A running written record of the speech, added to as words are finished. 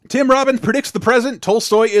Tim Robbins predicts the present.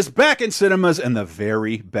 Tolstoy is back in cinemas, and the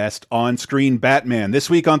very best on-screen Batman. This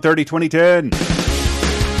week on 30 2010. 30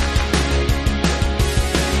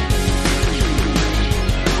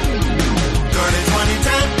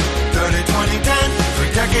 2010,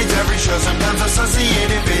 3 decades, every show, sometimes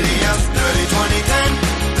associated videos. 30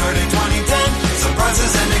 2010, 30 2010,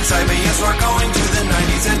 surprises and excitement. Yes, we're going to the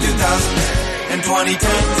 90s and 2000s and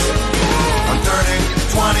 2010s on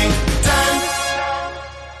 30 2010.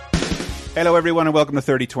 Hello, everyone, and welcome to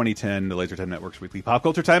 30 2010, the Laser Time Network's weekly pop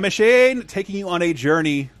culture time machine, taking you on a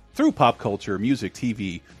journey through pop culture, music,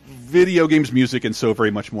 TV, video games, music, and so very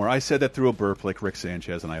much more. I said that through a burp like Rick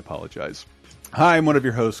Sanchez, and I apologize. Hi, I'm one of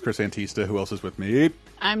your hosts, Chris Antista. Who else is with me?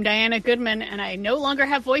 I'm Diana Goodman, and I no longer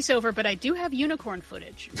have voiceover, but I do have unicorn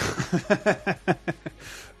footage.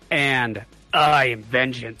 And I am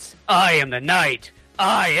vengeance. I am the knight.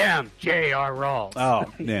 I am J.R. Rawls. Oh,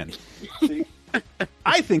 man. See,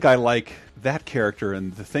 I think I like that character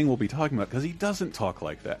and the thing we'll be talking about because he doesn't talk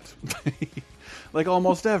like that. Like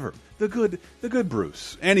almost ever. The good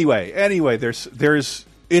Bruce. Anyway, it's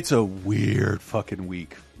a weird fucking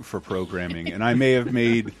week for programming, and I may have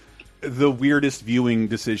made the weirdest viewing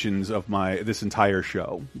decisions of this entire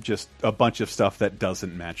show. Just a bunch of stuff that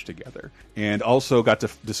doesn't match together. And also got to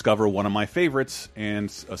discover one of my favorites, and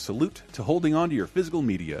a salute to holding on to your physical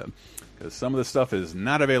media, because some of the stuff is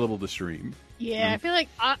not available to stream. Yeah, I feel like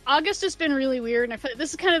August has been really weird, and I feel like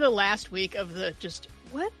this is kind of the last week of the just,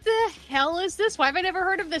 what the hell is this? Why have I never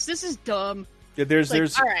heard of this? This is dumb. Yeah, there's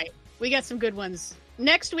all right, we got some good ones.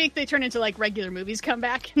 Next week they turn into like regular movies come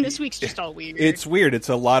back, and this week's just all weird. It's weird. It's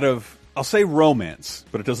a lot of, I'll say romance,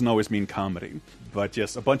 but it doesn't always mean comedy. But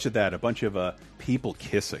just a bunch of that, a bunch of people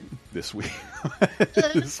kissing this week.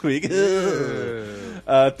 This week.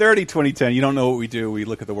 30 2010. You don't know what we do. We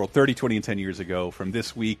look at the world 30, 20, and 10 years ago. From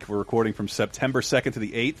this week, we're recording from September 2nd to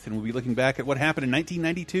the 8th, and we'll be looking back at what happened in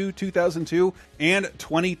 1992, 2002, and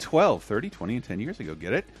 2012. 30, 20, and 10 years ago.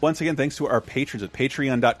 Get it? Once again, thanks to our patrons at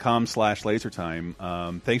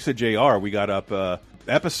patreon.com/lasertime. Thanks to JR, we got up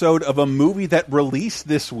episode of a movie that released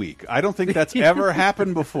this week. I don't think that's ever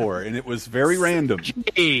happened before, and it was very random.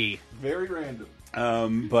 Very random.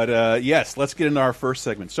 But yes, let's get into our first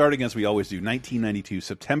segment, starting as we always do, 1992,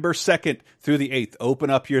 September 2nd through the 8th. Open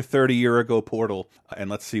up your 30-year-ago portal, and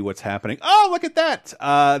let's see what's happening. Oh, look at that!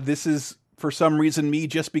 This is, for some reason, me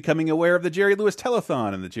just becoming aware of the Jerry Lewis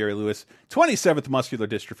Telethon, and the Jerry Lewis 27th Muscular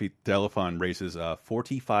Dystrophy Telethon raises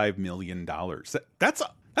 $45 million. That's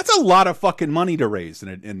a lot of fucking money to raise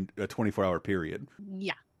in a 24-hour period.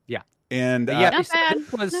 Yeah. And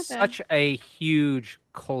it was such a huge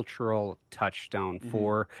cultural touchstone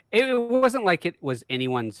for it. Wasn't like it was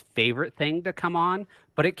anyone's favorite thing to come on,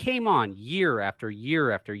 but it came on year after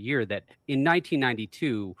year after year. That in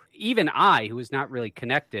 1992, even I, who was not really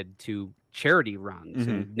connected to charity runs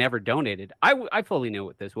and never donated, I fully knew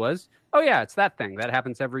what this was. Oh yeah, it's that thing that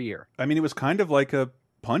happens every year. I mean, it was kind of like a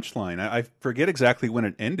punchline. I forget exactly when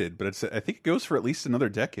it ended, but I think it goes for at least another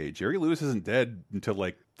decade. Jerry Lewis isn't dead until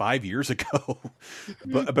like 5 years ago.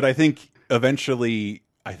 but I think eventually,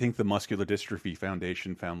 the Muscular Dystrophy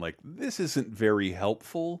Foundation found like this isn't very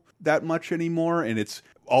helpful that much anymore. And it's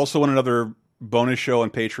also on another bonus show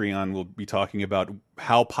on Patreon, we'll be talking about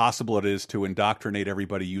how possible it is to indoctrinate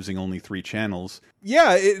everybody using only 3 channels.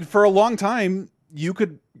 Yeah, for a long time, you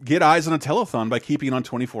could get eyes on a telethon by keeping it on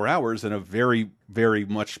 24 hours in a very, very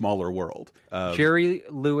much smaller world. Jerry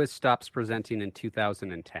Lewis stops presenting in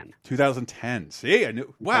 2010. 2010. See, I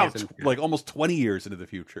knew. Wow, like almost 20 years into the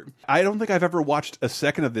future. I don't think I've ever watched a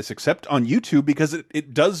second of this except on YouTube because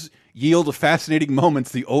it does yield fascinating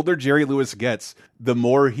moments. The older Jerry Lewis gets, the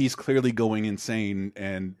more he's clearly going insane,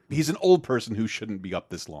 and he's an old person who shouldn't be up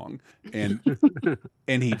this long. And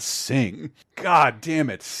and he'd sing. God damn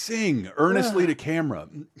it, sing earnestly to camera.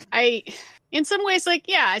 In some ways, like,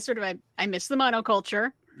 yeah, I miss the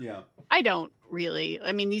monoculture. Yeah. I don't really.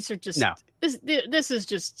 I mean, these are just no. This is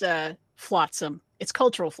just flotsam. It's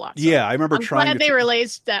cultural flotsam. Yeah, I remember I'm glad they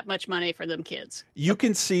released that much money for them kids. You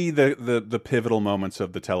can see the pivotal moments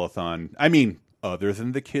of the telethon. I mean, other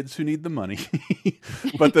than the kids who need the money,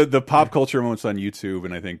 but the pop culture moments on YouTube,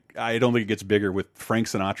 and I don't think it gets bigger with Frank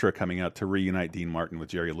Sinatra coming out to reunite Dean Martin with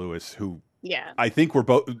Jerry Lewis, who. Yeah, I think we're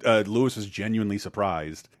both. Lewis is genuinely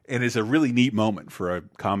surprised, and it's a really neat moment for a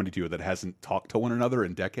comedy duo that hasn't talked to one another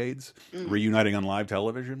in decades, reuniting on live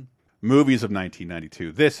television. Movies of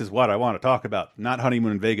 1992. This is what I want to talk about. Not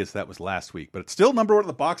Honeymoon in Vegas. That was last week, but it's still #1 at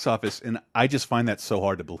the box office, and I just find that so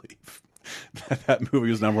hard to believe that movie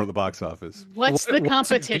was #1 at the box office. What's the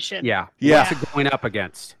competition? Yeah. What's it going up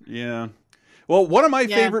against? Yeah. Well, one of my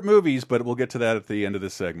favorite movies, but we'll get to that at the end of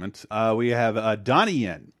this segment. We have Donnie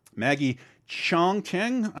Yen. Maggie Chung,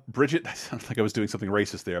 Bridget. I sounded like I was doing something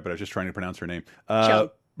racist there, but I was just trying to pronounce her name.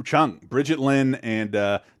 Chung, Bridget Lin,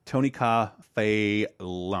 and Tony Ka Fei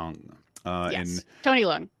Lung. Yes, Tony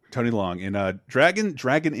Leung. Tony Leung in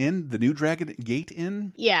Dragon Inn, the new Dragon Gate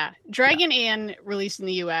Inn. Yeah, Dragon Inn released in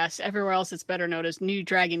the U.S. Everywhere else, it's better known as New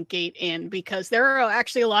Dragon Gate Inn because there are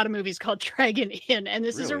actually a lot of movies called Dragon Inn, and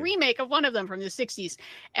this is a remake of one of them from the '60s.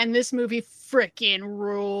 And this movie frickin'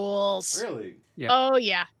 rules. Really? Yeah. Oh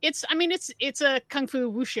yeah, it's a kung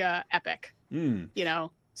fu wuxia epic. Mm. You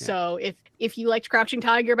know. So if you liked Crouching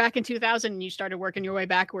Tiger back in 2000 and you started working your way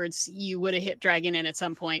backwards, you would have hit Dragon Inn at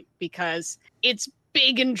some point because it's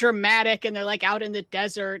big and dramatic, and they're like out in the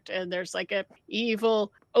desert, and there's like a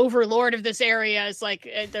evil overlord of this area. It's like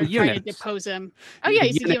they're trying to depose him. Oh yeah,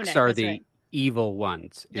 he's a eunuch. Are the evil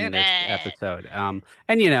ones in this episode.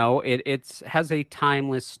 And you know, it has a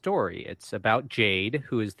timeless story. It's about Jade,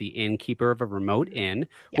 who is the innkeeper of a remote inn,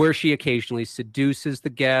 where she occasionally seduces the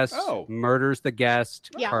guest, murders the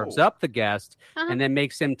guest, carves up the guest, and then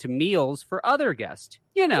makes him to meals for other guests.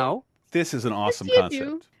 You know, this is an awesome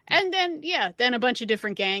concept. And then a bunch of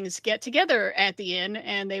different gangs get together at the inn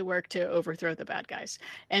and they work to overthrow the bad guys.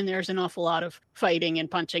 And there's an awful lot of fighting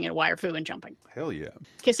and punching and wire-fu and jumping. Hell yeah.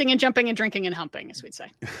 Kissing and jumping and drinking and humping, as we'd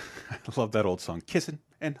say. I love that old song. Kissing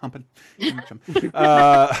and humping.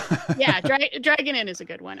 Dragon Inn is a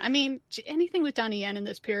good one. I mean, anything with Donnie Yen in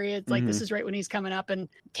this period, like this is right when he's coming up, and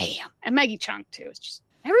damn. And Maggie Chung, too. It's just,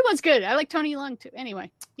 everyone's good. I like Tony Leung, too.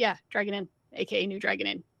 Anyway, yeah, Dragon Inn, a.k.a. New Dragon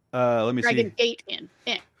Inn. Let me Dragon see. Gate Inn.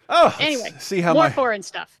 Oh, anyway, see how more my foreign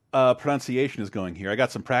stuff. Pronunciation is going here. I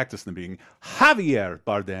got some practice in the beginning. Javier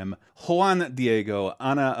Bardem, Juan Diego,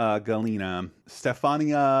 Ana Galina,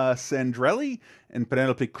 Stefania Sandrelli, and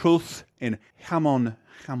Penelope Cruz in Jamon,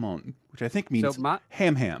 which I think means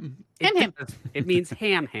ham. It means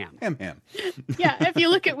ham. Ham. Yeah, if you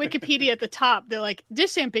look at Wikipedia at the top, they're like,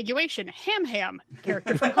 disambiguation, ham,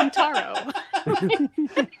 character from Hamtaro.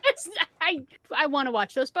 I want to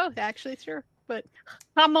watch those both, actually, sure. But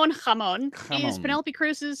Jamon is Penelope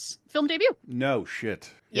Cruz's film debut. No shit.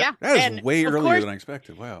 Yeah. That is way earlier than I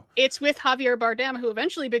expected. Wow. It's with Javier Bardem, who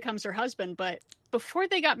eventually becomes her husband. But before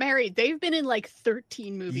they got married, they've been in like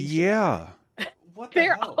 13 movies. Yeah.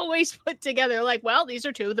 They're always put together like, well, these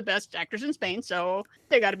are two of the best actors in Spain, so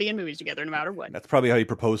they got to be in movies together no matter what. That's probably how he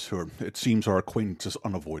proposed to her. It seems our acquaintance is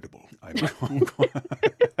unavoidable.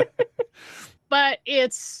 But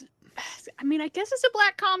it's... I mean, I guess it's a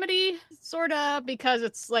black comedy, sort of, because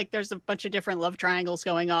it's like there's a bunch of different love triangles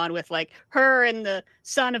going on with like her and the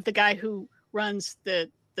son of the guy who runs the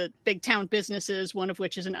big town businesses, one of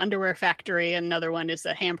which is an underwear factory, and another one is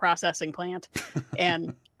a ham processing plant.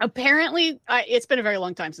 And apparently, it's been a very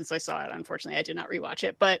long time since I saw it. Unfortunately, I did not rewatch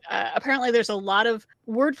it. But apparently there's a lot of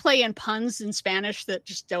wordplay and puns in Spanish that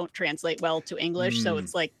just don't translate well to English. So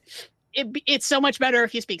it's like, it's so much better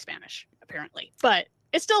if you speak Spanish, apparently. But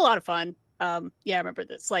it's still a lot of fun. I remember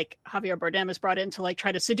this, like Javier Bardem is brought in to like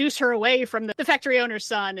try to seduce her away from the factory owner's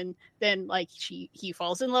son. And then like he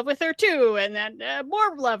falls in love with her too. And then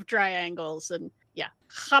more love triangles. And yeah,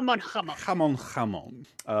 jamon.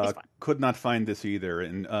 Could not find this either.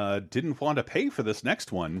 And didn't want to pay for this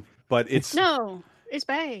next one, but it's bad.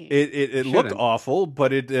 It looked awful,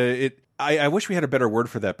 but I wish we had a better word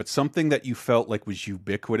for that, but something that you felt like was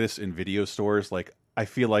ubiquitous in video stores. Like, I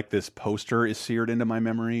feel like this poster is seared into my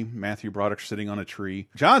memory. Matthew Broderick sitting on a tree.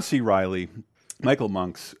 John C. Reilly, Michael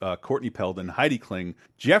Monks, Courtney Peldon, Heidi Kling,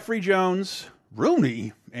 Jeffrey Jones,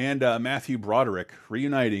 Rooney, and Matthew Broderick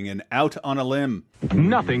reuniting in Out on a Limb.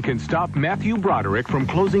 Nothing can stop Matthew Broderick from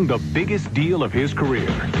closing the biggest deal of his career.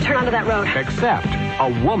 Turn onto that road. Except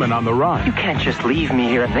a woman on the run. You can't just leave me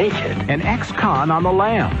here naked. An ex-con on the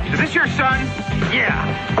lam. Is this your son?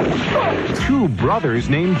 Yeah. Two brothers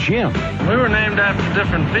named Jim. We were named after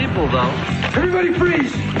different people, though. Everybody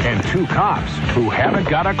freeze! And two cops who haven't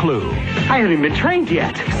got a clue. I haven't even been trained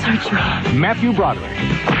yet. Search me. Matthew Broderick.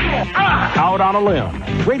 Out on a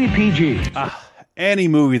Limb. Rated PG. Any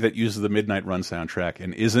movie that uses the Midnight Run soundtrack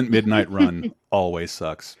and isn't Midnight Run always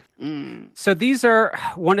sucks. So these are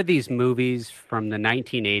one of these movies from the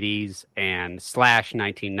 1980s and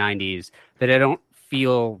 /1990s that I don't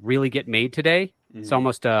feel really get made today. It's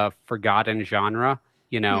almost a forgotten genre.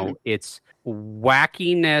 You know, it's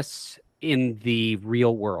wackiness in the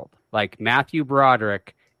real world. Like Matthew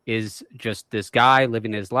Broderick is just this guy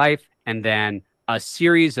living his life, and then a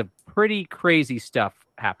series of pretty crazy stuff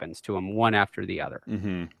happens to him one after the other.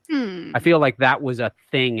 I feel like that was a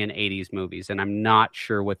thing in 80s movies, and I'm not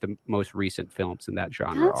sure what the most recent films in that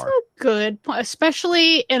genre That's are. a good point,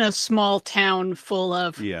 especially in a small town full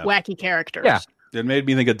of wacky characters. Yeah. It made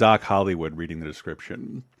me think of Doc Hollywood reading the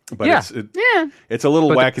description. But Yeah. it's a little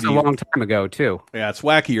But wacky. it's a long time ago too. Yeah, it's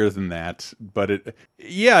wackier than that. But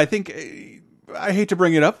I think I hate to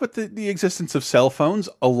bring it up, but the existence of cell phones,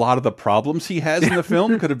 a lot of the problems he has in the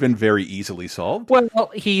film could have been very easily solved. Well,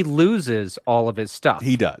 he loses all of his stuff.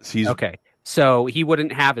 He does. He's okay. So he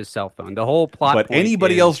wouldn't have his cell phone. The whole plot. But point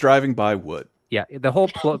anybody is- else driving by would. Yeah, the whole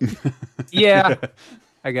plot. Yeah,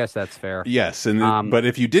 I guess that's fair. Yes, and but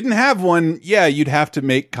if you didn't have one, yeah, you'd have to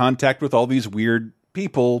make contact with all these weird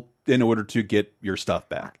people in order to get your stuff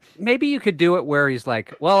back. Maybe you could do it where he's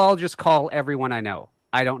like, "Well, I'll just call everyone I know.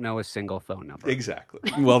 I don't know a single phone number." Exactly.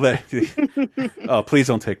 Well, oh, please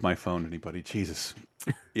don't take my phone, anybody. Jesus.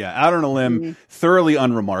 Yeah, Out on a Limb, thoroughly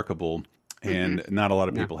unremarkable, and not a lot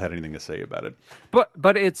of people had anything to say about it.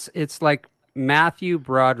 But it's like Matthew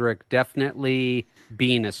Broderick definitely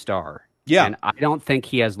being a star. Yeah. And I don't think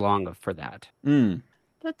he has long for that.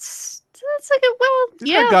 That's like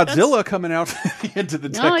a Got Godzilla coming out at the end of the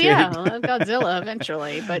decade. Oh yeah, we'll have Godzilla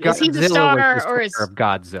eventually. But is he the Godzilla star was the or is star of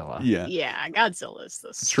Godzilla? Yeah. Yeah, Godzilla's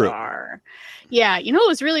the True. star. Yeah, you know what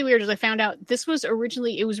was really weird is I found out this was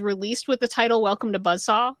originally it was released with the title "Welcome to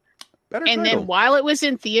Buzzsaw," Better and title. then while it was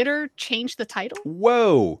in theater, changed the title.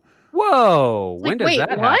 Whoa. Whoa! When does wait,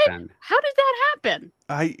 that what? happen? How did that happen?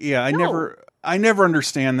 I never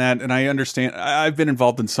understand that, and I've been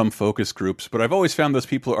involved in some focus groups, but I've always found those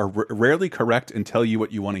people are rarely correct and tell you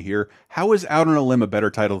what you want to hear. How is Out on a Limb a better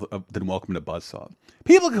title than Welcome to Buzzsaw?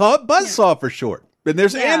 People call it Buzzsaw for short. And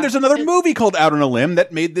there's another movie called Out on a Limb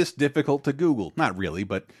that made this difficult to Google. Not really,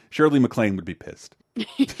 but Shirley MacLaine would be pissed.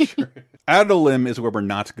 Out on a Limb is where we're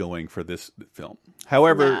not going for this film.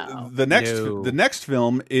 However, the next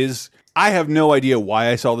film is, I have no idea why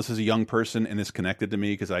I saw this as a young person and is connected to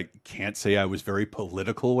me, because I can't say I was very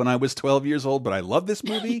political when I was 12 years old, but I love this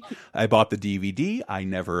movie. I bought the DVD. I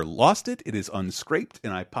never lost it. It is unscraped,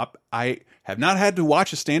 and I have not had to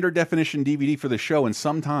watch a standard definition DVD for the show in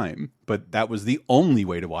some time, but that was the only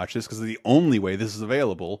way to watch this, because the only way this is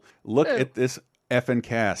available. Look at this effing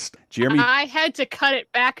cast. Jeremy, I had to cut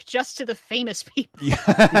it back just to the famous people.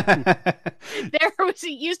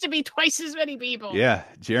 It used to be twice as many people. Yeah,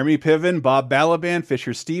 Jeremy Piven, Bob Balaban,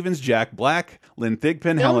 Fisher Stevens, Jack Black, Lynn Thigpen,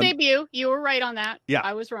 Film Helen. debut. You were right on that. Yeah.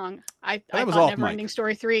 I was wrong. I was thought off Neverending mic.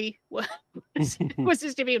 Story 3 was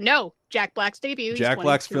his debut. No, Jack Black's debut. He's Jack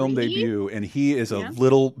Black's 23. film debut, and he is a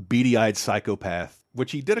little beady-eyed psychopath,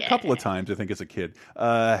 which he did a couple of times, I think, as a kid.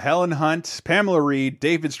 Helen Hunt, Pamela Reed,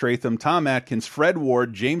 David Stratham, Tom Atkins, Fred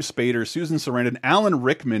Ward, James Spader, Susan Sarandon, Alan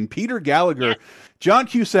Rickman, Peter Gallagher, John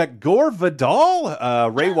Cusack, Gore Vidal,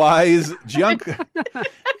 Ray Wise, Giancarlo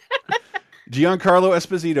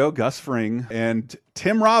Esposito, Gus Fring, and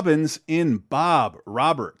Tim Robbins in Bob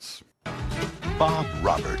Roberts. Bob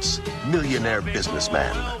Roberts, millionaire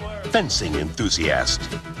businessman, fencing enthusiast,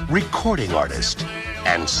 recording artist,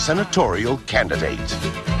 and senatorial candidate.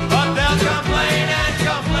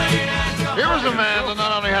 Here was a man that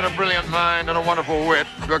not only had a brilliant mind and a wonderful wit,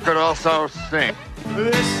 but could also sing.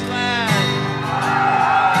 This land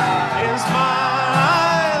is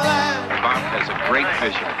my land. Bob has a great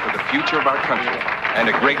vision for the future of our country and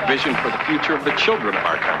a great vision for the future of the children of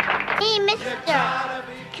our country. Hey, mister,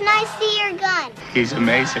 can I see your gun? He's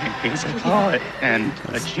amazing. He's a poet and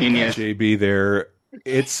a genius. JB there.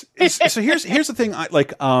 It's so here's the thing.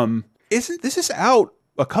 This is out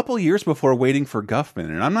a couple years before Waiting for Guffman,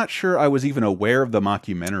 and I'm not sure I was even aware of the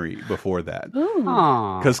mockumentary before that.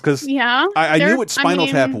 Because I knew what Spinal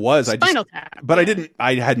Tap was. I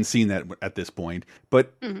hadn't seen that at this point.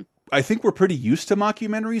 But I think we're pretty used to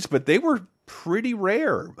mockumentaries, but they were pretty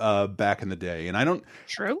rare back in the day. And I don't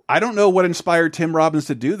know what inspired Tim Robbins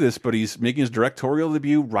to do this, but he's making his directorial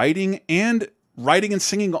debut, writing and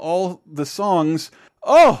singing all the songs.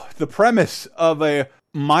 Oh, the premise of a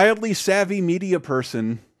mildly savvy media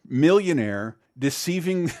person, millionaire,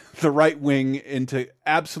 deceiving the right wing into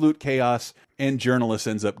absolute chaos, and journalist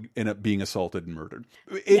ends up being assaulted and murdered.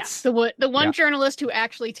 It's the one journalist who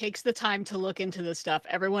actually takes the time to look into this stuff.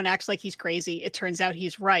 Everyone acts like he's crazy. It turns out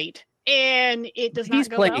he's right. And it does not He's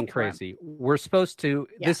go playing well for him. crazy. We're supposed to.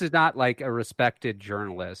 This is not like a respected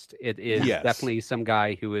journalist. It is definitely some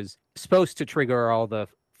guy who is supposed to trigger all the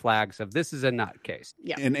flags of this is a nutcase.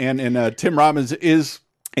 Yeah. And Tim Robbins is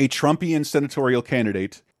a Trumpian senatorial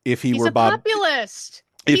candidate. If he He's were a Bob, populist.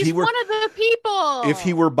 if He's he were one of the people. if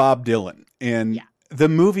he were Bob Dylan, and the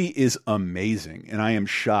movie is amazing, and I am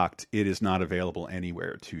shocked it is not available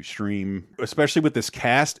anywhere to stream, especially with this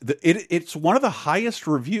cast. It's one of the highest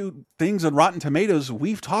reviewed things on Rotten Tomatoes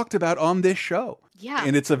we've talked about on this show. Yeah.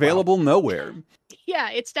 And it's available nowhere.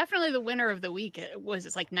 Yeah, it's definitely the winner of the week.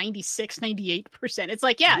 It's like 96, 98%. It's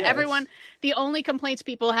like, yeah, everyone, the only complaints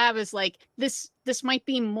people have is like, this might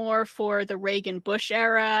be more for the Reagan-Bush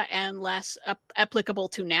era and less applicable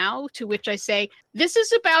to now, to which I say, this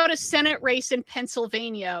is about a Senate race in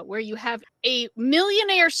Pennsylvania where you have a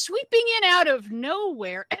millionaire sweeping in out of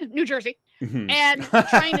nowhere, New Jersey, and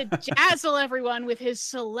trying to dazzle everyone with his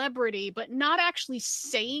celebrity, but not actually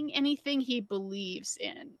saying anything he believes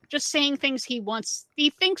in. Just saying things he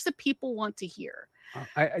thinks the people want to hear.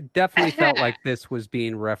 I definitely felt like this was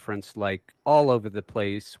being referenced like all over the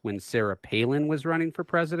place when Sarah Palin was running for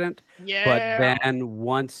president. Yeah. But then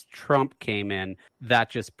once Trump came in, that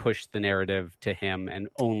just pushed the narrative to him and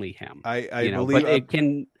only him. I believe but it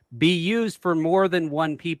can be used for more than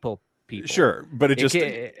one people. Sure, but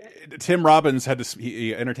Tim Robbins had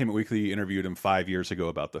to. Entertainment Weekly interviewed him 5 years ago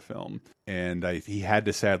about the film, and he had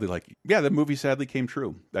to sadly, the movie sadly came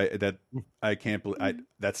true. I can't believe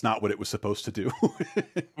that's not what it was supposed to do.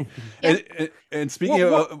 and speaking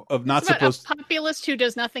of not supposed, a populist who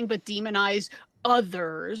does nothing but demonize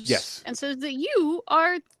others, yes, and says that you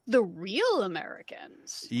are the real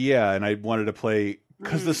Americans. Yeah, and I wanted to play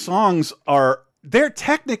because the songs are. They're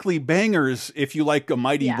technically bangers if you like A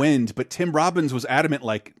Mighty Wind, but Tim Robbins was adamant,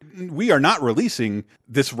 like, we are not releasing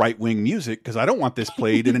this right-wing music because I don't want this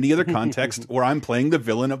played in any other context where I'm playing the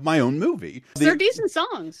villain of my own movie. They're decent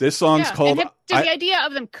songs. This song's called... And the idea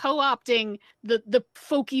of them co-opting the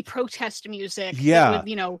folky protest music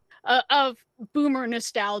with, of boomer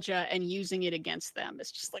nostalgia and using it against them.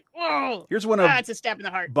 It's just like, whoa! Here's one of it's a stab in the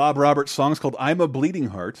heart. Bob Roberts' songs called I'm a Bleeding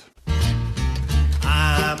Heart.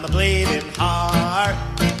 I'm a bleeding heart.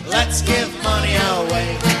 Let's give money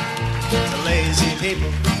away to lazy people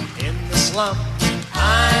in the slum.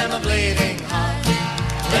 I'm a bleeding heart.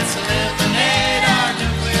 Let's eliminate our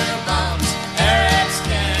nuclear bombs. Arabs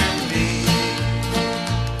can be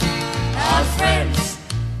our friends.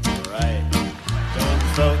 Right. Don't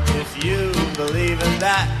vote if you believe in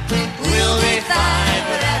that. We'll be fine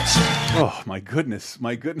without you. Oh, my goodness.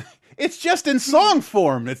 It's just in song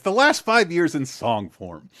form. It's the last 5 years in song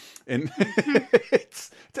form. And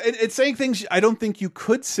it's saying things I don't think you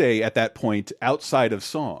could say at that point outside of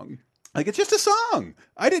song. Like, it's just a song.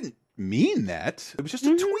 I didn't mean that. It was just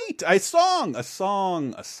a tweet. A song.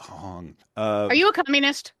 Are you a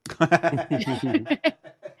communist?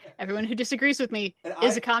 Everyone who disagrees with me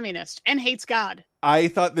is a communist and hates God. I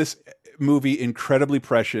thought this movie incredibly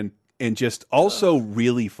prescient and just also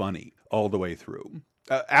really funny all the way through.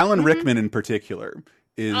 Alan Rickman in particular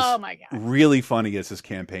is really funny as his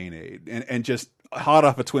campaign aide, and just hot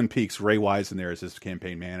off of Twin Peaks, Ray Wise in there as his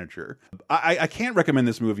campaign manager. I can't recommend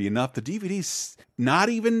this movie enough. The DVD's not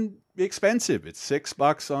even expensive. It's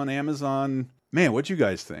 $6 on Amazon. Man, what'd you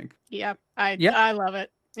guys think? Yeah, I love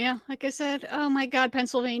it. Yeah, like I said, oh my God,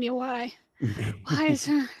 Pennsylvania, why?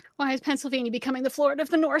 Why is Pennsylvania becoming the Florida of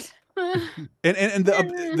the North? and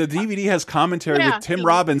the DVD has commentary with Tim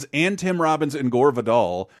Robbins and Gore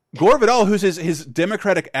Vidal. Gore Vidal, who's his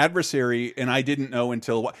Democratic adversary, and I didn't know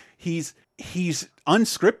until he's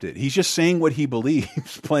unscripted. He's just saying what he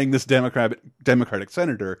believes, playing this Democratic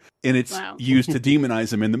senator, and it's used to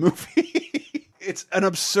demonize him in the movie. It's an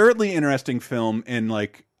absurdly interesting film, and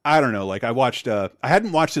I don't know, I watched I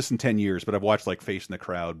hadn't watched this in 10 years, but I've watched Face in the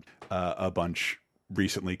Crowd a bunch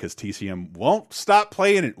recently because TCM won't stop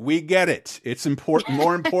playing it. We get it. It's important,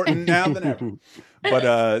 more important now than ever.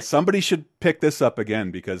 But somebody should pick this up again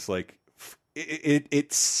because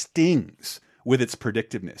it stings with its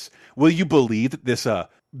predictiveness. Will you believe that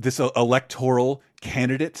this electoral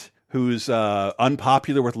candidate who's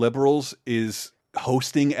unpopular with liberals is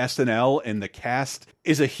hosting SNL, and the cast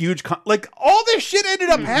is a huge all this shit ended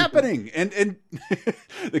up happening, and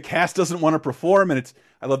the cast doesn't want to perform, and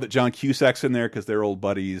I love that John Cusack's in there because they're old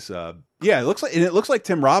buddies. It looks like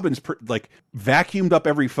Tim Robbins vacuumed up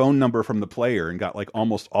every phone number from the player and got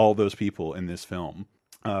almost all those people in this film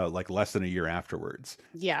less than a year afterwards.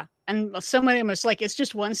 Yeah, and so many of them was it's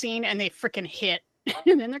just one scene and they freaking hit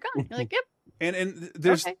and then they're gone. You're like, yep. And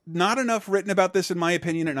there's not enough written about this, in my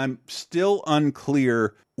opinion, and I'm still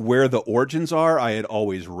unclear where the origins are. I had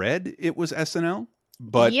always read it was SNL,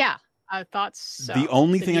 but yeah, I thought so. The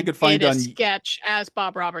only thing I could find on sketch as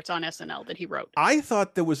Bob Roberts on SNL that he wrote. I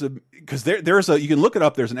thought there was because there's you can look it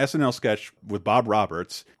up. There's an SNL sketch with Bob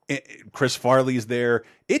Roberts. Chris Farley's there.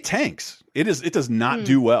 It tanks. It does not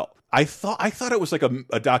do well. I thought it was like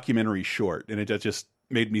a documentary short, and it just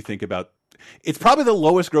made me think about. It's probably the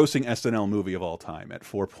lowest grossing SNL movie of all time at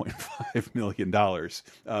 $4.5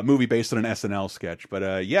 million. Movie based on an SNL sketch.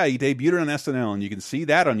 But yeah, he debuted on SNL, and you can see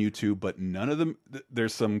that on YouTube, but none of them,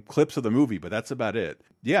 there's some clips of the movie, but that's about it.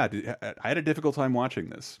 Yeah, I had a difficult time watching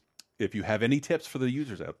this. If you have any tips for the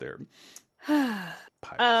users out there. Yeah,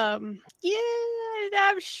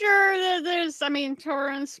 I'm sure that there's, I mean,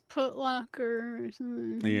 torrents, putlockers.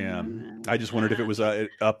 Yeah, I just wondered if it was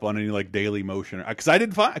up on any like Daily Motion, because I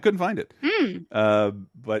couldn't find it.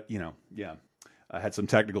 But you know, yeah, I had some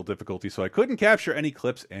technical difficulty, so I couldn't capture any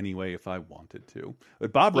clips anyway if I wanted to.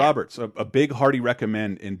 But Bob Roberts, a big hearty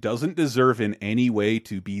recommend, and doesn't deserve in any way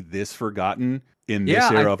to be this forgotten in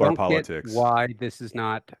this era of our politics. Why this is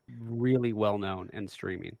not really well known and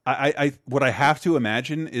streaming. I what I have to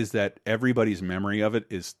imagine is that everybody's memory of it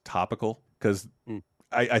is topical, because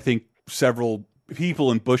I think several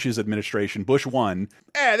people in Bush's administration, Bush 1,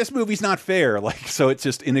 this movie's not fair. Like, so it's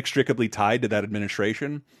just inextricably tied to that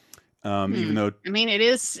administration. Even though, I mean,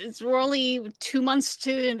 we're only 2 months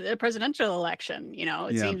to the presidential election. You know,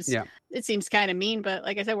 it seems kind of mean, but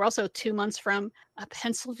like I said, we're also 2 months from a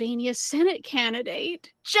Pennsylvania Senate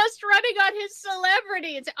candidate just running on his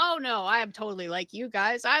celebrity. It's, oh no, I am totally like you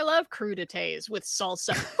guys. I love crudités with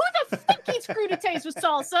salsa. Who the fuck eats crudités with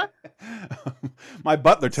salsa? My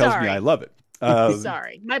butler tells me I love it.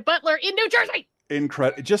 Sorry, my butler in New Jersey.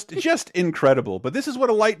 Just incredible. But this is what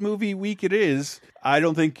a light movie week it is. I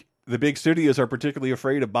don't think the big studios are particularly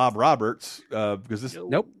afraid of Bob Roberts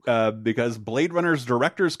because Blade Runner's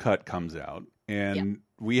director's cut comes out, and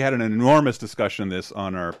we had an enormous discussion of this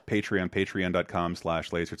on our Patreon,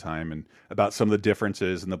 patreon.com/lasertime, and about some of the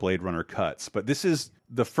differences in the Blade Runner cuts. But this is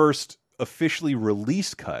the first officially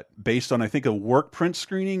released cut based on, I think, a work print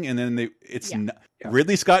screening, and then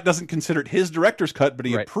Ridley Scott doesn't consider it his director's cut, but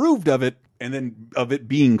he approved of it, and then of it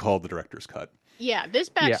being called the director's cut. Yeah, this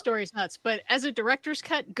backstory is nuts, but as a director's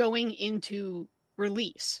cut going into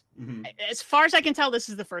release, as far as I can tell, this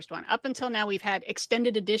is the first one. Up until now, we've had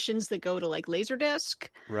extended editions that go to like Laserdisc.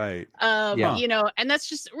 Right. You know, and that's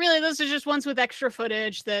just really, those are just ones with extra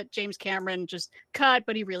footage that James Cameron just cut,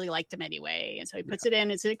 but he really liked them anyway. And so he puts it in.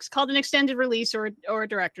 It's called an extended release or a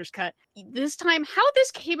director's cut. This time, how this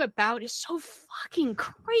came about is so fucking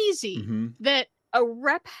crazy that a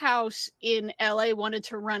rep house in LA wanted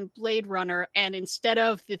to run Blade Runner, and instead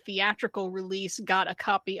of the theatrical release, got a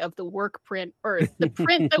copy of the work print, or the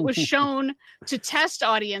print that was shown to test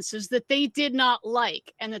audiences that they did not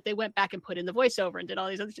like, and that they went back and put in the voiceover and did all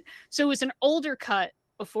these other things. So it was an older cut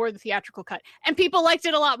before the theatrical cut, and people liked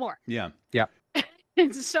it a lot more. Yeah.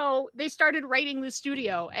 And so they started writing the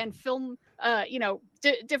studio, and film,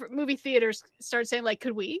 different movie theaters started saying, like,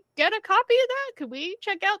 could we get a copy of that? Could we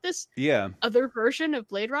check out this other version of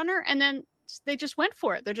Blade Runner? And then they just went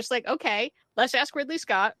for it. They're just like, okay, let's ask Ridley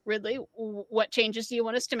Scott. Ridley, what changes do you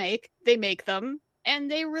want us to make? They make them, and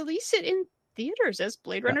they release it in theaters as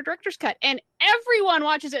Blade Runner Director's Cut, and everyone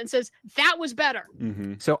watches it and says that was better.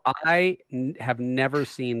 So I have never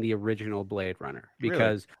seen the original Blade Runner,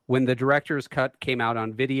 because when the Director's Cut came out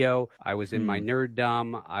on video, I was in my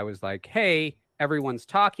nerddom. I was like, hey, everyone's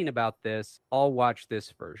talking about this, I'll watch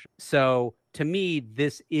this version. So to me,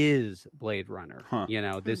 this is Blade Runner. You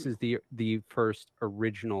know, this is the first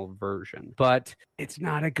original version, but it's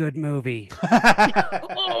not a good movie.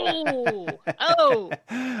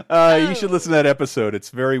 You should listen to that episode. It's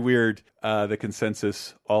very weird. The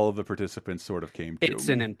consensus all of the participants sort of came to. It's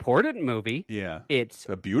an important movie. Yeah. It's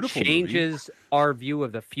a beautiful changes movie. Our view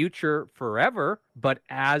of the future forever, but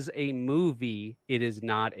as a movie, it is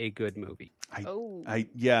not a good movie. I don't. I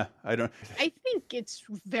think it's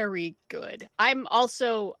very good. I'm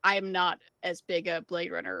not as big a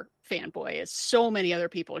Blade Runner fanboy as so many other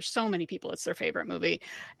people. There's so many people, it's their favorite movie.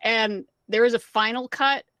 And there is a final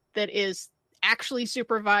cut that is actually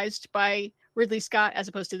supervised by Ridley Scott, as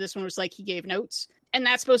opposed to this one was like he gave notes. And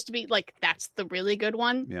that's supposed to be like, that's the really good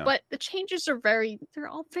one. Yeah. But the changes are they're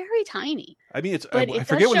all very tiny. I mean, I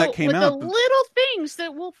forget when that came out. The little things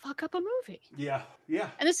that will fuck up a movie. Yeah.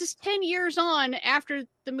 And this is 10 years on after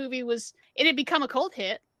the movie it had become a cult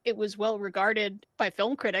hit. It was well regarded by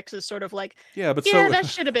film critics as sort of like, that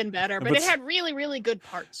should have been better. But it had really, really good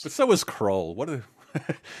parts. But so was Krull.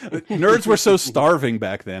 Nerds were so starving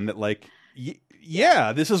back then that like...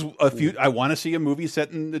 this is I want to see a movie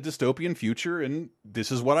set in the dystopian future, and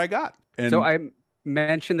this is what I got. And so I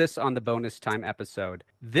mentioned this on the bonus time episode.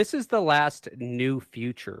 This is the last new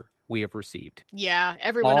future we have received. Yeah,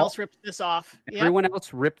 everyone else ripped this off. Everyone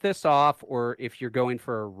else ripped this off, or if you're going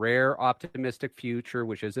for a rare optimistic future,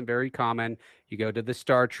 which isn't very common, you go to the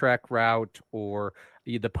Star Trek route or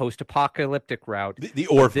the post-apocalyptic route. The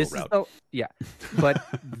Orville route. But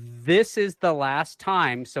this is the last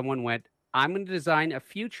time someone went, I'm going to design a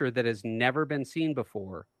future that has never been seen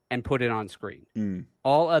before and put it on screen.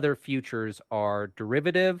 All other futures are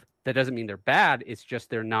derivative. That doesn't mean they're bad. It's just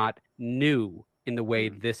they're not new in the way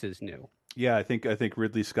this is new. Yeah, I think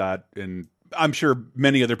Ridley Scott, and I'm sure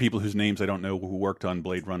many other people whose names I don't know who worked on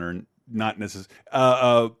Blade Runner, not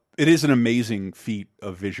necessarily. It is an amazing feat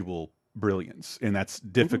of visual brilliance, and that's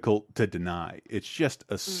difficult to deny. It's just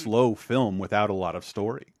a slow film without a lot of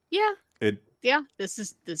story. Yeah. This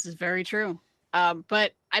is very true.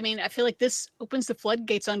 But I mean, I feel like this opens the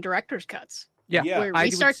floodgates on director's cuts. Yeah. Where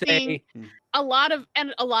we start seeing a lot of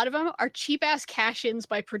them are cheap ass cash-ins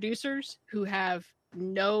by producers who have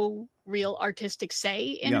no real artistic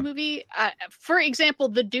say in a movie. For example,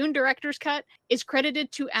 the Dune director's cut is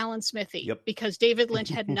credited to Alan Smithy because David Lynch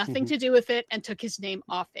had nothing to do with it and took his name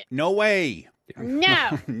off it. No way.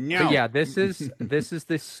 No. No. But yeah, this is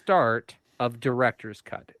the start of director's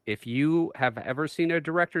cut. If you have ever seen a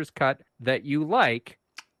director's cut that you like,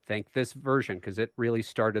 thank this version because it really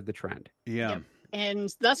started the trend. Yeah. Yep.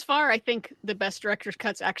 And thus far, I think the best director's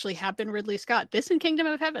cuts actually have been Ridley Scott. This and Kingdom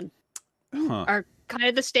of Heaven are kind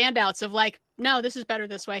of the standouts of like, no, this is better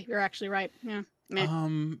this way. You're actually right. Yeah.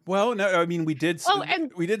 Meh. Well, no, I mean, we did see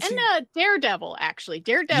Daredevil, actually.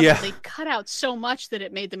 They cut out so much that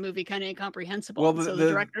it made the movie kind of incomprehensible. Well, so the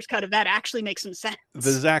director's cut of that actually makes some sense.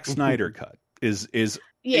 The Zack Snyder cut is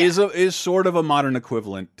sort of a modern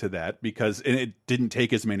equivalent to that because it didn't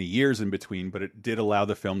take as many years in between, but it did allow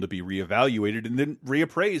the film to be reevaluated and then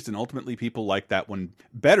reappraised, and ultimately people like that one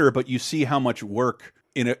better. But you see how much work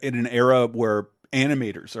in an era where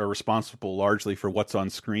animators are responsible largely for what's on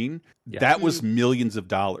screen. Yeah. That was millions of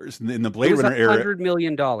dollars in the Blade Runner era. $100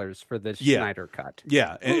 million for the Snyder cut.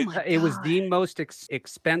 Yeah, it was the most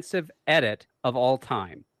expensive edit of all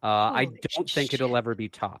time. I don't think it'll ever be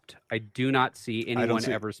topped. I do not see anyone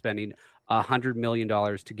ever spending $100 million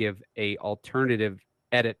to give a alternative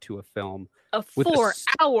edit to a film. A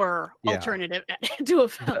 4-hour alternative edit to a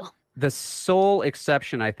film. The sole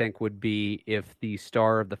exception, I think, would be if the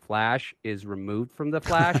star of The Flash is removed from The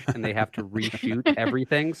Flash and they have to reshoot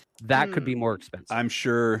everything. That could be more expensive. I'm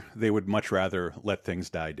sure they would much rather let things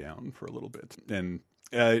die down for a little bit than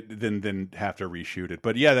have to reshoot it.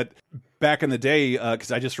 But yeah, that back in the day,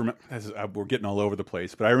 because I just remember, we're getting all over the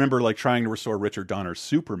place, but I remember like trying to restore Richard Donner's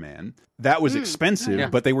Superman. That was expensive,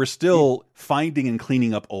 but they were still finding and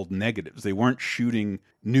cleaning up old negatives. They weren't shooting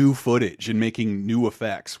new footage and making new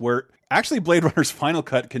effects. Where actually Blade Runner's final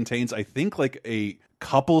cut contains, I think, like a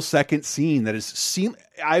couple second scene that is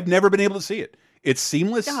I've never been able to see it. It's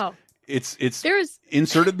seamless. Oh. It's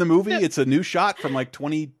inserted in the movie. It's a new shot from like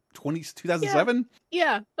 2007.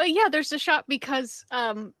 Yeah, but there's a shot because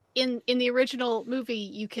in the original movie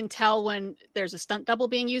you can tell when there's a stunt double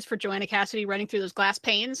being used for Joanna Cassidy running through those glass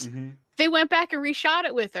panes. They went back and reshot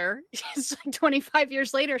it with her. It's like 25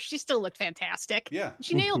 years later, she still looked fantastic. Yeah,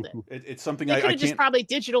 she nailed it. It's something they I could have can't... just probably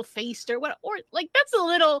digital faced or what, or like that's a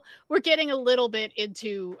little. We're getting a little bit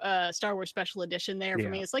into Star Wars Special Edition there for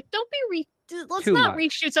me. It's like let's not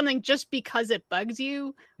reshoot something just because it bugs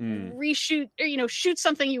you. Reshoot or shoot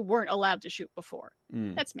something you weren't allowed to shoot before.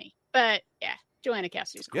 That's me. But yeah. Joanna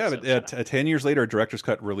Cassidy's cool. Yeah, but 10 years later, a director's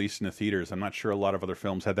cut released in the theaters. I'm not sure a lot of other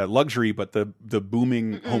films had that luxury, but the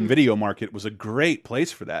booming home video market was a great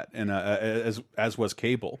place for that, and as was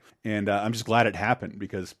cable. And I'm just glad it happened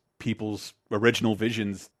because people's original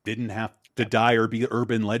visions didn't have to die or be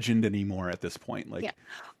urban legend anymore at this point. Like,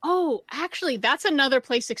 oh, actually, that's another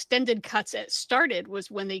place extended cuts started was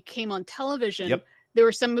when they came on television. Yep. There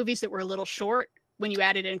were some movies that were a little short when you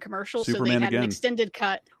added in commercials, Superman so they had again. an extended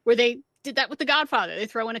cut where they did that with The Godfather. They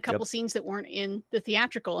throw in a couple scenes that weren't in the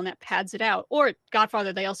theatrical, and that pads it out. Or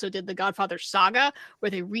Godfather, they also did the Godfather Saga,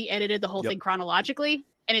 where they re-edited the whole thing chronologically,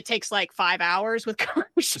 and it takes like 5 hours with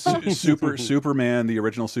commercials. Superman, the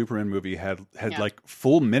original Superman movie, had like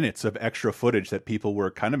full minutes of extra footage that people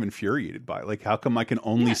were kind of infuriated by. Like, how come I can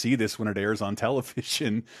only see this when it airs on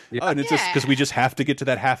television? And it's just because we just have to get to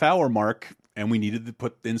that half-hour mark, and we needed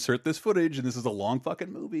to insert this footage, and this is a long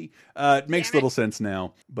fucking movie. It makes little sense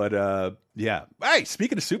now, but Hey,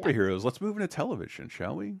 speaking of superheroes, let's move into television,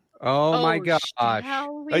 shall we? Oh my gosh!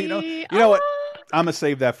 You know what? I'm gonna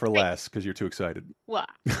save that for last because you're too excited. What?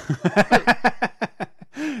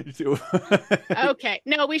 Okay,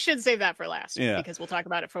 no, we should save that for last because we'll talk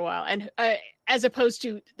about it for a while. And as opposed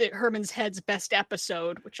to the Herman's Head's best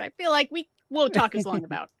episode, which I feel like we won't talk as long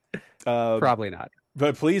about. Probably not.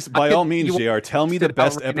 But please, by all means, JR, tell me the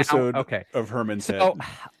best episode okay. of Herman's Head. So,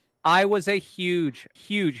 I was a huge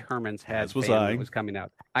Herman's Head As was fan I. when it was coming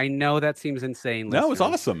out. I know that seems insane. No, it was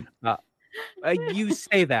listeners. awesome. You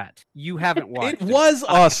say that. You haven't watched it. Was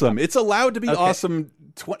awesome. It's allowed to be awesome.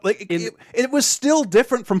 It was still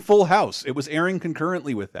different from Full House. It was airing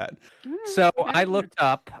concurrently with that. So I looked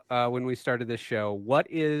up when we started this show, what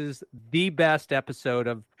is the best episode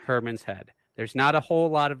of Herman's Head? There's not a whole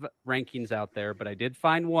lot of rankings out there, but I did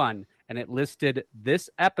find one, and it listed this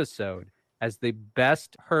episode as the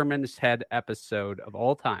best Herman's Head episode of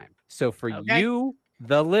all time. So for you,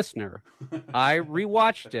 the listener, I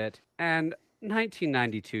rewatched it, and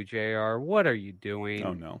 1992, JR, what are you doing?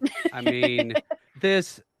 Oh, no. I mean,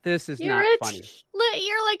 this is not funny.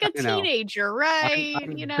 You're like a teenager, right?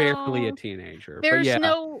 I'm barely a teenager. There's but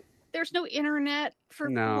yeah. There's no internet for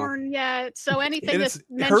porn yet, so anything that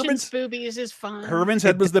mentions Herman's boobies is fine. Herman's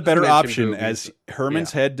Head was the better option, as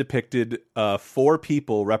Herman's Head depicted 4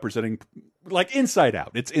 people representing, like Inside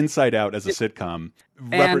Out. It's Inside Out as a sitcom,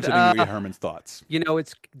 representing Herman's thoughts. You know,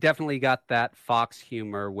 it's definitely got that Fox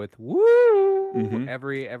humor with woo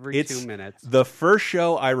every 2 minutes. The first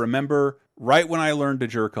show I remember, right when I learned to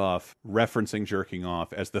jerk off, referencing jerking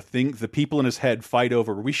off as the people in his head fight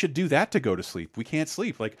over, we should do that to go to sleep. We can't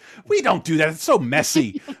sleep. Like, we don't do that. It's so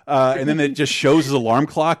messy. And then it just shows his alarm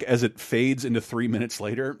clock as it fades into 3 minutes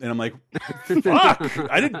later. And I'm like, fuck.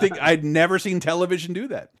 I'd never seen television do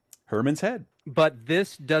that. Herman's Head. But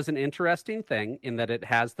this does an interesting thing in that it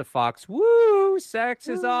has the Fox, woo, sex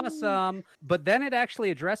is awesome. But then it actually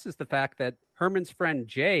addresses the fact that Herman's friend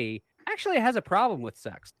Jay actually has a problem with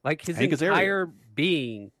sex. Like his entire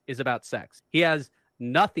being is about sex. He has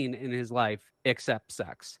nothing in his life except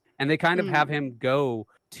sex. And they kind of have him go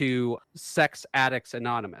to Sex Addicts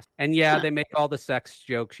Anonymous. And they make all the sex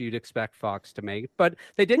jokes you'd expect Fox to make. But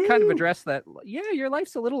they did kind of address that, your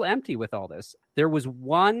life's a little empty with all this. There was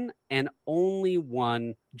one and only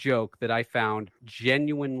one joke that I found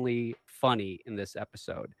genuinely funny in this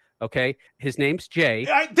episode. Okay, his name's Jay.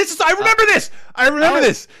 I remember this. I remember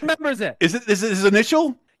this. Remembers it? Is it his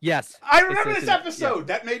initial? Yes. I remember this episode. Yeah.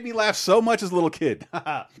 That made me laugh so much as a little kid.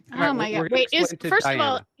 Oh my god! Wait, first of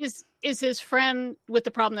all, is his friend with the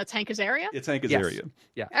problem that's Hank Azaria? It's Hank Azaria.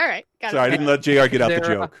 Yeah. All right. Sorry, I didn't let JR get out the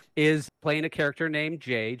joke. Is playing a character named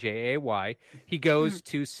Jay, J-A-Y. He goes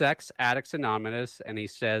to Sex Addicts Anonymous and he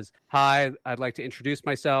says, "Hi, I'd like to introduce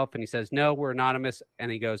myself." And he says, "No, we're anonymous."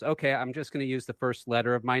 And he goes, "Okay, I'm just going to use the first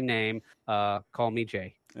letter of my name. Call me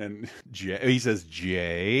Jay." And he says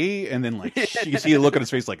Jay, and then like you see a look on his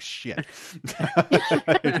face like shit.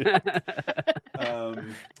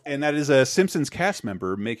 And that is a Simpsons cast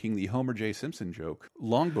member making the Homer J. Simpson joke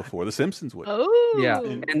long before the Simpsons would. Oh, yeah,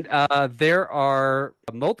 and there are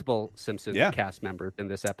multiple Simpsons cast members in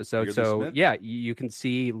this episode. So you can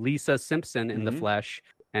see Lisa Simpson in the flesh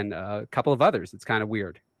and a couple of others. It's kind of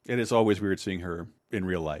weird. It is always weird seeing her in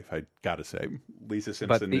real life, I gotta say. Lisa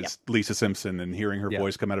Simpson is Lisa Simpson, and hearing her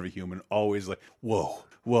voice come out of a human, always like,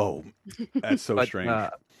 whoa. That's so strange.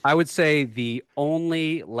 I would say the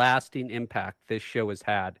only lasting impact this show has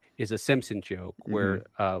had is a Simpson joke where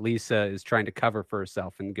Lisa is trying to cover for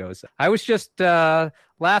herself and goes, "I was just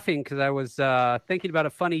laughing because I was thinking about a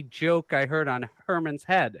funny joke I heard on Herman's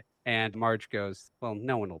Head." And Marge goes, "Well,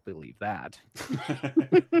 no one will believe that."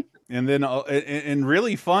 And then in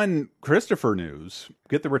really fun Christopher news,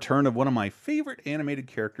 get the return of one of my favorite animated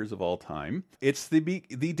characters of all time. It's the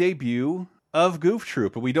debut of Goof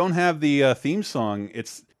Troop, but we don't have the theme song.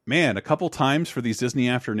 It's, man, a couple times for these Disney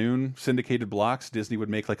Afternoon syndicated blocks, Disney would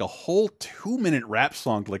make like a whole 2-minute rap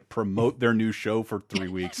song to like promote their new show for 3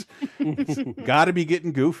 weeks. It's gotta be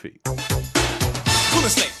getting goofy.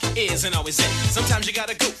 Coolest thing is and always is. Sometimes you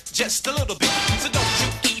gotta goof just a little bit. So don't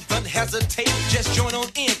you even hesitate. Just join on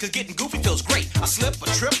in, cause getting goofy feels great. I slip, a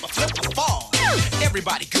trip, a flip, a fall.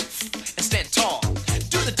 Everybody goof and stand tall.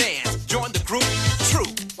 Do the dance, join the group. True.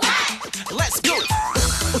 Let's go.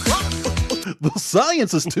 The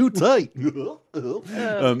science is too tight.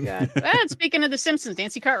 God. And speaking of The Simpsons,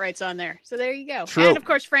 Nancy Cartwright's on there. So there you go. True. And of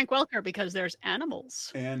course, Frank Welker, because there's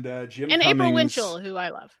animals. And Jim and Cummings, April Winchell, who I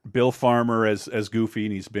love. Bill Farmer as Goofy,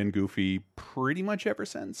 and he's been Goofy pretty much ever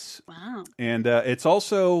since. Wow. And it's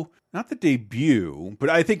also not the debut, but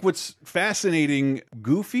I think what's fascinating,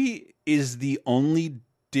 Goofy is the only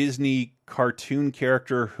Disney cartoon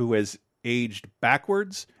character who has aged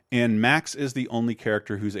backwards, and Max is the only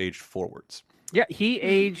character who's aged forwards. Yeah, he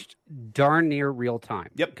aged darn near real time.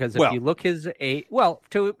 Yep. Because if you look his age,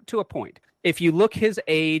 to a point, if you look his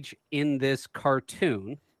age in this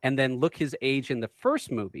cartoon and then look his age in the first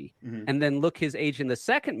movie and then look his age in the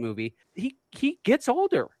second movie, he gets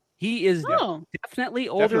older. He is definitely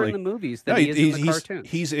older in the movies than he is in the cartoons.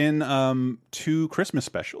 He's in 2 Christmas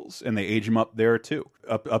specials, and they age him up there too,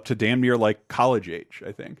 up to damn near like college age,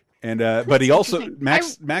 I think. And but he also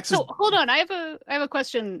Max is. So hold on, I have a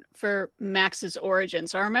question for Max's origin.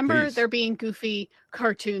 So I remember there being Goofy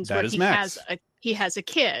cartoons where he has a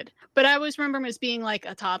kid, but I always remember him as being like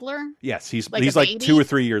a toddler. Yes, he's like 2 or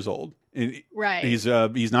 3 years old. Right. He's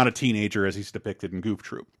not a teenager as he's depicted in Goof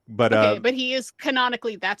Troop, but but he is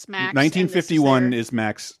canonically that's Max. 1951 is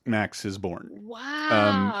Max is born.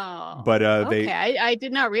 Wow. But I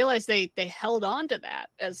did not realize they held on to that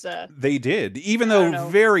as they did, even though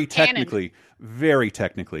very technically,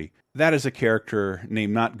 that is a character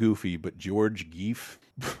named not Goofy but George Geef.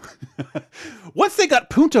 Once they got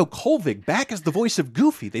Punto Colvig back as the voice of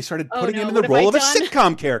Goofy, they started putting him in the role of a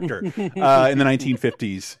sitcom character in the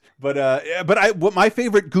 1950s. But my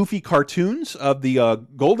favorite Goofy cartoons of the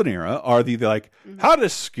golden era are the how to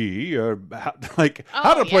ski or how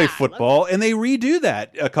to play football, and they redo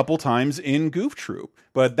that a couple times in Goof Troop.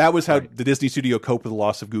 But that was how the Disney studio coped with the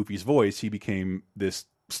loss of Goofy's voice. He became this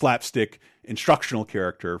slapstick instructional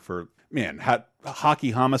character for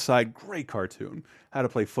Hockey Homicide, great cartoon. How to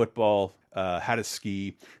play football, how to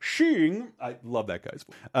ski, skiing. I love that guy's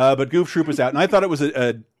voice. But Goof Troop was out, and I thought it was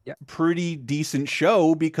a pretty decent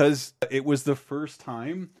show because it was the first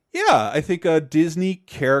time. Yeah, I think a Disney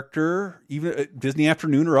character, even a Disney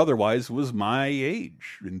Afternoon or otherwise, was my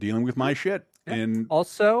age in dealing with my shit. And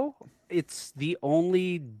also, it's the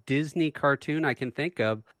only Disney cartoon I can think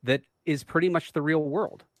of that is pretty much the real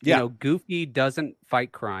world. Yeah. You know, Goofy doesn't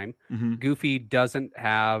fight crime. Goofy doesn't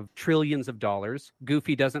have trillions of dollars.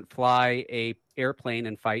 Goofy doesn't fly a airplane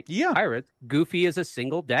and fight pirates. Goofy is a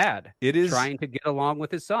single dad. It is trying to get along with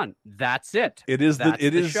his son. That's it. It is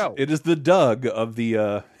the show. It is the Doug of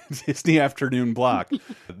the Disney Afternoon block.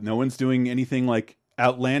 No one's doing anything like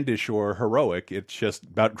outlandish or heroic. It's just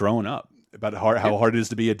about growing up, about how hard it is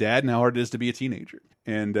to be a dad and how hard it is to be a teenager.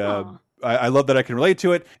 And I love that I can relate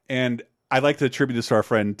to it. And I'd like to attribute this to our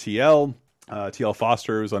friend TL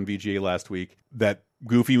Foster, who was on VGA last week, that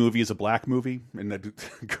Goofy movie is a black movie and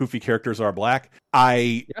that Goofy characters are black.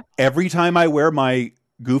 Every time I wear my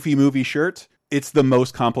Goofy movie shirt, it's the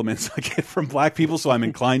most compliments I get from black people, so I'm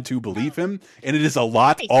inclined to believe him. And it is a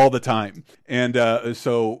lot all the time. And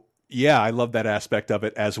so, I love that aspect of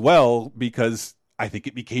it as well, because I think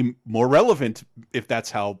it became more relevant if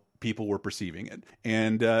that's how people were perceiving it.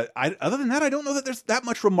 And other than that, I don't know that there's that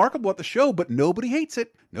much remarkable about the show, but nobody hates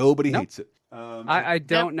it. Nobody hates it. I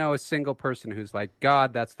don't know a single person who's like,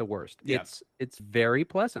 God, that's the worst. Yeah. It's very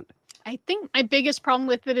pleasant. I think my biggest problem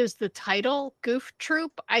with it is the title, Goof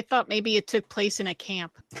Troop. I thought maybe it took place in a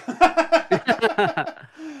camp. No,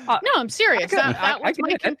 I'm serious. That was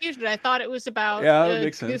my confusion. I thought it was about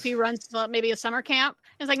Goofy runs maybe a summer camp.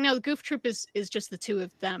 It's like, no, the Goof Troop is just the two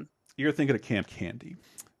of them. You're thinking of Camp Candy.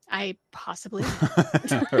 I possibly.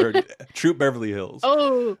 Or Troop Beverly Hills.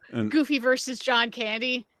 Oh, Goofy versus John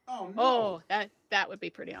Candy. Oh, no. Oh, that would be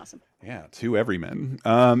pretty awesome. Yeah, 2 everymen.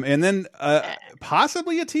 And then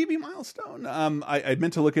possibly a TV milestone. I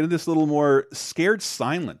meant to look into this a little more. Scared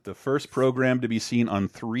Silent, the first program to be seen on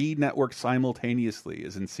 3 networks simultaneously,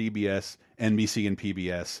 is in CBS, NBC, and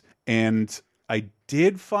PBS. And I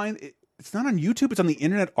did find it's not on YouTube. It's on the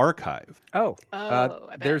Internet Archive.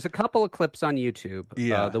 There's a couple of clips on YouTube.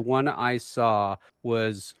 Yeah. The one I saw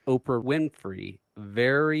was Oprah Winfrey,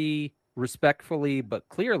 very respectfully but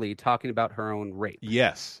clearly talking about her own rape.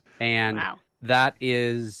 Yes. And that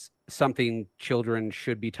is something children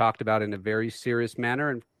should be talked about in a very serious manner.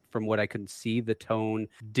 And from what I can see, the tone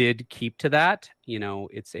did keep to that. You know,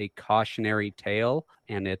 it's a cautionary tale,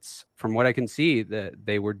 and it's, from what I can see, that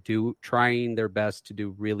they were trying their best to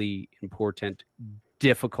do really important,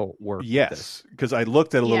 difficult work. Yes, because I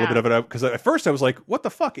looked at a little bit of it, because at first I was like, what the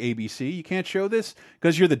fuck, ABC? You can't show this?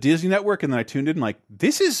 Because you're the Disney Network, and then I tuned in like,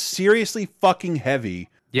 this is seriously fucking heavy.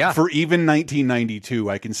 Yeah. For even 1992,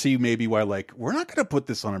 I can see maybe why, like, we're not going to put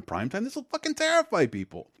this on in primetime. This will fucking terrify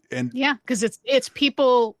people. And yeah, because it's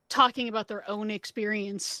people talking about their own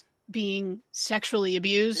experience being sexually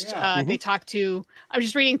abused. They talk to, I was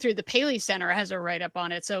just reading through, the Paley Center has a write-up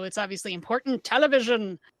on it. So it's obviously important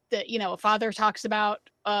television that, you know, a father talks about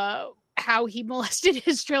how he molested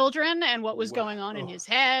his children and what was going on in his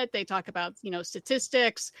head. They talk about, you know,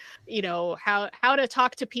 statistics, you know, how to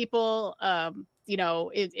talk to people, you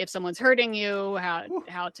know, if someone's hurting you,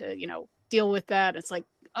 how to, you know, deal with that. It's like,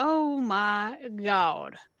 oh my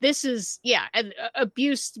God. This is, and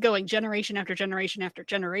abuse going generation after generation after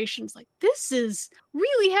generations. Like, this is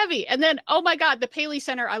really heavy. And then, oh my God, the Paley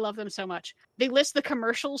Center, I love them so much. They list the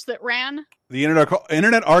commercials that ran. The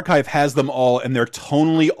Internet Archive has them all, and they're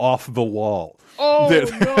tonally off the wall. Oh,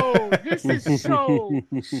 no. This is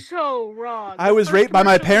so wrong. I was raped by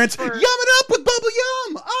my parents. Yum it up with bubble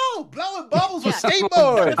yum. Oh, blowing bubbles with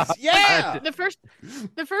skateboards. Yeah. The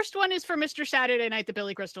first one is for Mr. Saturday Night, the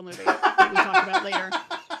Billy Crystal movie that we talk about later.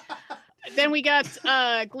 Then we got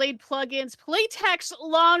Glade plugins, Playtex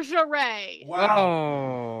lingerie.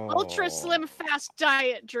 Wow. Ultra slim fast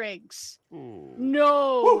diet drinks.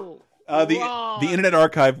 No. The Internet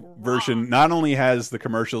Archive version not only has the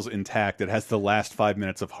commercials intact, it has the last 5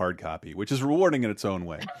 minutes of hard copy, which is rewarding in its own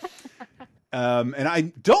way. And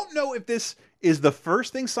I don't know if this is the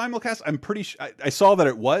first thing simulcast. I'm pretty sure I saw that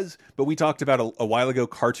it was, but we talked about a while ago,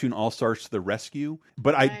 Cartoon All-Stars to the Rescue.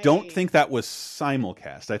 But I don't think that was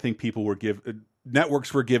simulcast. I think people were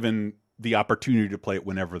networks were given the opportunity to play it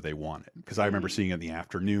whenever they wanted, because I remember seeing it in the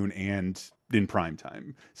afternoon and in prime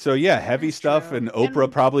time. So yeah, heavy stuff, and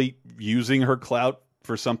Oprah probably using her clout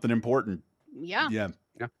for something important. Yeah.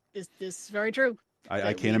 This is very true.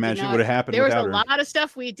 I can't imagine it would have happened without her. There was a lot of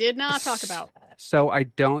stuff we did not talk about. So I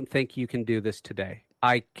don't think you can do this today.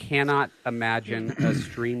 I cannot imagine a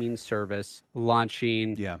streaming service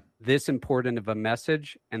launching this important of a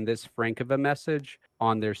message and this frank of a message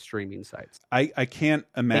on their streaming sites. I can't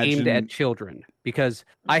imagine. Aimed at children, because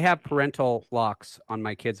I have parental locks on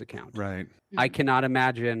my kids' account. Right. I cannot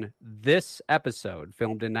imagine this episode,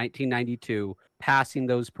 filmed in 1992, passing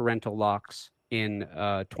those parental locks in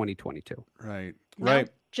 2022. Right. No, right.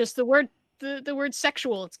 Just the word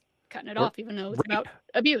sexual. It's cutting it off, even though it's about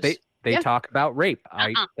abuse. They talk about rape.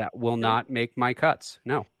 That will not make my cuts.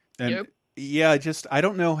 No. And I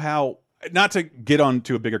don't know how, not to get on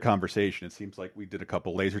to a bigger conversation, it seems like we did a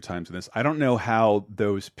couple laser times in this. I don't know how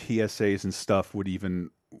those PSAs and stuff would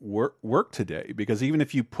even work today, because even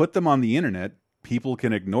if you put them on the internet, people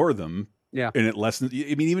can ignore them. Yeah. And it lessens.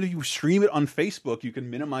 I mean, even if you stream it on Facebook, you can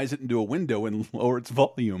minimize it into a window and lower its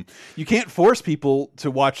volume. You can't force people to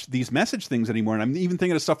watch these message things anymore. And I'm even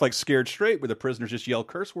thinking of stuff like Scared Straight, where the prisoners just yell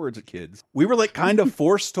curse words at kids. We were like kind of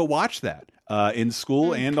forced to watch that in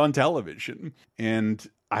school and on television. And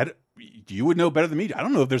you would know better than me. I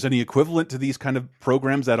don't know if there's any equivalent to these kind of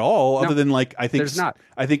programs at all, other than like I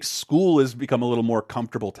think school has become a little more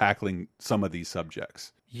comfortable tackling some of these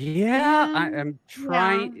subjects. Yeah, I'm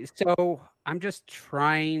trying. Yeah. So I'm just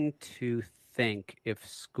trying to think if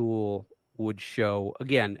school would show,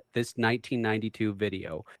 again, this 1992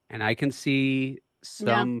 video, and I can see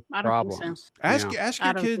some problems. So. Ask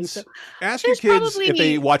your kids. Ask your kids if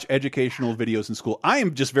they watch educational videos in school. I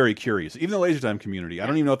am just very curious. Even the Laser Time community, I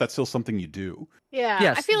don't even know if that's still something you do. Yeah,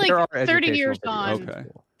 yes, I feel like 30 years on. Okay.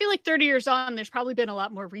 I feel like 30 years on, there's probably been a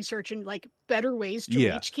lot more research and like better ways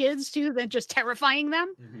to reach kids too than just terrifying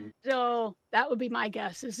them. So that would be my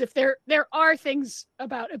guess, is if there are things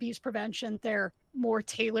about abuse prevention, they're more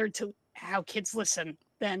tailored to how kids listen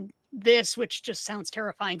than this, which just sounds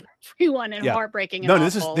terrifying for everyone and heartbreaking. And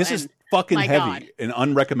this is fucking heavy and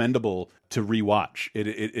unrecommendable to rewatch.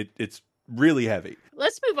 It's really heavy.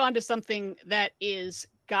 Let's move on to something that is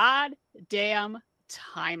goddamn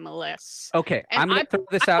timeless. Okay, I'm going to throw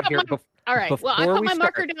this out here. All right. Well, I put my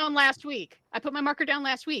marker down last week.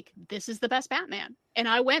 This is the best Batman. And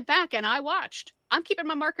I went back and I watched. I'm keeping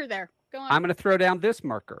my marker there. Go on. I'm going to throw down this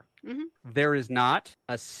marker. There is not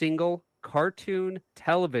a single cartoon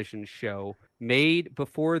television show made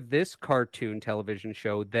before this cartoon television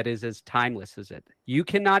show that is as timeless as it. You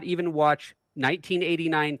cannot even watch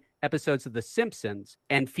 1989 episodes of The Simpsons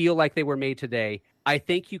and feel like they were made today. I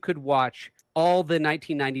think you could watch all the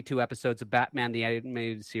 1992 episodes of Batman the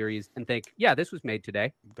Animated Series and think, yeah, this was made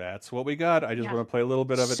today. That's what we got. I just want to play a little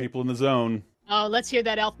bit of it. People in the zone. Oh, let's hear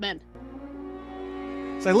that, Elfman.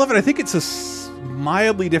 So I love it. I think it's a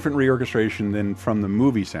mildly different reorchestration than from the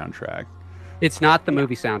movie soundtrack. It's not the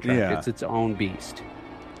movie soundtrack. Yeah. It's its own beast.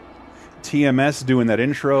 TMS doing that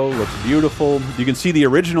intro looks beautiful. You can see the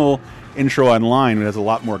original intro online. It has a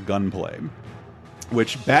lot more gunplay,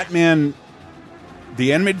 which Batman,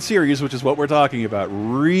 the animated series, which is what we're talking about,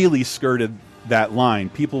 really skirted that line.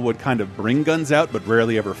 People would kind of bring guns out, but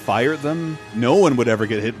rarely ever fire them. No one would ever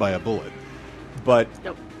get hit by a bullet. But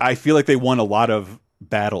I feel like they won a lot of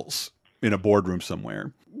battles in a boardroom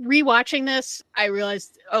somewhere. Rewatching this, I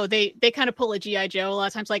realized, they kind of pull a G.I. Joe a lot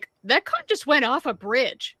of times. Like, that car just went off a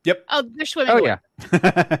bridge. Yep. Oh, they're swimming away.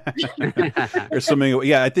 They're swimming away.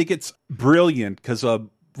 Yeah, I think it's brilliant because a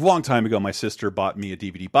long time ago, my sister bought me a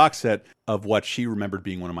DVD box set of what she remembered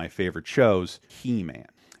being one of my favorite shows, He-Man.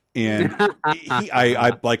 and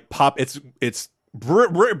I like pop. It's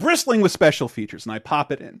bristling with special features, and I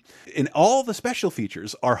pop it in. And all the special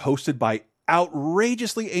features are hosted by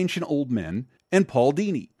outrageously ancient old men and Paul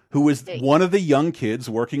Dini, who was one of the young kids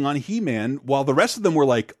working on He-Man, while the rest of them were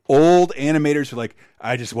like old animators who are like,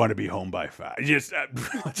 I just want to be home by 5.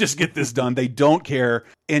 Just get this done. They don't care.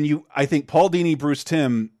 And I think Paul Dini, Bruce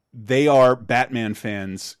Timm, they are Batman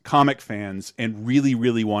fans, comic fans, and really,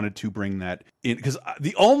 really wanted to bring that in. Because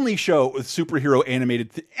the only show with superhero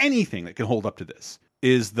animated anything that can hold up to this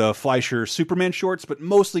is the Fleischer Superman shorts, but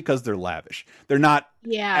mostly because they're lavish. They're not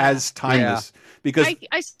as timeless. Because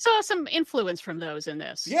I saw some influence from those in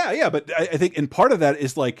this. Yeah, but I think, and part of that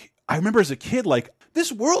is like, I remember as a kid, like,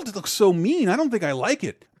 this world looks so mean. I don't think I like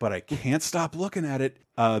it, but I can't stop looking at it.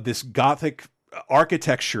 This gothic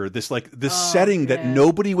architecture, this setting that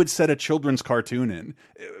nobody would set a children's cartoon in.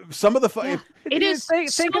 Some of the it is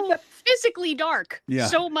physically dark. Yeah.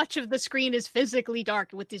 So much of the screen is physically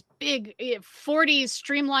dark with these big 40s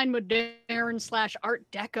streamlined modern / Art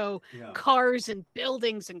Deco cars and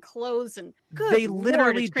buildings and clothes and they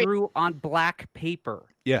literally drew on black paper.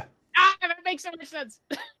 Yeah. That makes so much sense.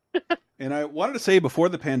 And I wanted to say before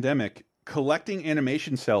the pandemic, collecting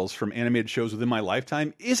animation cells from animated shows within my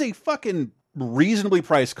lifetime is a fucking reasonably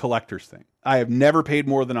priced collector's thing. I have never paid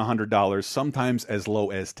more than $100, sometimes as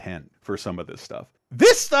low as 10 for some of this stuff.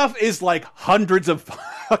 This stuff is like hundreds of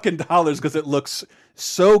fucking dollars because it looks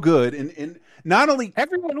so good. And not only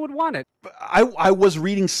everyone would want it. I was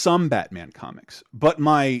reading some Batman comics, but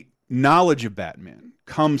my knowledge of Batman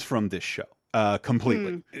comes from this show.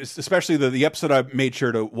 Completely. Especially the episode I made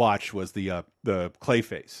sure to watch was the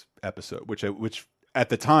Clayface episode, which at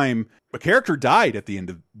the time a character died at the end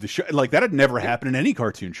of the show. Like that had never happened in any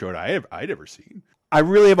cartoon show I'd ever seen. I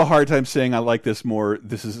really have a hard time saying I like this more.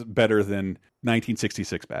 This is better than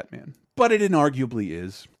 1966 Batman, but it inarguably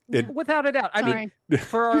is. Without a doubt. I mean,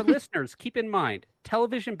 for our listeners, keep in mind,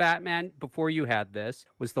 television Batman before you had this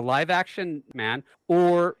was the live action man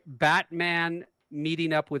or Batman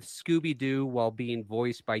meeting up with Scooby-Doo while being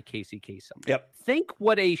voiced by Casey Kasem. Yep. Think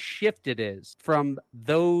what a shift it is from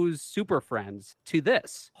those Super Friends to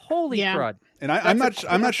this. Holy crud. And I'm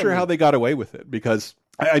not sure how they got away with it, because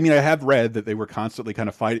I mean, I have read that they were constantly kind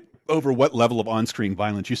of fighting over what level of on-screen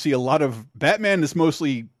violence. You see a lot of Batman is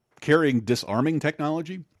mostly carrying disarming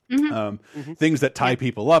technology. Things that tie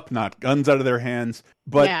people up, not guns out of their hands.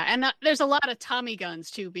 But and there's a lot of Tommy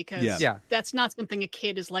guns too, because that's not something a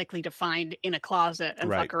kid is likely to find in a closet and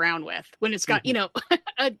fuck around with when it's got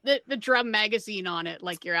the drum magazine on it,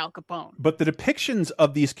 like your Al Capone. But the depictions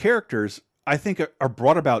of these characters, I think, are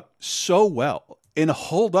brought about so well and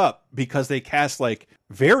hold up because they cast like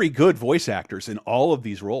very good voice actors in all of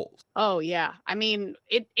these roles. Oh yeah, I mean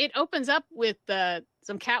it opens up with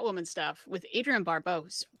some Catwoman stuff with Adrienne Barbeau.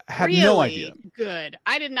 I had really no idea. Good.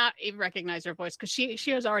 I did not even recognize her voice because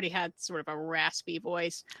she has already had sort of a raspy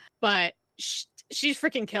voice, but she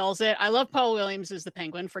freaking kills it. I love Paul Williams as the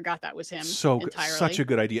Penguin. Forgot that was him. So entirely. Such a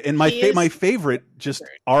good idea. And my favorite, just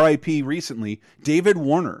R.I.P. recently, David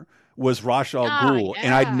Warner was Ra's al Ghul,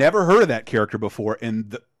 and I'd never heard of that character before.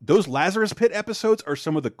 And those Lazarus Pit episodes are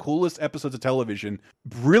some of the coolest episodes of television,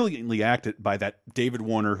 brilliantly acted by that David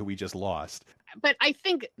Warner, who we just lost. But I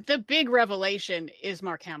think the big revelation is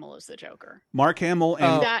Mark Hamill as the Joker. Mark Hamill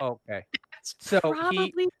and that's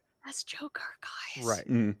probably the best Joker, guys.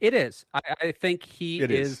 Right. It is. I think he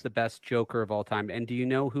is the best Joker of all time. And do you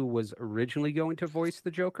know who was originally going to voice the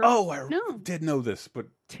Joker? Oh, I did know this, but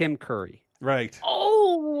Tim Curry. Right.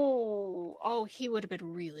 Oh, he would have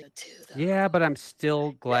been really good too, though. Yeah, but I'm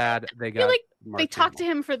still glad they got. They talked to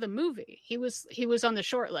him for the movie. He was on the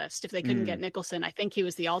short list. If they couldn't get Nicholson, I think he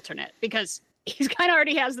was the alternate because he's kind of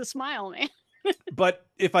already has the smile, man. But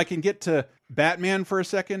if I can get to Batman for a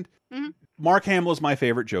second, Mark Hamill is my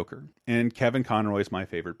favorite Joker, and Kevin Conroy is my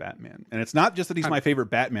favorite Batman. And it's not just that he's my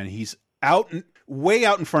favorite Batman; he's way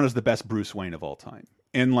out in front as the best Bruce Wayne of all time.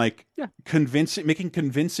 And like making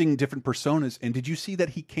convincing different personas. And did you see that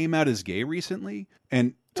he came out as gay recently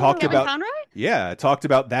and talked about Conroy? Talked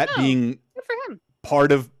about that being good for him.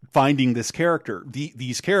 Part of finding this character,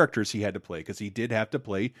 these characters he had to play, because he did have to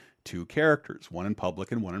play two characters, one in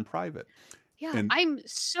public and one in private. Yeah, I'm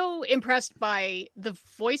so impressed by the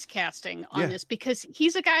voice casting on this, because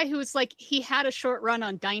he's a guy who's like, he had a short run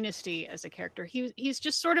on Dynasty as a character. He's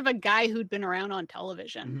just sort of a guy who'd been around on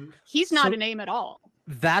television. He's not a name at all.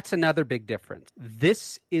 That's another big difference.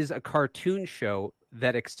 This is a cartoon show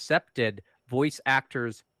that accepted voice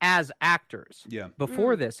actors as actors. Yeah.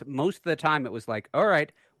 Before this, most of the time it was like, all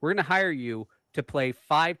right, we're going to hire you to play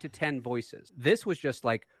 5 to 10 voices. This was just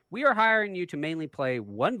like, we are hiring you to mainly play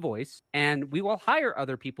one voice, and we will hire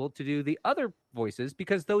other people to do the other voices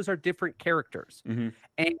because those are different characters. Mm-hmm.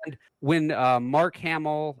 And when Mark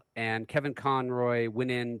Hamill and Kevin Conroy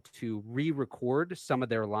went in to re-record some of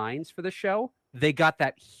their lines for the show, they got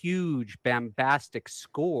that huge bombastic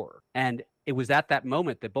score. And it was at that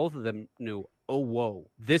moment that both of them knew, oh, whoa,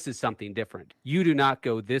 this is something different. You do not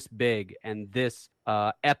go this big and this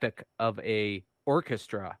epic of a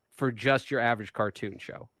orchestra for just your average cartoon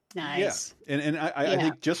show. Nice. Yeah. And I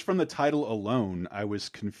think just from the title alone, I was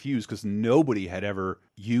confused because nobody had ever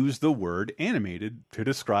used the word animated to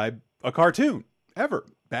describe a cartoon ever.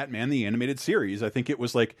 Batman, the animated series. I think it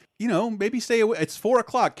was like, maybe stay away. It's 4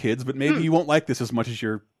 o'clock, kids, but maybe you won't like this as much as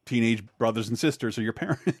your teenage brothers and sisters or your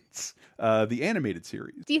parents. The animated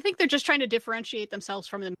series. Do you think they're just trying to differentiate themselves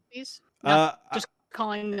from the movies? Just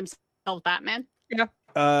calling themselves Batman?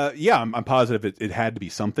 Yeah. Yeah, I'm positive it had to be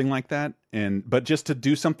something like that. But just to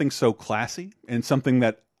do something so classy and something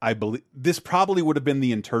that I believe this probably would have been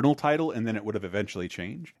the internal title, and then it would have eventually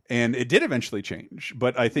changed. And it did eventually change.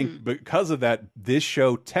 But I think because of that, this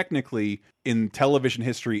show technically in television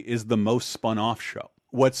history is the most spun off show.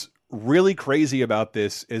 What's really crazy about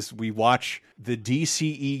this is we watch the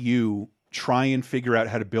DCEU try and figure out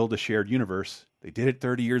how to build a shared universe. They did it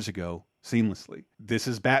 30 years ago seamlessly. This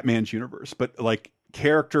is Batman's universe, but like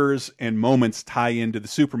characters and moments tie into the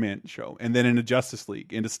Superman show, and then into Justice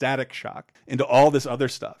League, into Static Shock, into all this other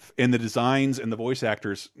stuff. And the designs and the voice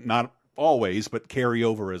actors, not always, but carry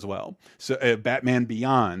over as well. So Batman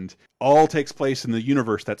Beyond all takes place in the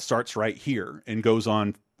universe that starts right here and goes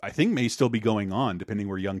on, I think may still be going on, depending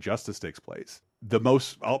where Young Justice takes place. The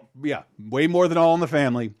most, way more than All in the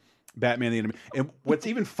Family, Batman the Animated. And what's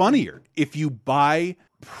even funnier, if you buy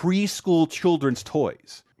preschool children's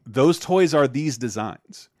toys, those toys are these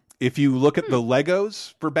designs. If you look at the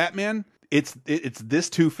Legos for Batman, it's this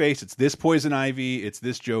Two-Face, it's this Poison Ivy, it's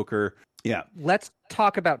this Joker. Yeah. Let's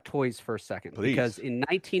talk about toys for a second. Please. Because in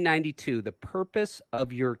 1992, the purpose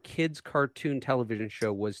of your kids' cartoon television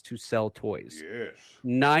show was to sell toys. Yes.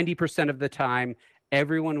 90% of the time,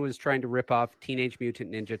 everyone was trying to rip off Teenage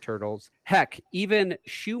Mutant Ninja Turtles. Heck, even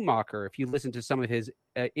Schumacher, if you listen to some of his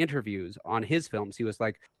interviews on his films, he was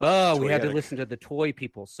like, oh, we had to listen to the toy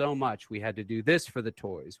people so much. We had to do this for the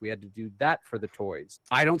toys. We had to do that for the toys.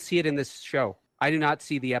 I don't see it in this show. I do not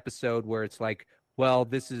see the episode where it's like, well,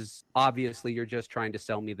 this is obviously you're just trying to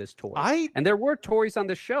sell me this toy. And there were toys on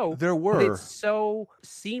the show. There were. But it's so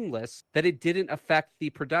seamless that it didn't affect the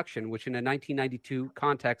production, which in a 1992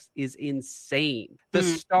 context is insane. The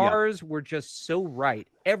stars were just so right.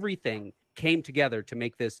 Everything came together to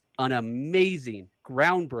make this an amazing,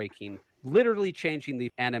 groundbreaking, literally changing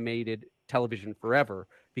the animated television forever.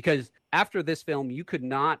 Because after this film, you could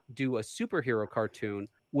not do a superhero cartoon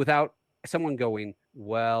without someone going,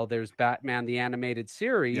 well, there's Batman the Animated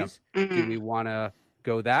Series. Yep. Do we want to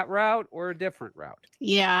go that route or a different route?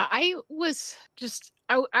 Yeah, I was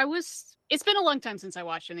it's been a long time since I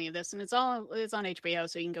watched any of this, and it's on HBO,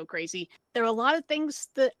 so you can go crazy. There are a lot of things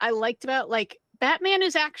that I liked about, like, Batman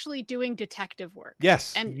is actually doing detective work.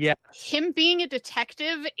 Yes. And him being a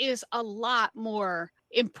detective is a lot more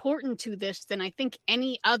important to this than I think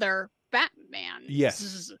any other Batman.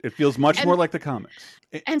 Yes. It feels much more like the comics.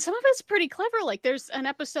 And some of it's pretty clever. Like there's an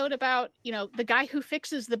episode about, the guy who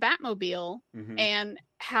fixes the Batmobile and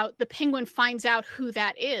how the Penguin finds out who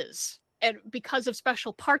that is. And because of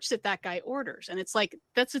special parts that guy orders. And it's like,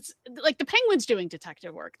 it's like the Penguin's doing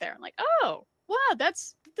detective work there. I'm like, oh, wow,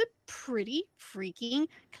 that's pretty freaking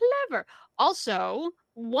clever. Also,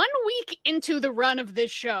 1 week into the run of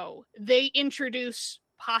this show, they introduce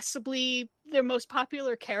possibly their most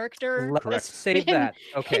popular character. Let's save that.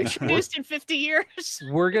 Okay. Introduced in 50 years.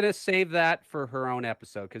 We're going to save that for her own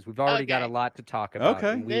episode because we've already got a lot to talk about.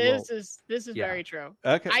 Okay. This is very true.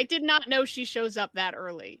 Okay. I did not know she shows up that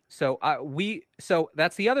early. So so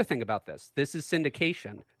that's the other thing about this. This is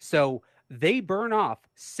syndication. So they burn off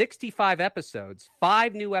 65 episodes,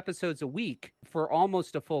 5 new episodes a week for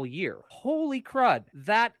almost a full year. Holy crud.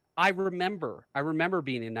 I remember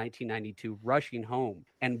being in 1992, rushing home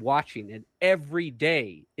and watching it every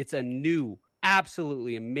day. It's a new,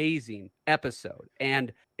 absolutely amazing episode.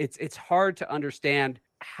 And it's hard to understand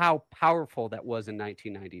how powerful that was in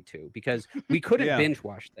 1992 because we couldn't binge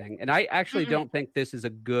watch thing. And I actually don't think this is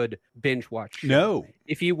a good binge watch show. No.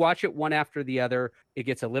 If you watch it one after the other, it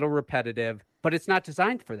gets a little repetitive, but it's not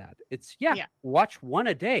designed for that. It's watch one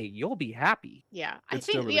a day. You'll be happy. Yeah. I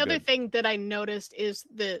think the other thing that I noticed is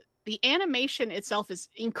the animation itself is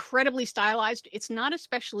incredibly stylized. It's not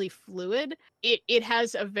especially fluid. It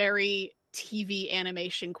has a very TV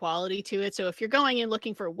animation quality to it. So if you're going in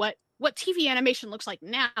looking for what what TV animation looks like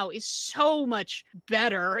now is so much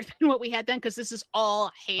better than what we had then, because this is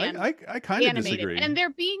all hand I kind of animated. disagree. And they're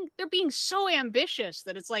being so ambitious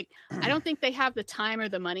that it's like, I don't think they have the time or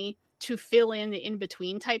the money to fill in the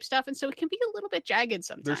in-between type stuff. And so it can be a little bit jagged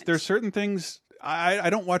sometimes. There's certain things, I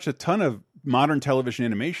don't watch a ton of modern television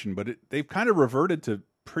animation, but they've kind of reverted to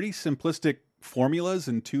pretty simplistic formulas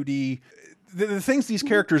and 2D. The things these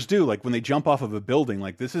characters do, like when they jump off of a building,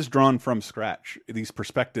 like this is drawn from scratch. These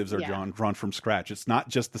perspectives are drawn from scratch. It's not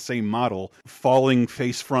just the same model falling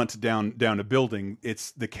face front down a building.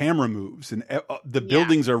 It's the camera moves and the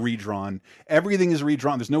buildings are redrawn. Everything is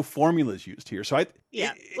redrawn. There's no formulas used here. So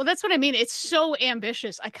well, that's what I mean. It's so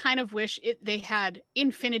ambitious. I kind of wish they had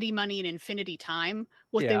infinity money and infinity time.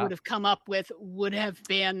 What they would have come up with would have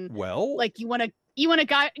been like you want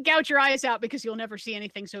to gouge your eyes out because you'll never see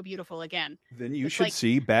anything so beautiful again. Then you should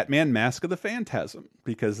see Batman Mask of the Phantasm,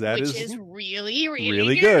 because which is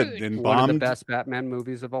really good and one of the best Batman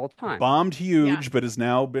movies of all time. Bombed huge, but has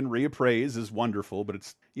now been reappraised as wonderful. But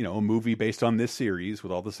it's a movie based on this series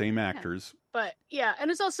with all the same actors. But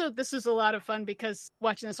and it's also, this is a lot of fun because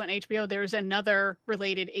watching this on HBO, there's another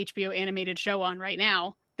related HBO animated show on right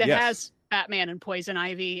now that has Batman and Poison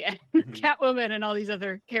Ivy and Catwoman and all these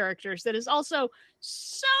other characters that is also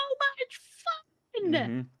so much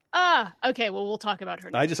fun. Okay, well, we'll talk about her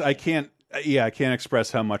next. I can't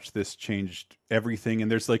express how much this changed everything. And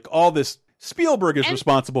there's like all this, Spielberg is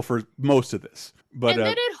responsible for most of this. But and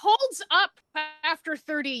then it holds up after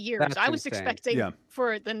 30 years. I was insane. expecting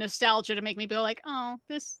for the nostalgia to make me go like, oh,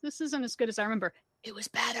 this isn't as good as I remember. It was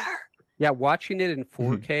better. Yeah, watching it in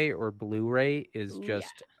 4K or Blu-ray is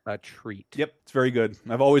just a treat. Yep, it's very good.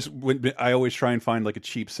 I always try and find like a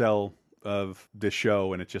cheap sell of this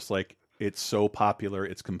show, and it's just like, it's so popular,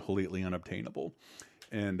 it's completely unobtainable.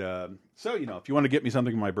 And so, if you want to get me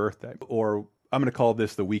something for my birthday, or I'm going to call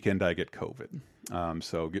this the weekend I get COVID.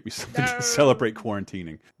 So get me something to celebrate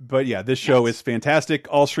quarantining. But yeah, this show is fantastic.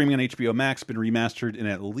 All streaming on HBO Max, been remastered in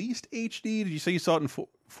at least HD. Did you say you saw it in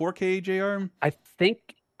 4K, JR? I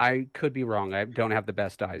think I could be wrong. I don't have the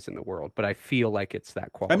best eyes in the world, but I feel like it's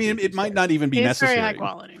that quality. I mean, it might not even be necessary. It's very high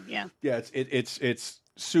quality. Yeah. Yeah, it's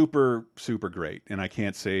super, super great, and I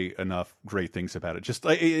can't say enough great things about it. Just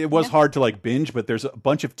it was hard to like binge, but there's a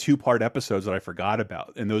bunch of 2-part episodes that I forgot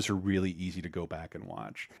about, and those are really easy to go back and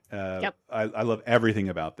watch. I love everything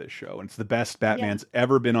about this show, and it's the best Batman's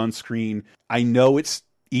ever been on screen. I know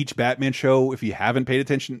each Batman show, if you haven't paid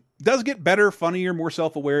attention, does get better, funnier, more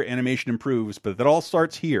self-aware, animation improves, but that all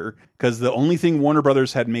starts here, because the only thing Warner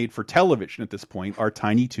Brothers had made for television at this point are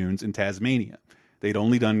Tiny Toons and Tasmania. They'd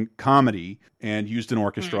only done comedy and used an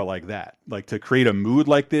orchestra like that. Like, to create a mood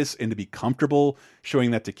like this and to be comfortable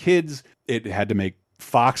showing that to kids, it had to make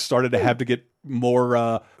Fox started to have to get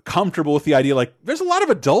more comfortable with the idea. Like, there's a lot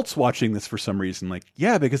of adults watching this for some reason. Like,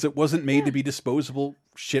 because it wasn't made to be disposable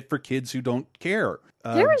shit for kids who don't care.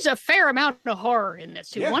 There is a fair amount of horror in this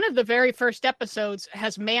too. One of the very first episodes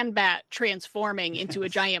has Man-Bat transforming into a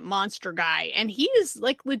giant monster guy, and he is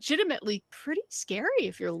like legitimately pretty scary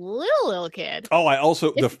if you're a little kid. Oh, I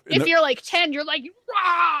also if you're like 10, you're like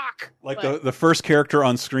rock. Like the first character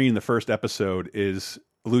on screen, the first episode is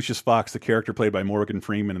Lucius Fox, the character played by Morgan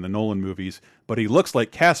Freeman in the Nolan movies, but he looks like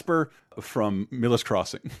Casper from Miller's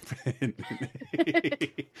Crossing.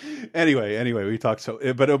 Anyway, we talked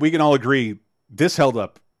but we can all agree this held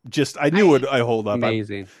up. I knew it would hold up.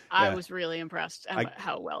 Amazing. I was really impressed at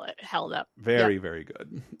how well it held up. Very, very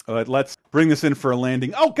good. Let's bring this in for a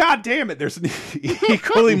landing. Oh, God damn it. There's an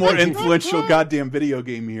equally more influential goddamn video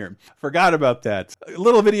game here. Forgot about that. A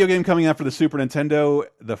little video game coming out for the Super Nintendo.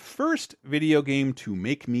 The first video game to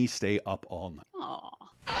make me stay up all night. Aww.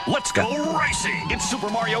 Let's go racing! It's Super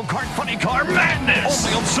Mario Kart Funny Car Madness!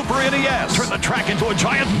 Only on Super NES! Turn the track into a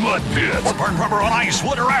giant mud pit! Or burn rubber on ice,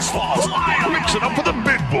 wood, or asphalt! Mix it up with the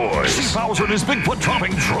big boys! See Bowser and his Bigfoot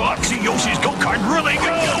dropping truck! See Yoshi's go-kart really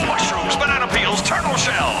go! Mushrooms, banana peels, turtle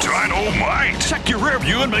shells! Dynamite! Check your rear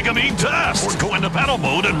view and make him eat dust! Or go into battle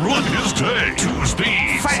mode and ruin his day! 2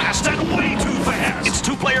 speeds! Fast and way too fast! It's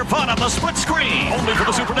 2-player fun on the split screen! Only for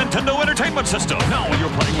the Super Nintendo Entertainment System! Now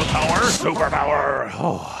you're playing with power! Superpower!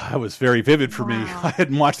 Oh, that was very vivid for me. I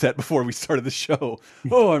hadn't watched that before we started the show.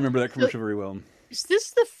 Oh, I remember that commercial very well. Is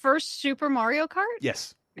this the first Super Mario Kart?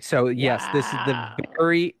 Yes. So, yes, this is the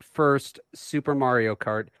very first Super Mario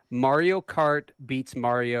Kart. Mario Kart beats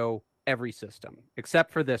Mario every system,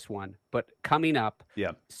 except for this one. But coming up,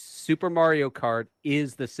 Super Mario Kart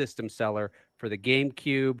is the system seller for the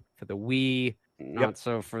GameCube, for the Wii, not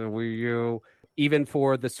so for the Wii U, even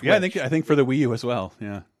for the Switch. Yeah, I think for the Wii U as well.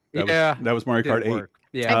 Yeah. That was Mario Kart 8.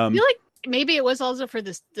 Yeah. I feel like maybe it was also for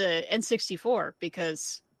the N64,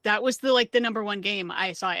 because that was the number one game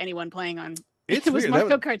I saw anyone playing on. It's it was weird.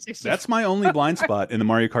 Mario Kart 64. That's my only blind spot in the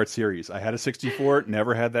Mario Kart series. I had a 64,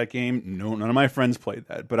 never had that game. No, none of my friends played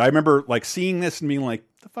that. But I remember like seeing this and being like,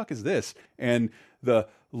 "The fuck is this?" And the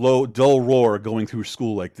low, dull roar going through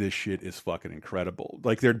school like, "This shit is fucking incredible."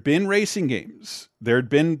 Like there'd been racing games, there'd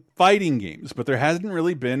been fighting games, but there hasn't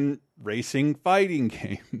really been racing fighting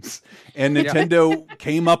games. And Nintendo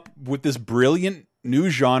came up with this brilliant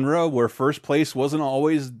new genre where first place wasn't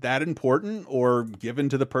always that important or given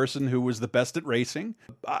to the person who was the best at racing.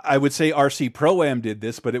 I would say RC Pro-Am did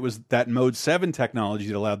this, but it was that Mode 7 technology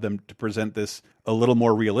that allowed them to present this a little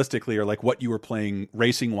more realistically, or like what you were playing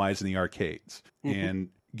racing wise in the arcades. And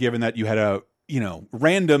given that you had a,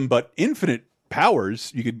 random but infinite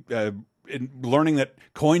powers, you could, learning that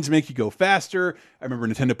coins make you go faster. I remember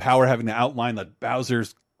Nintendo Power having to outline that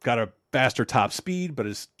Bowser's got a faster top speed, but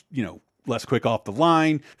is, less quick off the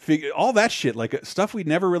line, all that shit, like stuff we'd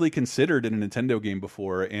never really considered in a Nintendo game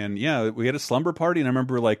before. And yeah, we had a slumber party, and I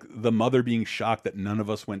remember like the mother being shocked that none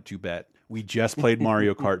of us went to bed. We just played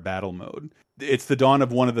Mario Kart Battle Mode. It's the dawn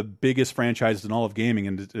of one of the biggest franchises in all of gaming.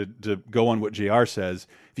 And to go on what JR says,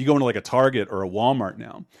 if you go into like a Target or a Walmart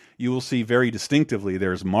now, you will see very distinctively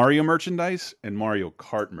there's Mario merchandise and Mario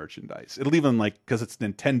Kart merchandise. It'll even like, because it's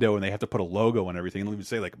Nintendo and they have to put a logo and everything, it'll even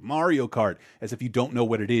say like Mario Kart, as if you don't know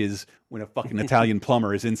what it is when a fucking Italian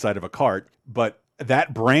plumber is inside of a cart. But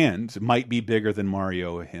that brand might be bigger than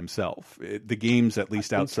Mario himself. The games at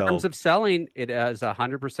least outsell. In terms of selling, it has 100%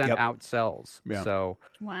 outsells. Yeah. So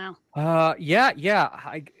wow.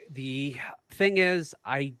 The thing is,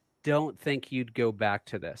 I don't think you'd go back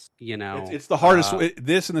to this. It's the hardest.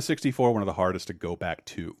 This and the 64, one of the hardest to go back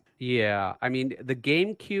to. Yeah, I mean the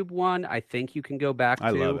GameCube one, I think you can go back to. I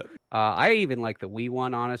love it. I even like the Wii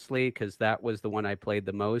one, honestly, because that was the one I played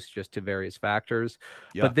the most, just to various factors.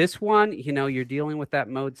 Yeah. But this one, you're dealing with that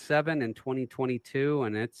Mode 7 in 2022,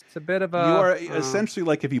 and it's a bit of a. You are essentially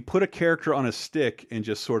like if you put a character on a stick and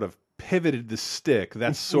just sort of pivoted the stick,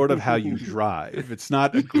 that's sort of how you drive. It's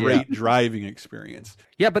not a great driving experience.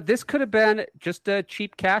 Yeah, but this could have been just a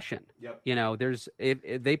cheap cash-in. Yep.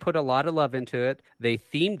 They put a lot of love into it. They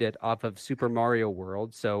themed it off of Super Mario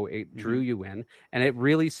World, so it drew you in, and it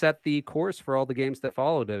really set the course for all the games that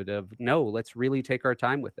followed it. Let's really take our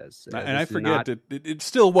time with this. And I forget that it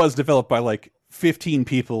still was developed by like 15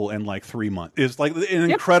 people in like 3 months. It's like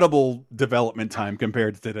an incredible development time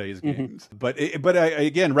compared to today's games. But I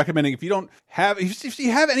again recommending if you have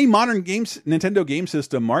any modern Nintendo game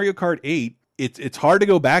system, Mario Kart 8. It's hard to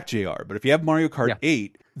go back, JR. But if you have Mario Kart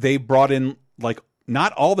 8, they brought in like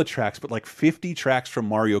not all the tracks, but like 50 tracks from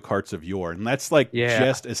Mario Karts of yore, and that's like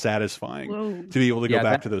just as satisfying to be able to go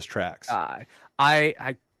back to those tracks.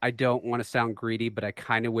 I don't want to sound greedy, but I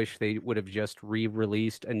kind of wish they would have just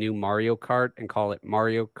re-released a new Mario Kart and call it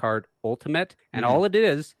Mario Kart Ultimate. And all it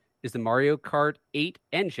is the Mario Kart 8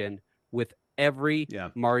 engine with every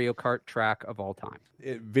Mario Kart track of all time.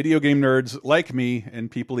 Video game nerds like me and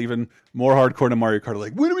people even more hardcore to Mario Kart are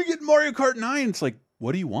like, when do we get Mario Kart 9? It's like,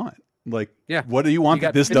 what do you want? Like, what do you want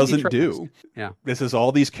that this doesn't do? Yeah. This is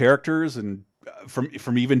all these characters and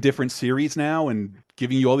from even different series now and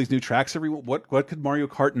giving you all these new tracks every what could Mario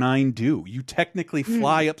Kart 9 do? You technically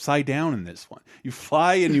fly upside down in this one. You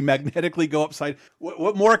fly and you magnetically go upside.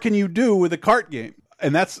 What more can you do with a kart game?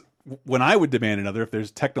 And that's when I would demand another if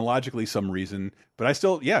there's technologically some reason. But I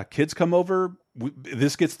still, kids come over.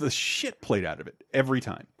 This gets the shit played out of it every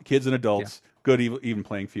time. Kids and adults. Good even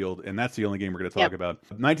playing field, and that's the only game we're going to talk about.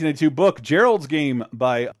 1992 book, Gerald's Game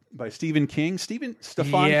by Stephen King. Stephen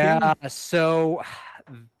King? So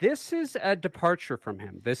this is a departure from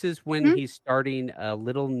him. This is when he's starting a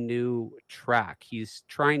little new track. He's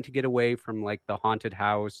trying to get away from like the haunted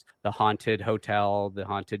house, the haunted hotel, the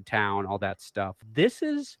haunted town, all that stuff. This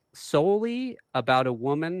is solely about a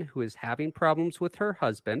woman who is having problems with her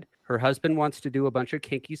husband. Her husband wants to do a bunch of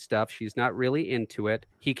kinky stuff. She's not really into it.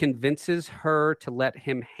 He convinces her to let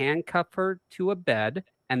him handcuff her to a bed,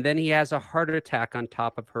 and then he has a heart attack on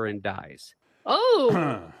top of her and dies.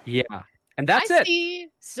 Oh. Yeah. And that's it. I see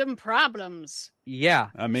some problems. Yeah.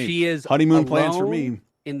 I mean, she is honeymoon plans for me.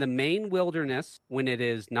 In the Maine wilderness when it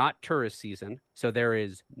is not tourist season. So there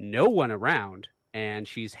is no one around. And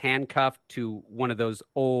she's handcuffed to one of those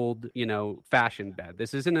old, fashion bed.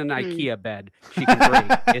 This isn't an IKEA bed she can break.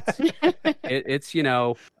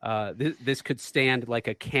 This could stand like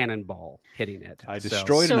a cannonball hitting it. I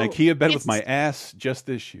destroyed an IKEA bed with my ass just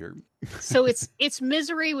this year. So it's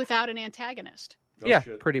misery without an antagonist.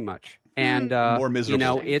 Pretty much. And more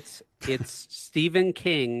miserable. It's Stephen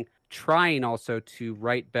King trying also to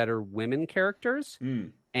write better women characters.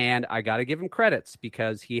 And I got to give him credits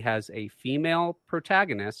because he has a female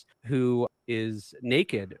protagonist who is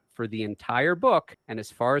naked for the entire book. And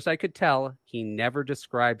as far as I could tell, he never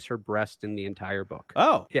describes her breast in the entire book.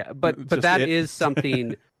 Oh, yeah. But that is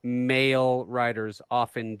something male writers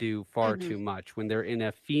often do far too much. When they're in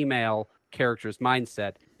a female character's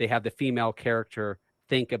mindset, they have the female character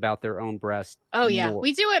think about their own breast. Oh yeah, more.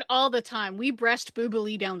 we do it all the time. We breast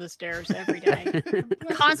boobily down the stairs every day,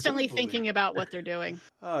 constantly thinking about what they're doing.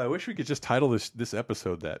 I wish we could just title this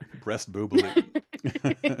episode that, breast boobily.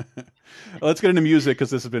 Let's get into music because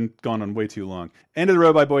this has been gone on way too long. End of the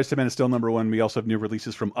Road by Boyz II Men is still #1. We also have new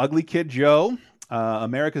releases from Ugly Kid Joe,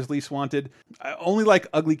 America's Least Wanted. I only like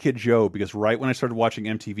Ugly Kid Joe because right when I started watching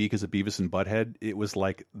MTV because of Beavis and Butthead, it was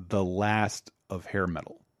like the last of hair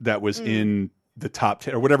metal that was in the top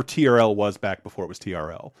 10 or whatever TRL was back before it was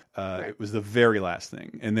TRL. Right. It was the very last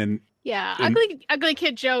thing. And then Ugly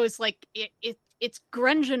Kid Joe is like it's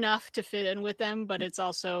grunge enough to fit in with them, but it's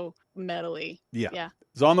also metally. Yeah.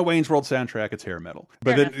 It's on the Wayne's World soundtrack. It's hair metal.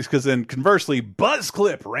 But then conversely,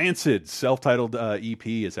 Buzzclip Rancid's self-titled EP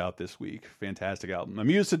is out this week. Fantastic album.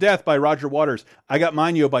 Amused to Death by Roger Waters. I Got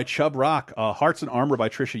Mine by Chub Rock. Hearts and Armor by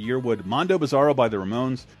Trisha Yearwood. Mondo Bizarro by the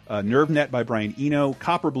Ramones. Nerve Net by Brian Eno.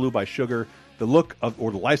 Copper Blue by Sugar. The Look of,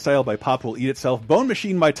 or the Lifestyle by Pop Will Eat Itself. Bone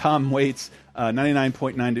Machine by Tom Waits.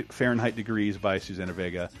 99.9 Fahrenheit Degrees by Susanna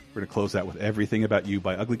Vega. We're going to close that with Everything About You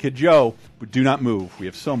by Ugly Kid Joe. But do not move. We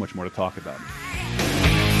have so much more to talk about.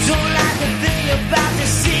 Don't like the thing about the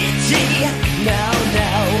city. No.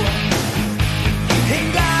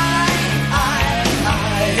 And I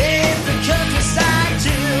hate the countryside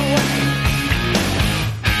too.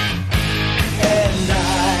 And I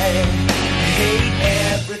hate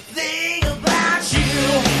everything about you.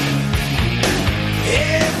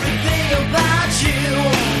 Everything about you.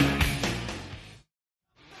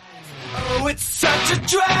 Oh, it's such a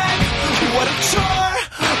drag. What a chore.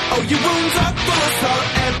 Oh, your wounds are full of salt.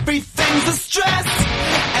 Everything's a stress.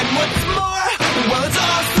 And what's more, well, it's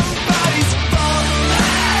all somebody's fault.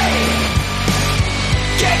 Hey!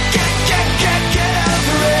 Get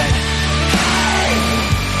over it. Hey!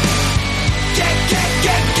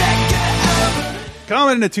 Get over it.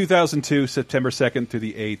 Coming into 2002, September 2nd through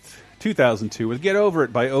the 8th, 2002, with Get Over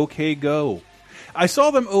It by OK Go. I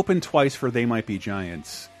saw them open twice for They Might Be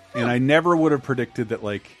Giants, and I never would have predicted that,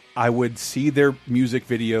 like, I would see their music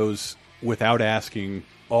videos without asking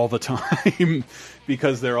all the time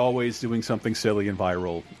because they're always doing something silly and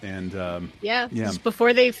viral. And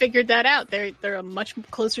before they figured that out, they're much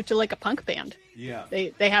closer to like a punk band. Yeah,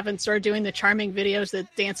 they haven't started doing the charming videos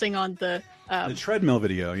that dancing on the treadmill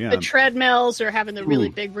video. Yeah, the treadmills, or having the really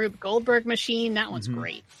big Rube Goldberg machine. That one's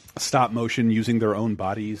great. Stop motion using their own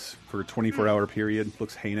bodies for a 24-hour period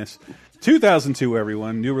looks heinous. 2002,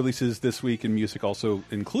 everyone. New releases this week in music also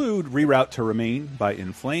include Reroute to Remain by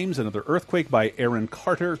In Flames, Another Earthquake by Aaron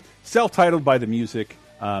Carter, self-titled by The Music,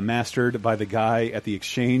 mastered by The Guy at the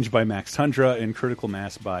Exchange by Max Tundra, and Critical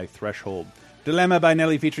Mass by Threshold. Dilemma by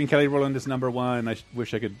Nelly featuring Kelly Rowland is #1. I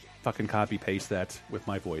wish I could fucking copy-paste that with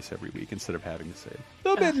my voice every week instead of having to say it. A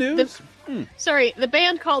little bit news. Sorry, the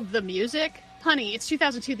band called The Music? Honey, it's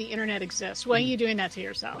 2002, the internet exists. Why are you doing that to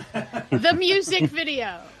yourself? The music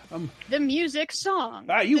video. The music song.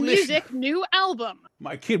 The music new album.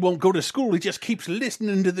 My kid won't go to school. He just keeps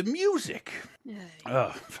listening to the music.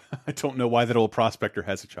 I don't know why that old prospector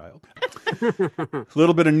has a child. A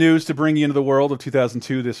little bit of news to bring you into the world of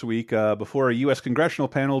 2002 this week. Before a U.S. congressional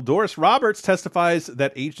panel, Doris Roberts testifies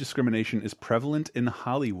that age discrimination is prevalent in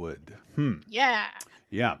Hollywood. Yeah.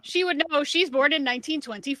 Yeah. She would know. She's born in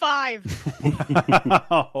 1925.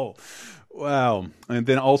 Oh, wow. And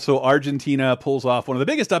then also Argentina pulls off one of the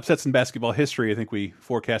biggest upsets in basketball history. I think we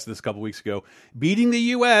forecasted this a couple weeks ago, beating the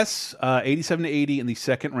U.S. 87-80 in the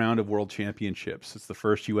second round of World Championships. It's the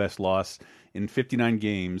first U.S. loss in 59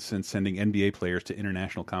 games since sending NBA players to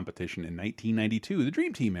international competition in 1992, the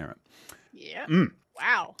Dream Team era. Yeah.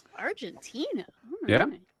 Wow. Argentina. Yeah.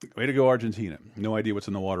 Way to go, Argentina. No idea what's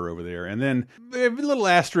in the water over there. And then a little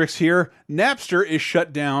asterisk here. Napster is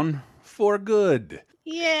shut down for good.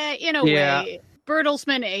 Yeah, in a way.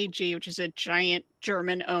 Bertelsmann AG, which is a giant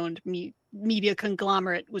German-owned media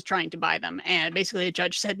conglomerate, was trying to buy them. And basically a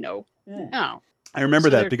judge said no. No. I remember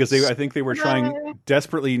that because I think they were trying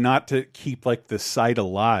desperately not to keep like the site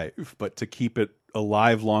alive, but to keep it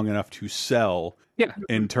alive long enough to sell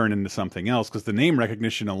and turn into something else. Because the name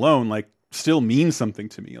recognition alone, like, still means something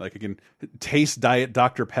to me. Like I can taste Diet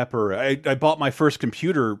Dr. Pepper. I bought my first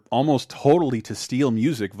computer almost totally to steal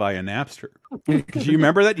music via Napster. Do you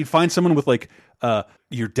remember that? You'd find someone with like,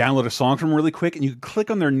 you download a song from them really quick and you could click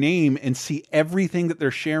on their name and see everything that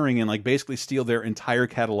they're sharing and like basically steal their entire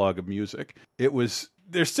catalog of music.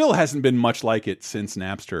 There still hasn't been much like it since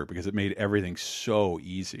Napster because it made everything so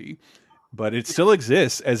easy. But it still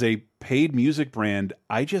exists as a paid music brand.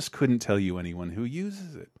 I just couldn't tell you anyone who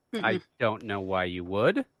uses it. I don't know why you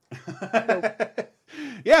would.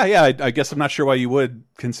 Yeah. I guess I'm not sure why you would,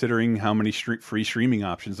 considering how many free streaming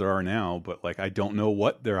options there are now. But like, I don't know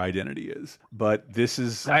what their identity is. But this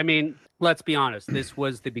is. I mean, let's be honest. This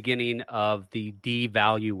was the beginning of the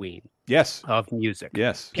devaluing. Yes. Of music.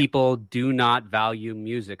 Yes. People do not value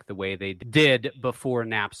music the way they did before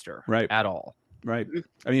Napster. Right. At all. Right.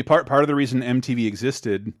 I mean, part of the reason MTV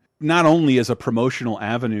existed, not only as a promotional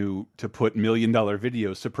avenue to put $1 million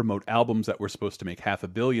videos to promote albums that were supposed to make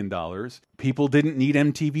 $500 million, people didn't need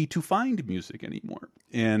MTV to find music anymore.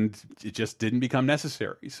 And it just didn't become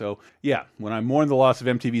necessary. So, yeah, when I'm mourning the loss of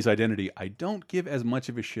MTV's identity, I don't give as much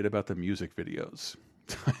of a shit about the music videos.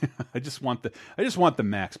 I just want the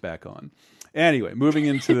Max back on. Anyway, moving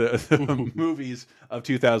into the movies of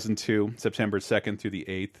 2002, September 2nd through the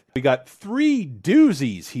 8th. We got 3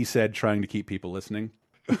 doozies, he said, trying to keep people listening.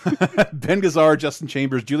 Ben Gazzara, Justin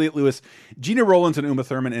Chambers, Juliette Lewis, Gina Rollins, and Uma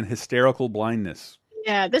Thurman in Hysterical Blindness.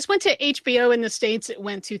 Yeah, this went to HBO in the States. It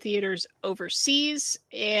went to theaters overseas,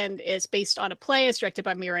 and it's based on a play. It's directed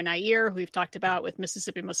by Mira Nair, who we've talked about with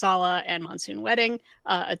Mississippi Masala and Monsoon Wedding,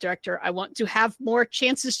 a director I want to have more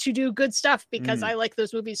chances to do good stuff because I like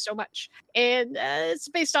those movies so much. And it's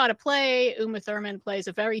based on a play. Uma Thurman plays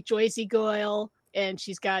a very Joycey girl, and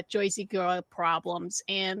she's got Joycey girl problems.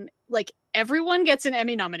 And like everyone gets an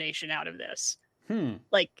Emmy nomination out of this.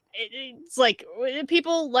 Like it's like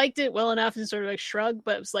people liked it well enough and sort of like shrugged,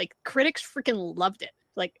 but it was like critics freaking loved it.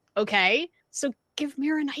 Like, okay, so give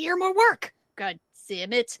Mira Nair more work. God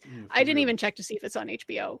damn it. I didn't even check to see if it's on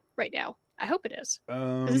HBO right now. I hope it is.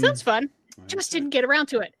 'Cause it sounds fun. Just didn't get around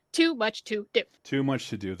to it. Too much to do. Too much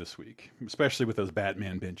to do this week, especially with those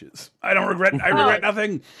Batman binges. I regret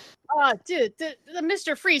nothing. Oh, dude, the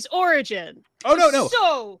Mr. Freeze origin. Oh, no.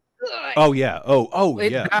 So good. Oh, yeah.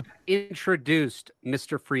 It yeah. got introduced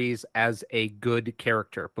Mr. Freeze as a good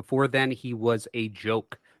character. Before then, he was a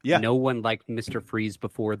joke. Yeah. No one liked Mr. Freeze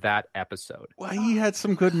before that episode. Well, he had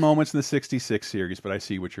some good moments in the 66 series, but I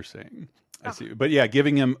see what you're saying. I see. But yeah,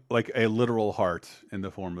 giving him like a literal heart in the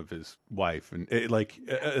form of his wife and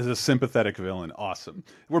as a sympathetic villain. Awesome.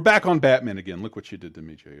 We're back on Batman again. Look what you did to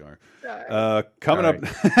me, JR. Coming up,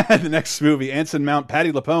 the next movie, Anson Mount,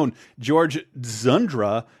 Patti LuPone, George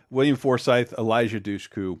Zundra, William Forsythe, Elijah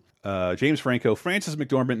Dushku, James Franco, Frances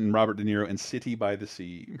McDormand, and Robert De Niro in City by the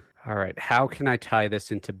Sea. All right. How can I tie this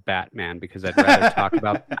into Batman? Because I'd rather talk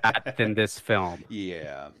about that than this film.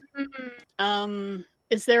 Yeah.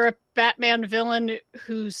 Is there a Batman villain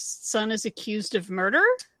whose son is accused of murder?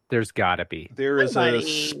 There's gotta be. There is a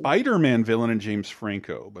Spider-Man villain in James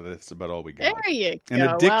Franco, but that's about all we got. There you go. And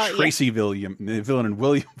a Dick Tracy villain in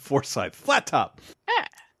William Forsythe. Flat top.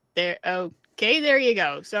 There. Okay, there you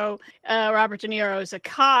go. So Robert De Niro is a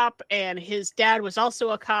cop, and his dad was also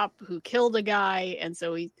a cop who killed a guy, and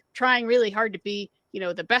so he's trying really hard to be,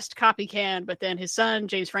 the best cop he can, but then his son,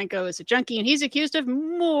 James Franco, is a junkie, and he's accused of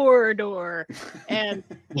Mordor, and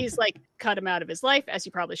he's like cut him out of his life, as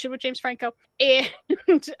you probably should with James Franco, and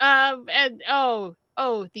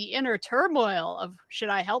the inner turmoil of should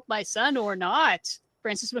I help my son or not?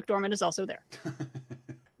 Frances McDormand is also there.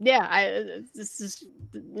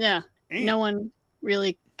 No one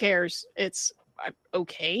really cares. It's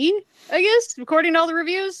okay, I guess, according to all the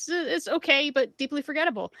reviews. It's okay, but deeply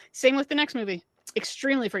forgettable. Same with the next movie.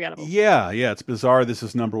 Extremely forgettable. Yeah, it's bizarre. This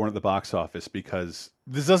is #1 at the box office because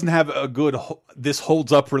this doesn't have a good. This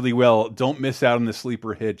holds up really well. Don't miss out on the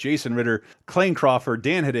sleeper hit. Jason Ritter, Clayne Crawford,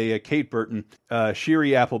 Dan Hedaya, Kate Burton,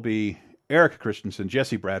 Shiri Appleby, Erica Christensen,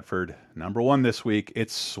 Jesse Bradford. #1 this week.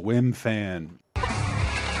 It's Swim Fan. I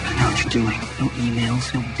know what you're doing. No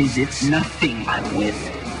emails, no visits, nothing. I'm with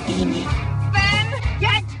Amy. Ben,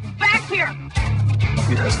 get back here!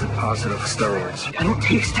 You tested positive for steroids. I don't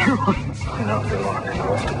take steroids. You're not for long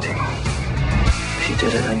enough to take. She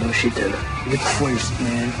did it. I know she did it. You're first,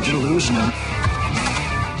 man. You're losing it.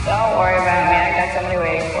 Don't worry about me. I got somebody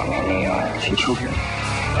waiting for me in New York. She killed him.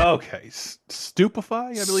 Okay.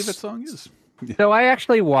 Stupefy, I believe that song is. So I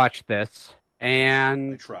actually watched this,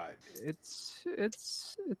 and I tried. It's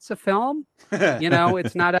a film.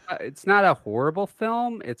 It's not a horrible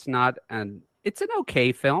film. It's an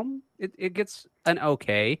okay film. It gets an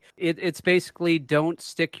okay. It's basically Don't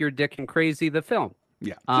Stick Your Dick in Crazy, the film.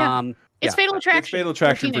 Yeah. It's Fatal Attraction. It's Fatal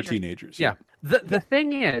Attraction for teenagers. Yeah. The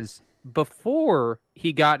thing is, before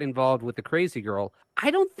he got involved with the crazy girl, I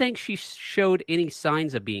don't think she showed any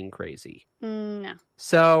signs of being crazy. No.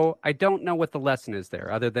 So I don't know what the lesson is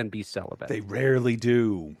there, other than be celibate. They rarely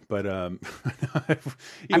do, but I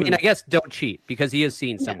mean, I guess don't cheat, because he has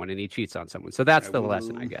seen someone and he cheats on someone. So that's the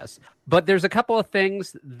lesson, I guess. But there's a couple of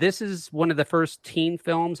things. This is one of the first teen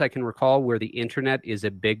films I can recall where the internet is a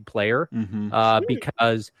big player,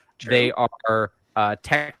 because they are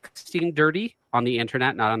texting dirty on the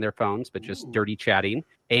internet, not on their phones, but just dirty chatting.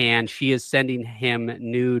 And she is sending him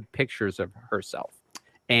nude pictures of herself.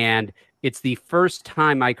 And it's the first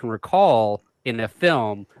time I can recall in a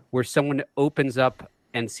film where someone opens up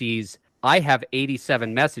and sees, I have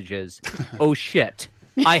 87 messages. Oh, shit.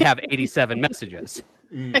 I have 87 messages.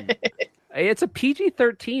 It's a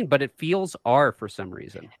PG-13, but it feels R for some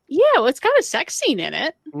reason. Yeah, well, it's got a sex scene in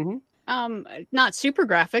it. Not super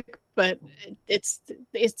graphic, but it's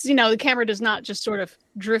the camera does not just sort of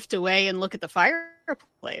drift away and look at the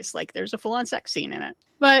fireplace. Like, there's a full-on sex scene in it.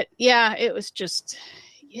 But yeah, it was just,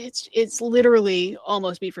 it's literally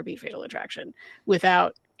almost beat for beat Fatal Attraction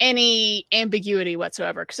without any ambiguity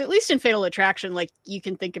whatsoever. Because at least in Fatal Attraction, like, you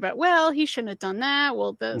can think about, well, he shouldn't have done that.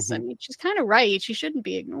 Well, this, I mean, she's kind of right. She shouldn't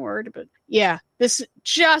be ignored. But yeah, this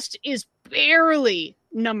just is barely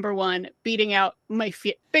number one, beating out my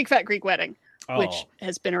Big Fat Greek Wedding, which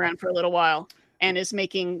has been around for a little while and is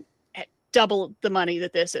making double the money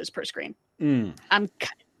that this is per screen. I'm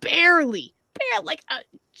barely,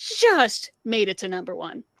 just made it to number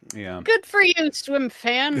one. Yeah. Good for you, swim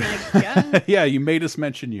fan. My God. Yeah, you made us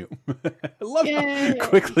mention you. I love how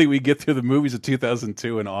quickly we get through the movies of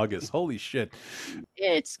 2002 in August. Holy shit.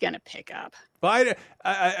 It's going to pick up. But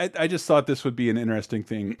I just thought this would be an interesting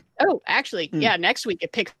thing. Oh, actually, yeah, next week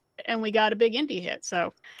it picked and we got a big indie hit.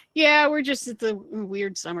 So, yeah, we're just at the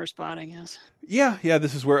weird summer spot, I guess. Yeah,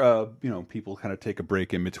 this is where people kind of take a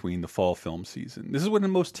break in between the fall film season. This is when the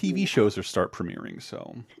most TV shows are start premiering.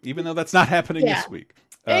 So, even though that's not happening this week.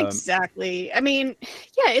 Exactly. I mean,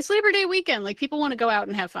 yeah, it's Labor Day weekend. Like, people want to go out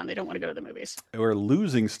and have fun. They don't want to go to the movies. We're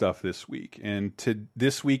losing stuff this week. And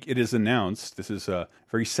this week it is announced, this is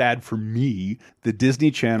very sad for me, the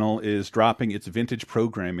Disney Channel is dropping its vintage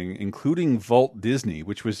programming, including Vault Disney,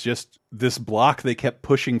 which was just this block they kept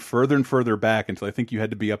pushing further and further back until I think you had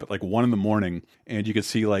to be up at like 1 a.m. and you could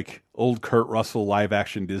see like old Kurt Russell live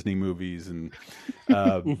action Disney movies and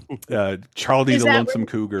Charlie the Lonesome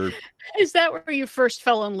Cougar. Is that where you first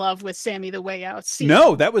fell in love with Sammy the Way Out?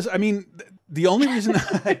 No, that was, I mean, the only reason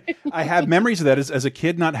I have memories of that is as a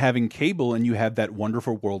kid not having cable, and you have that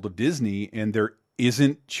wonderful world of Disney, and there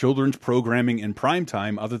isn't children's programming in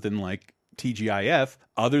primetime other than like TGIF,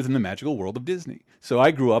 other than the magical world of Disney. So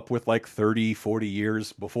I grew up with like 30, 40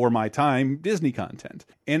 years before my time Disney content.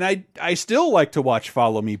 And I still like to watch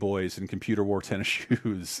Follow Me Boys and Computer Wore Tennis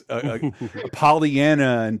Shoes,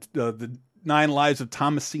 Pollyanna and the 9 Lives of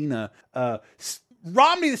Thomasina,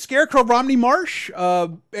 Romney, the Scarecrow, Romney Marsh,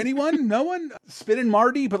 anyone? No one? Spit and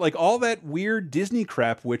Marty, but like all that weird Disney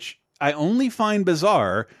crap, which I only find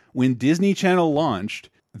bizarre. When Disney Channel launched,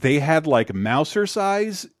 they had like Mouser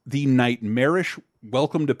Size, the nightmarish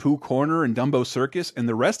Welcome to Pooh Corner and Dumbo Circus, and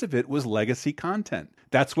the rest of it was legacy content.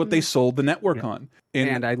 That's what they sold the network on.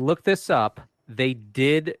 And I looked this up. They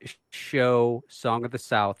did show Song of the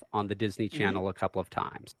South on the Disney Channel a couple of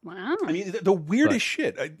times. Wow. I mean, the weirdest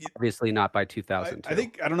shit. Obviously not by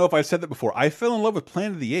 2002. I don't know if I've said that before. I fell in love with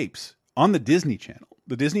Planet of the Apes on the Disney Channel.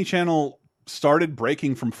 The Disney Channel started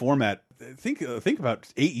breaking from format, think about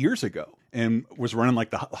 8 years ago, and was running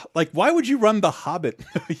like why would you run The Hobbit?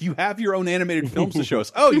 You have your own animated films to show us.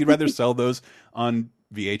 Oh, you'd rather sell those on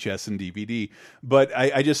VHS and DVD. But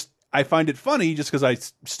I find it funny just because I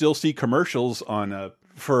still see commercials on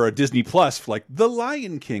for a Disney Plus like The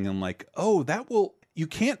Lion King. I'm like, oh, you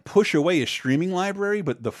can't push away a streaming library,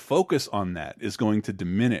 but the focus on that is going to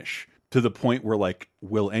diminish to the point where, like,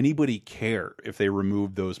 will anybody care if they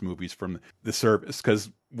remove those movies from the service? Because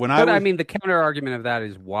I mean, the counter argument of that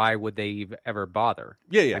is, why would they ever bother?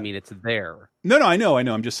 Yeah. I mean, it's there. No, I know.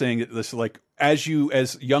 I'm just saying that this, like, as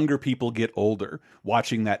younger people get older,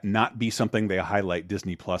 watching that not be something they highlight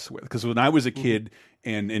Disney Plus with. Because when I was a kid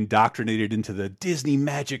and indoctrinated into the Disney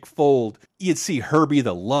magic fold, you'd see Herbie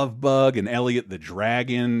the Love Bug and Elliot the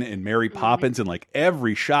Dragon and Mary Poppins and like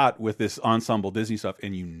every shot with this ensemble Disney stuff,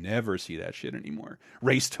 and you never see that shit anymore.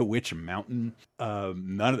 Race to Witch Mountain,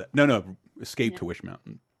 none of that. No, Escape to Witch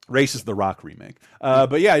Mountain. Race is the Rock remake.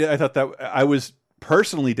 But yeah, I thought that I was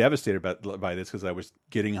personally devastated by this because I was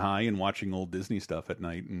getting high and watching old Disney stuff at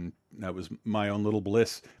night, and that was my own little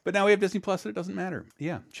bliss. But now we have Disney Plus, and it doesn't matter.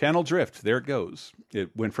 Yeah, channel drift. There it goes.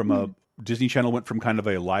 It went from Disney Channel went from kind of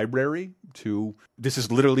a library to this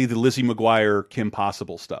is literally the Lizzie McGuire, Kim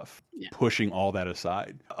Possible stuff, pushing all that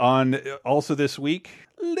aside. On also this week,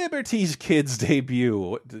 Liberty's Kids debut.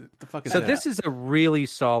 What the fuck is that? So this is a really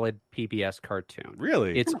solid PBS cartoon.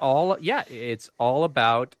 Really? It's all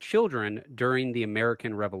about children during the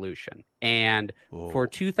American Revolution. And for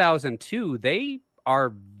 2002, they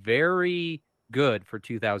are very good for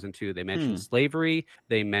 2002. They mention slavery.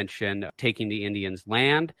 They mention taking the Indians'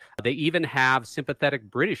 land. They even have sympathetic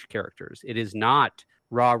British characters. It is not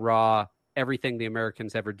rah-rah, everything the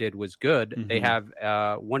Americans ever did was good. They have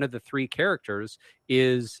one of the three characters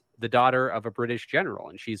is the daughter of a British general,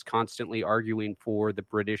 and she's constantly arguing for the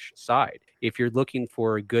British side. If you're looking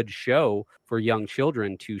for a good show for young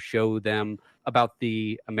children to show them about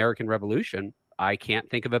the American Revolution, I can't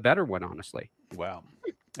think of a better one, honestly. Wow.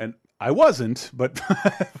 And I wasn't, but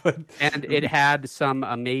and it had some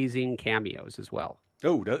amazing cameos as well.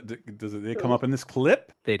 Oh, does they come up in this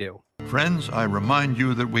clip? They do. Friends, I remind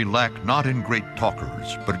you that we lack not in great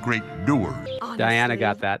talkers, but great doers. Honestly. Diana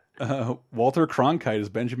got that. Walter Cronkite is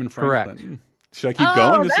Benjamin Franklin. Correct. Should I keep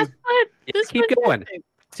going? Keep going.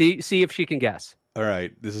 See if she can guess. All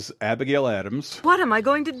right, this is Abigail Adams. What am I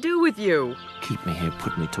going to do with you? Keep me here,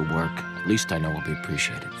 put me to work. At least I know I'll be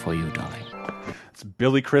appreciated for you, darling. It's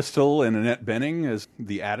Billy Crystal and Annette Bening as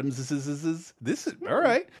the Adamses. This is all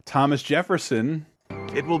right. Thomas Jefferson.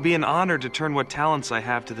 It will be an honor to turn what talents I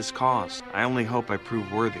have to this cause. I only hope I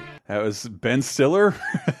prove worthy. That was Ben Stiller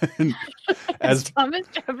as Thomas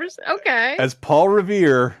Jefferson. Okay. As Paul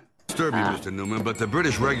Revere. Disturb you, Mr. Newman, but the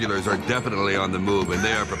British regulars are definitely on the move, and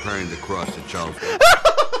they are preparing to cross the Charleston.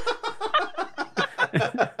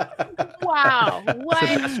 Wow.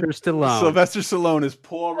 Sylvester Stallone. Sylvester Stallone is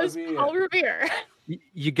Paul Revere. Paul Revere.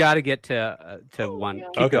 You got to get to one.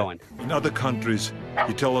 Keep going. In other countries,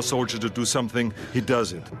 you tell a soldier to do something, he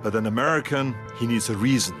does it. But an American, he needs a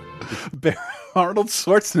reason. Arnold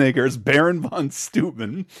Schwarzenegger is Baron von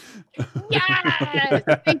Steuben. Yes!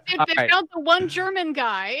 They found the one German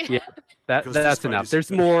guy. Yeah, that's enough.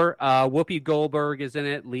 There's more. Whoopi Goldberg is in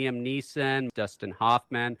it. Liam Neeson, Dustin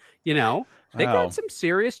Hoffman. You know, they got some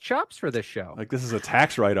serious chops for this show. Like this is a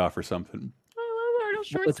tax write-off or something.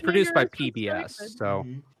 Well, it's produced by PBS, so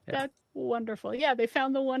that's wonderful. Yeah, they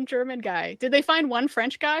found the one German guy. Did they find one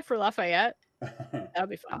French guy for Lafayette? That'd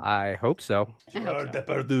be fun. I hope so.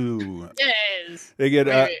 Depardieu. Yes. They get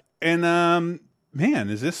man,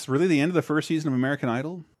 is this really the end of the first season of American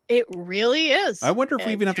Idol? It really is. I wonder if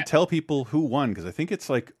we even have to tell people who won, because I think it's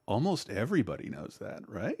like almost everybody knows that,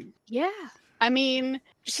 right? Yeah. I mean,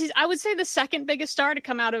 I would say the second biggest star to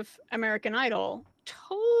come out of American Idol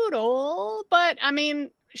total, but I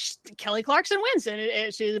mean, Kelly Clarkson wins,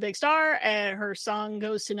 and she's a big star, and her song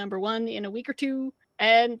goes to #1 in a week or two,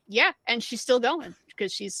 and she's still going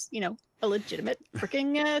because she's a legitimate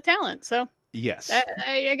freaking talent. So yes,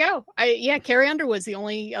 there you go. Carrie Underwood's the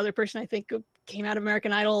only other person I think came out of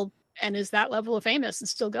American Idol and is that level of famous and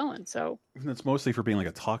still going. So that's mostly for being like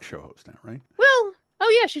a talk show host now, right? Well,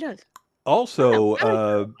 oh yeah, she does.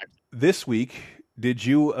 Also, this week, did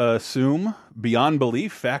you assume Beyond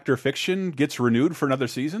Belief, Fact or Fiction gets renewed for another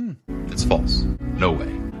season? It's false. No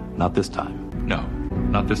way. Not this time. No,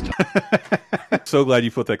 not this time. So glad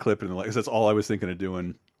you put that clip in the because that's all I was thinking of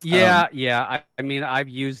doing. Yeah. I mean, I've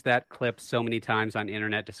used that clip so many times on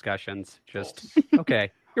internet discussions. Just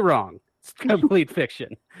okay, you're wrong. It's complete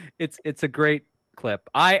fiction. It's a great clip.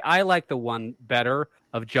 I like the one better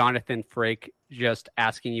of Jonathan Frakes just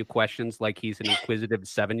asking you questions like he's an inquisitive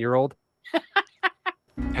 7-year-old.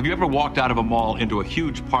 Have you ever walked out of a mall into a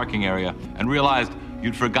huge parking area and realized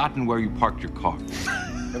you'd forgotten where you parked your car?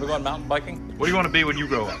 Ever gone mountain biking? What do you want to be when you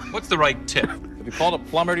grow up? What's the right tip? Have you called a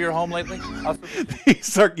plumber to your home lately?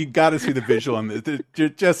 You got to see the visual on this.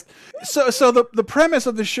 Just so the premise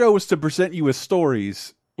of the show was to present you with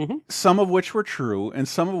stories, some of which were true and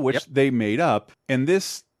some of which they made up, and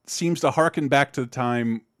this seems to harken back to the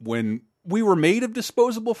time when we were made of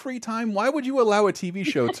disposable free time. Why would you allow a TV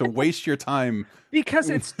show to waste your time? Because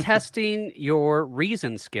it's testing your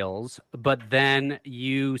reason skills, but then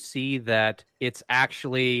you see that it's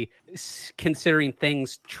actually considering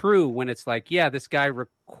things true when it's like, yeah, this guy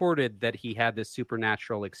recorded that he had this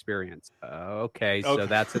supernatural experience. Okay, so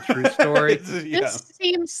that's a true story. This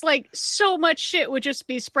seems like so much shit would just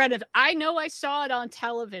be spread. I know I saw it on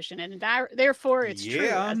television, and therefore it's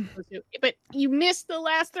true. But you missed the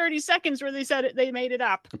last 30 seconds where they said it. They made it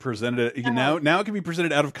up. Presented it now. It can be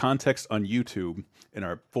presented out of context on YouTube, and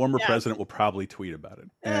our former president will probably tweet about it.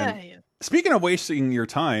 And speaking of wasting your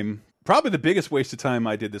time, probably the biggest waste of time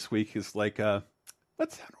I did this week is like, I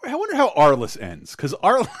wonder how Arliss ends, because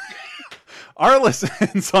Arliss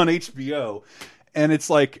ends on HBO, and it's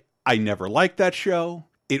like, I never liked that show.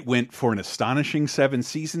 It went for an astonishing 7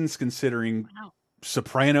 seasons, considering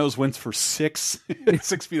Sopranos went for 6,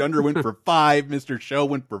 6 Feet Under went for 5, Mr. Show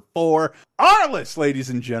went for 4. Arliss, ladies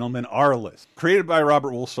and gentlemen, Arliss. Created by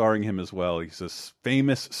Robert Wool, starring him as well. He's this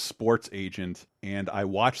famous sports agent, and I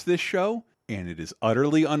watched this show, and it is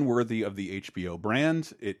utterly unworthy of the HBO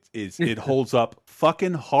brand. It holds up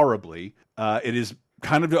fucking horribly. It is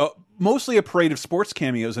kind of mostly a parade of sports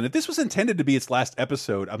cameos, and if this was intended to be its last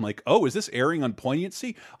episode, I'm like, oh, is this airing on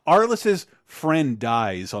Poignancy? Arliss's friend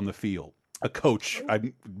dies on the field. A coach.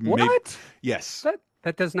 What? Yes.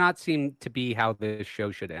 That does not seem to be how this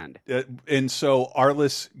show should end. And so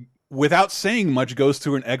Arliss, without saying much, goes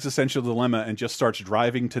through an existential dilemma and just starts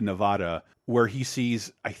driving to Nevada, where he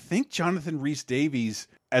sees, I think, Jonathan Rhys-Davies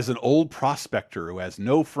as an old prospector who has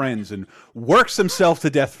no friends and works himself to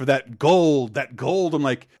death for that gold. I'm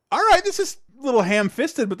like, all right, this is a little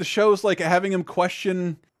ham-fisted, but the show's like having him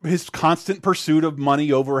question his constant pursuit of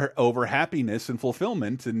money over happiness and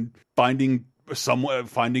fulfillment, and finding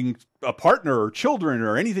a partner or children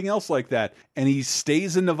or anything else like that. And he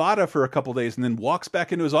stays in Nevada for a couple days and then walks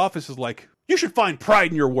back into his office, is like, you should find pride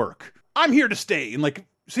in your work. I'm here to stay. And like,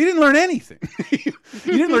 so he didn't learn anything. He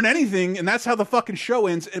didn't learn anything, and that's how the fucking show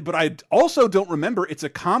ends. But I also don't remember, it's a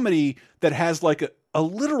comedy that has like a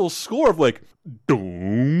literal score of like,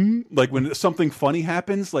 doom, like when something funny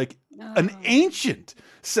happens, like an ancient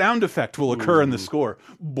sound effect will occur in the score.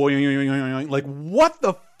 Boing, like, what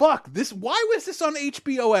the fuck? Why was this on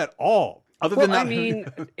HBO at all? Other than that, I mean,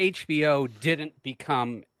 HBO didn't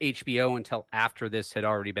become HBO until after this had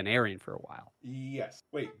already been airing for a while. Yes.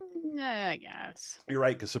 Wait. I guess. You're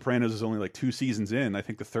right, because Sopranos is only like 2 seasons in. I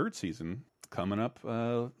think the 3rd season coming up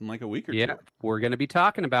in like a week or two. Yeah, we're going to be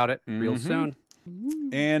talking about it real soon.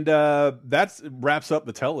 And that wraps up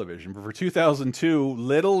the television. But for 2002,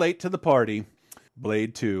 little late to the party,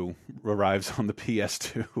 Blade 2 arrives on the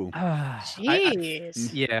PS2. Jeez.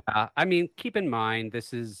 Yeah, I mean, keep in mind,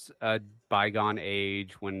 this is a bygone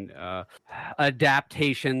age when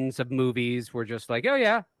adaptations of movies were just like, oh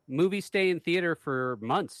yeah, movies stay in theater for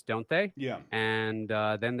months, don't they? Yeah. And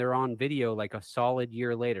then they're on video like a solid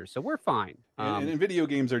year later. So we're fine. And video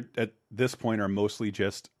games are at this point are mostly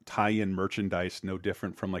just tie-in merchandise, no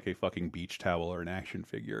different from like a fucking beach towel or an action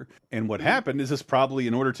figure. And what happened is this probably,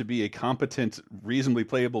 in order to be a competent, reasonably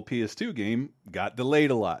playable PS2 game, got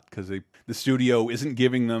delayed a lot because the studio isn't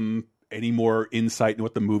giving them any more insight into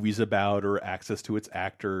what the movie's about or access to its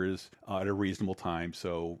actors at a reasonable time.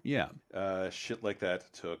 So yeah, shit like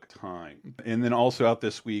that took time. And then also out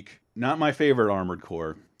this week, not my favorite Armored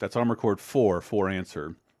Core. That's Armored Core 4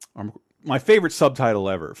 Answer. My favorite subtitle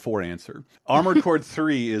ever, 4 Answer. Armored Core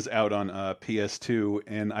 3 is out on PS2,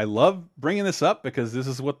 and I love bringing this up because this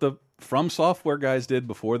is what the From Software guys did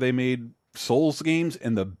before they made Souls games,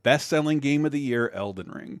 and the best-selling game of the year,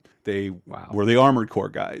 Elden Ring. They were the Armored Core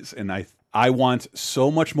guys, and I want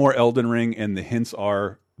so much more Elden Ring, and the hints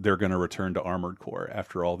are they're going to return to Armored Core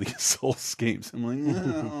after all these Souls games. I'm like,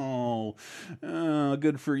 oh,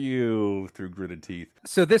 good for you, through gritted teeth.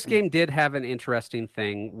 So this game did have an interesting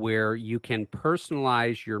thing where you can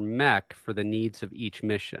personalize your mech for the needs of each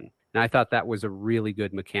mission. And I thought that was a really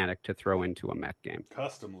good mechanic to throw into a mech game.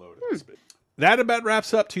 Custom loaded. That about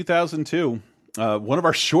wraps up 2002. One of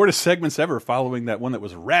our shortest segments ever, following that one that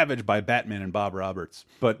was ravaged by Batman and Bob Roberts.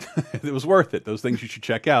 But it was worth it. Those things you should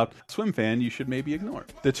check out. Swim fan, you should maybe ignore.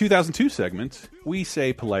 The 2002 segment, we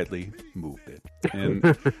say politely, Move It.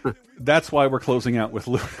 And that's why we're closing out with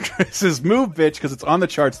Ludacris's Move Bitch, because it's on the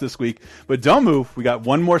charts this week. But don't move. We got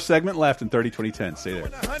one more segment left in 30-20-10. Stay there.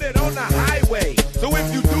 100 on the highway. So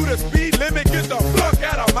if you do the speed limit, get the fuck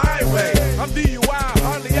out of my way. I'm DUI,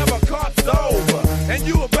 hardly ever caught sober. And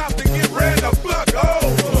you about to get ran the fuck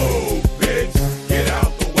over. Move, bitch, get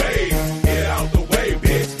out the way. Get out the way,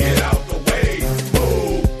 bitch, get out the way.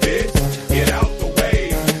 Move, bitch, get out the way.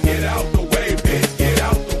 Get out the way, bitch, get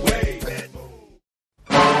out the way.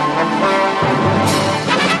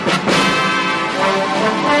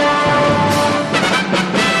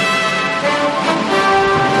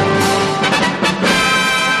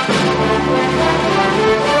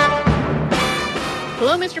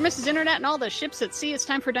 Mr. and Mrs. Internet and all the ships at sea, it's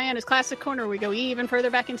time for Diana's Classic Corner. We go even further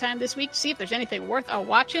back in time this week to see if there's anything worth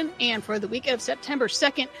watching. And for the week of September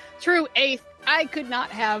 2nd through 8th, I could not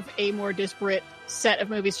have a more disparate set of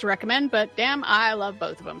movies to recommend, but damn, I love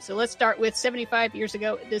both of them. So let's start with 75 years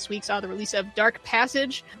ago. This week saw the release of Dark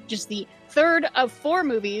Passage, just the third of 4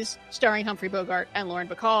 movies starring Humphrey Bogart and Lauren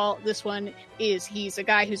Bacall. This one is, he's a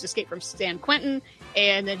guy who's escaped from San Quentin,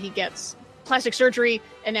 and then he gets plastic surgery,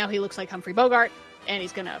 and now he looks like Humphrey Bogart, and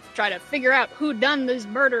he's gonna try to figure out who done these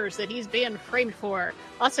murders that he's being framed for.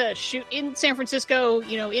 Lots of shoot in San Francisco,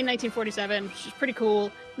 in 1947, which is pretty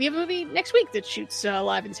cool. We have a movie next week that shoots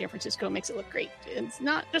live in San Francisco, makes it look great. It's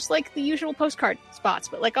not just like the usual postcard spots,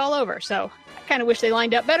 but like all over. So I kind of wish they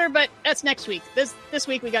lined up better, but that's next week. This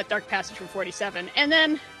week we got Dark Passage from 47. And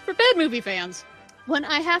then for bad movie fans, one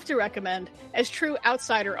I have to recommend as true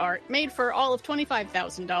outsider art, made for all of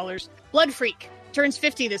 $25,000, Blood Freak. Turns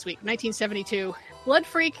 50 this week, 1972. Blood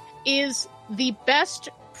Freak is the best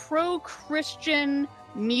pro-Christian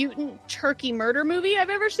mutant turkey murder movie I've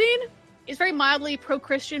ever seen. It's very mildly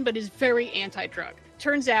pro-Christian, but is very anti-drug.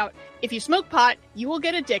 Turns out, if you smoke pot, you will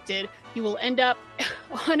get addicted. You will end up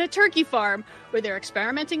on a turkey farm where they're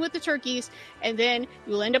experimenting with the turkeys, and then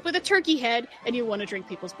you will end up with a turkey head, and you want to drink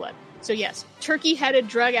people's blood. So yes, turkey-headed,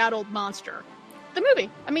 drug-addled monster. The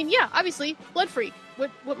movie. I mean, yeah, obviously, Blood Freak.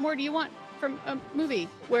 What more do you want from a movie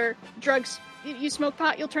where drugs, you smoke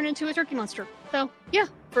pot, you'll turn into a turkey monster? So, yeah,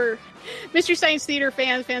 for Mystery Science Theater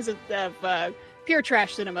fans of pure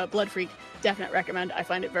trash cinema, Blood Freak, definite recommend. I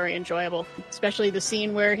find it very enjoyable, especially the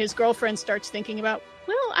scene where his girlfriend starts thinking about,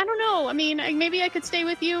 well, I don't know. I mean, maybe I could stay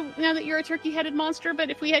with you now that you're a turkey-headed monster, but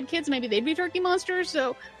if we had kids, maybe they'd be turkey monsters.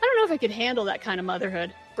 So I don't know if I could handle that kind of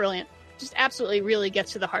motherhood. Brilliant. Just absolutely really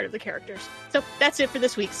gets to the heart of the characters. So that's it for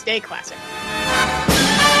this week. Stay classic.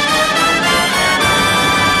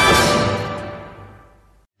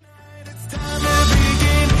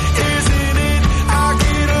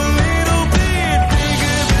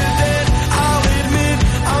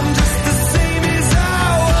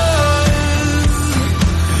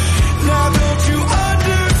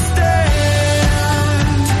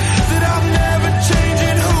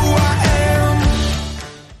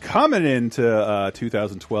 Coming into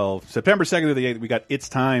 2012, September 2nd to the 8th, we got It's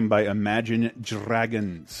Time by Imagine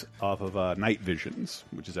Dragons off of Night Visions,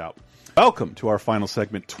 which is out. Welcome to our final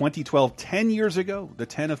segment, 2012, 10 years ago, the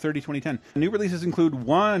 10 of 30-2010. New releases include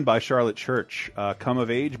One by Charlotte Church, Come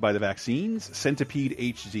of Age by The Vaccines, Centipede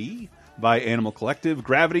HD by Animal Collective,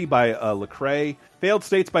 Gravity by Lecrae, Failed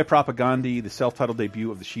States by Propagandhi, the self-titled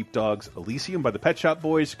debut of the Sheepdogs, Elysium by the Pet Shop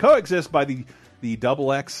Boys, Coexist by the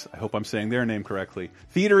Double X, I hope I'm saying their name correctly.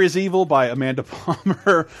 Theater is Evil by Amanda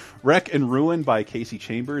Palmer. Wreck and Ruin by Casey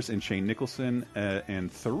Chambers and Shane Nicholson.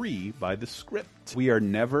 And 3 by The Script. We Are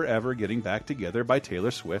Never Ever Getting Back Together by Taylor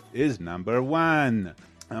Swift is number 1.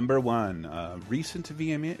 Number 1. Recent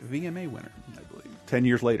VMA winner, I believe. 10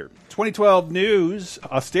 years later. 2012 news.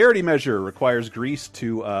 Austerity measure requires Greece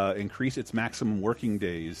to increase its maximum working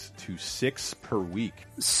days to 6 per week.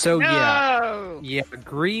 So, yeah,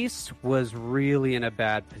 Greece was really in a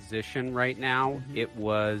bad position right now. It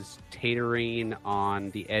was teetering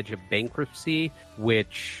on the edge of bankruptcy,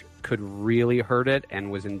 which could really hurt it and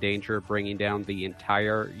was in danger of bringing down the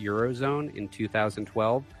entire Eurozone in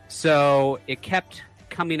 2012. So it kept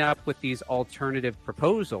coming up with these alternative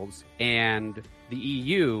proposals, and the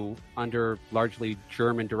EU, under largely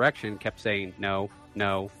German direction, kept saying no,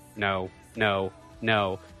 no, no, no,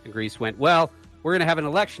 no. And Greece went, well, we're going to have an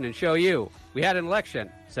election and show you. We had an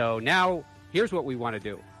election. So now here's what we want to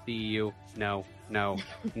do. The EU, no, no,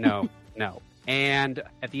 no, no. And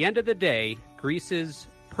at the end of the day, Greece's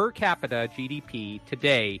per capita GDP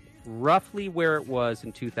today, roughly where it was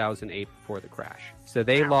in 2008 before the crash. So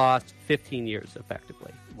they lost 15 years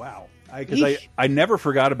effectively. Wow. Because I never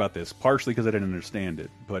forgot about this, partially because I didn't understand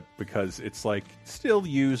it, but because it's like still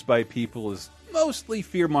used by people as mostly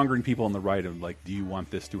fear-mongering people on the right of like, do you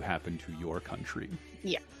want this to happen to your country?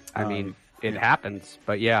 Yeah. I mean, it happens,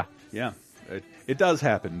 but yeah. Yeah, it does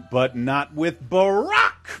happen, but not with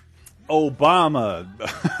Barack Obama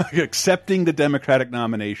accepting the Democratic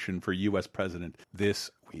nomination for U.S. president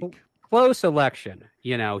this week. Close election.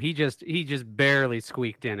 You know, he just barely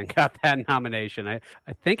squeaked in and got that nomination. I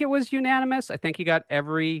think it was unanimous. I think he got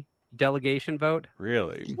every delegation vote.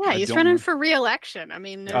 Really? Yeah, he's running for re-election. I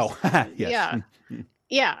mean, yes. Yeah.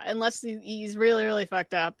 Yeah, unless he's really, really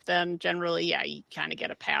fucked up, then generally, yeah, you kind of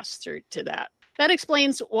get a pass through to that. That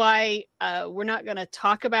explains why we're not going to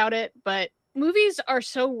talk about it, but movies are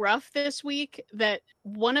so rough this week that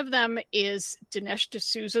one of them is Dinesh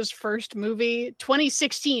D'Souza's first movie,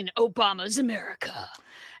 2016, Obama's America.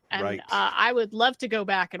 And Right. I would love to go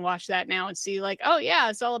back and watch that now and see like, oh yeah,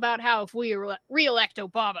 it's all about how if we re-elect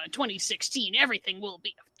Obama in 2016, everything will be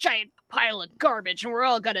a giant pile of garbage and we're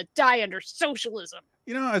all going to die under socialism.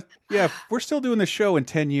 You know, yeah, if we're still doing this show in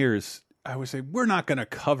 10 years, I would say we're not going to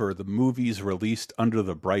cover the movies released under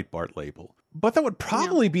the Breitbart label. But that would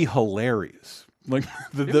probably be hilarious. Like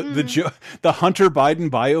the Hunter Biden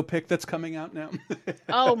biopic that's coming out now.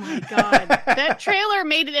 Oh my God. That trailer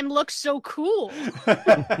made him look so cool.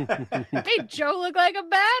 Made Joe look like a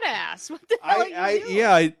badass. What the hell are you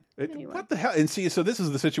doing? Anyway. What the hell? And see, so this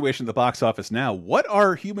is the situation at the box office now. What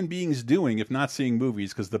are human beings doing if not seeing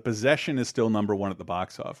movies? Because The Possession is still #1 at the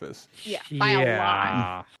box office. Yeah, by a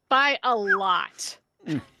lot. By a lot.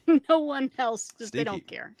 No one else, because they don't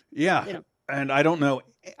care. Yeah. They don't. And I don't know.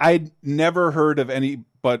 I'd never heard of any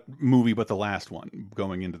movie but the last one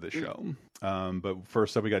going into the show. But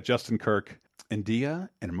first up, we got Justin Kirk, India,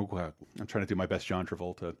 and I'm trying to do my best John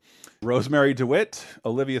Travolta. Rosemary DeWitt,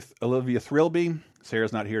 Olivia Thirlby.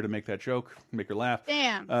 Sarah's not here to make that joke, make her laugh.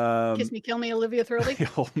 Damn. Kiss Me, Kill Me, Olivia Thirlby.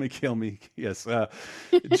 Kill me. Yes.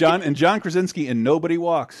 John Krasinski in Nobody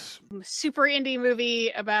Walks. Super indie movie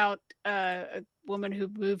about a woman who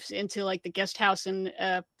moves into like the guest house in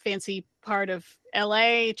a fancy part of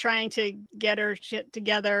LA, trying to get her shit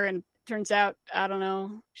together, and turns out, I don't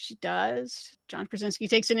know, she does. John Krasinski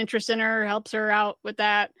takes an interest in her, helps her out with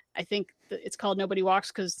that. I think it's called Nobody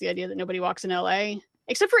Walks because the idea that nobody walks in LA,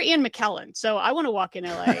 except for Ian McKellen. So I want to walk in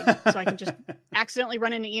LA so I can just accidentally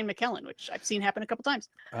run into Ian McKellen, which I've seen happen a couple times.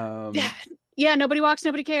 Yeah, nobody walks,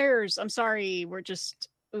 nobody cares. I'm sorry. We're just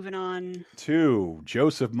moving on. To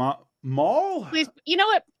Joseph Mall? Please, you know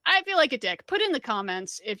what? I feel like a dick. Put in the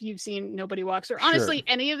comments if you've seen Nobody Walks, or honestly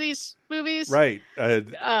any of these movies. Right.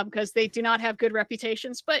 Because they do not have good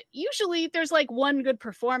reputations. But usually there's like one good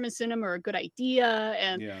performance in them or a good idea.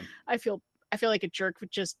 And I feel like a jerk for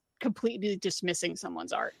just completely dismissing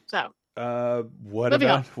someone's art. So what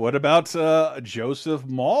about Joseph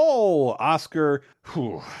Mall? Oscar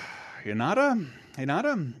Hinata?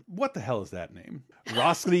 What the hell is that name?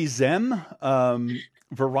 Rosli Zem?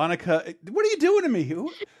 Veronica, what are you doing to me?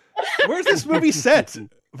 Where's this movie set?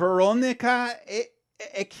 Veronica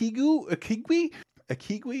Ekigui?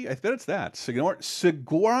 I bet it's that.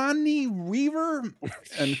 Sigourney Weaver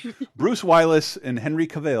and Bruce Willis and Henry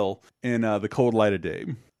Cavill in The Cold Light of Day.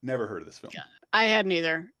 Never heard of this film. Yeah, I hadn't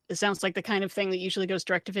either. It sounds like the kind of thing that usually goes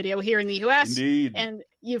direct to video here in the US. Indeed. And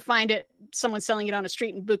you find someone selling it on a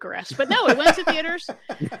street in Bucharest. But no, it went to theaters.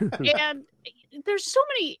 And there's so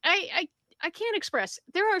many, I can't express.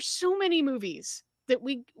 There are so many movies that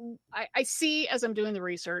I see as I'm doing the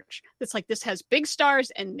research. That's like, this has big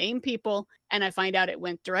stars and name people. And I find out it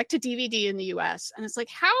went direct to DVD in the US. And it's like,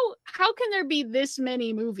 how can there be this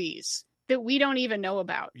many movies that we don't even know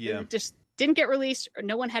about? Yeah. Just didn't get released, or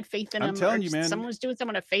no one had faith in them. I'm telling you, man. Someone was doing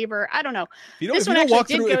someone a favor. I don't know. If you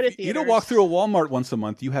don't walk through a Walmart once a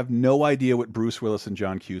month, you have no idea what Bruce Willis and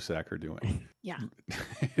John Cusack are doing. Yeah.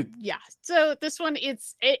 Yeah. So this one,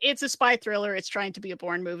 it's a spy thriller. It's trying to be a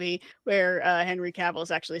Bourne movie where Henry Cavill is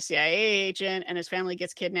actually a CIA agent and his family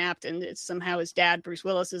gets kidnapped, and it's somehow his dad, Bruce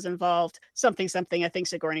Willis, is involved. Something. I think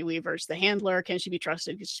Sigourney Weaver's the handler. Can she be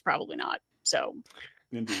trusted? She's probably not. So.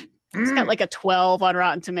 Indeed. It's got like a 12 on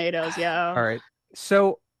Rotten Tomatoes. Yeah. All right.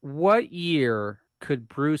 So what year could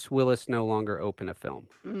Bruce Willis no longer open a film?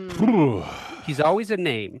 He's always a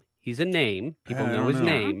name. He's a name. People know his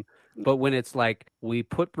name. But when it's like, we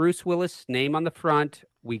put Bruce Willis' name on the front,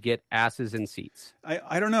 we get asses in seats.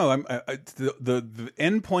 I don't know. The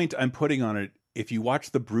end point I'm putting on it, if you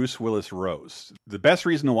watch the Bruce Willis roast, the best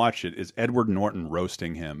reason to watch it is Edward Norton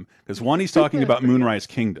roasting him. Because one, he's talking about Moonrise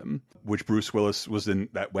Kingdom, which Bruce Willis was in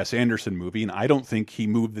that Wes Anderson movie. And I don't think he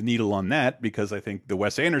moved the needle on that, because I think the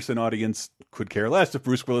Wes Anderson audience could care less if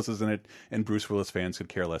Bruce Willis is in it, and Bruce Willis fans could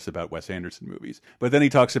care less about Wes Anderson movies. But then he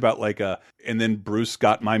talks about and then Bruce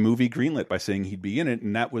got my movie greenlit by saying he'd be in it.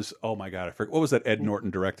 And that was, oh my God, I forget. What was that Ed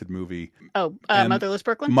Norton directed movie? Motherless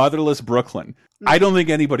Brooklyn? Motherless Brooklyn. I don't think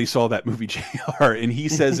anybody saw that movie, JR, and he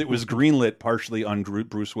says it was greenlit partially on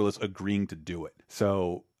Bruce Willis agreeing to do it.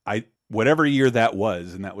 So whatever year that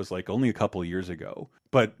was, and that was like only a couple of years ago.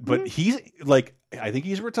 But he's like, I think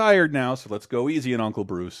he's retired now, so let's go easy on Uncle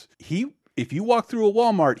Bruce. If you walk through a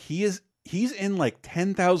Walmart, he's in like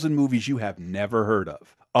 10,000 movies you have never heard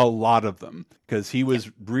of. A lot of them, because he was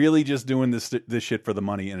really just doing this shit for the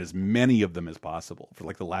money, and as many of them as possible for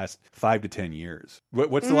like the last 5 to 10 years.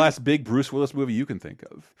 What's the last big Bruce Willis movie you can think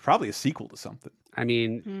of? Probably a sequel to something. I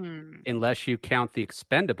mean, unless you count The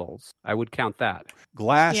Expendables, I would count that.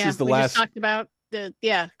 Glass is the last. Just talked about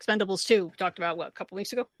Expendables 2. We talked about a couple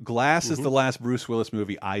weeks ago. Glass is the last Bruce Willis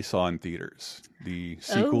movie I saw in theaters. The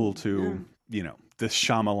sequel to the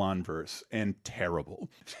Shyamalan verse, and terrible.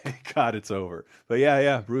 God, it's over. But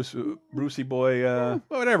Brucey boy,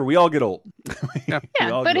 whatever. We all get old.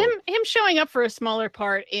 But him showing up for a smaller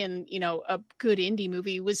part in a good indie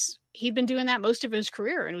movie he'd been doing that most of his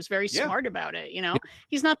career and was very smart about it.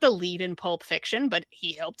 He's not the lead in Pulp Fiction, but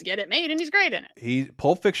he helped get it made, and he's great in it.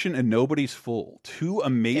 Pulp Fiction and Nobody's Fool, 2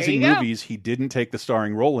 amazing movies he didn't take the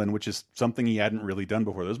starring role in, which is something he hadn't really done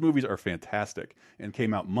before. Those movies are fantastic and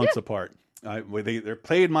came out months apart. They're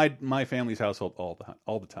played in my family's household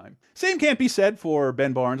all the time. Same can't be said for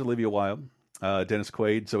Ben Barnes, Olivia Wilde, Dennis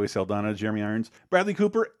Quaid, Zoe Saldana, Jeremy Irons, Bradley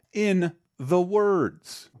Cooper in The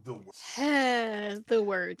Words. The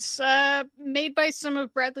Words, made by some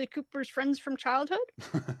of Bradley Cooper's friends from childhood.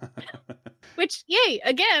 Which, yay!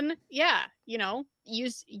 Again,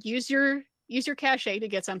 use your cachet to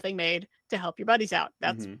get something made to help your buddies out.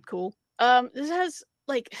 That's cool. This has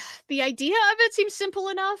the idea of it seems simple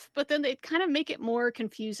enough, but then they kind of make it more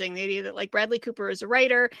confusing. The idea that Bradley Cooper is a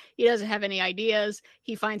writer, he doesn't have any ideas.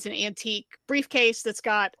 He finds an antique briefcase that's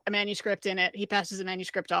got a manuscript in it. He passes the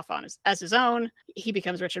manuscript off as his own. He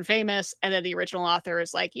becomes rich and famous, and then the original author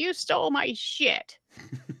is like, "You stole my shit."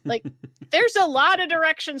 There's a lot of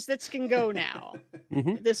directions this can go now.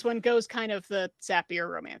 This one goes kind of the sappier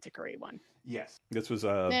romantic-y one. Yes, this was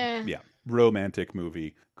a romantic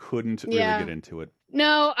movie. Couldn't really get into it.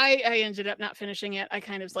 No, I ended up not finishing it. I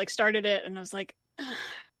kind of started it and I was like,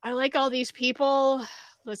 I like all these people.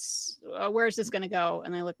 Where's this going to go?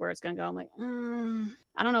 And I look where it's going to go. I'm like,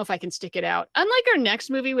 I don't know if I can stick it out. Unlike our next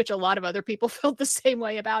movie, which a lot of other people felt the same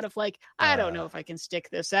way about, I don't know if I can stick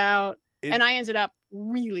this out. And I ended up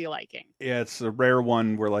really liking. Yeah, it's a rare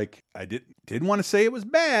one where I didn't want to say it was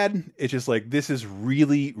bad. It's just this is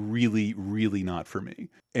really, really, really not for me.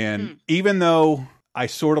 And even though I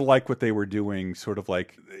sort of like what they were doing,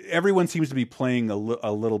 everyone seems to be playing a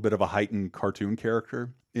little bit of a heightened cartoon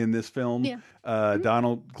character in this film. Yeah.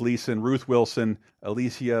 Donald Gleason, Ruth Wilson,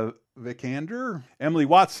 Alicia Vikander, Emily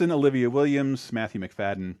Watson, Olivia Williams, Matthew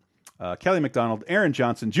McFadden, Kelly MacDonald, Aaron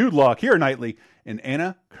Johnson, Jude Law, Keira Knightley, and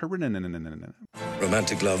Anna Karenina.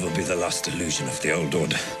 Romantic love will be the last illusion of the old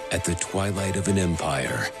order. At the twilight of an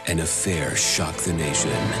empire, an affair shocked the nation.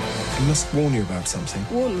 I must warn you about something.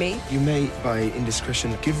 Warn me? You may, by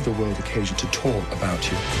indiscretion, give the world occasion to talk about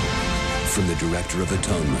you. From the director of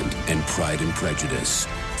Atonement and Pride and Prejudice.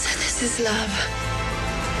 So this is love.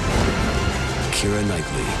 Keira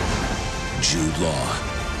Knightley, Jude Law.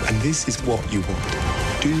 And this is what you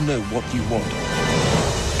want. Do you know what you want?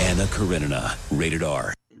 Anna Karenina, rated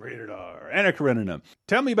R. Rated R. Anna Karenina.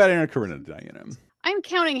 Tell me about Anna Karenina, Diana. I'm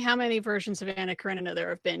counting how many versions of Anna Karenina there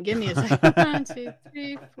have been. Give me a second. 1, 2,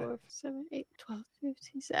 3, 4, 7, 8, 12,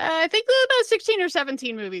 15. I think there's about 16 or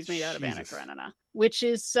 17 movies made out of Anna Karenina, which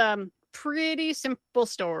is pretty simple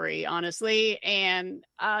story, honestly. And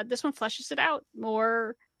this one fleshes it out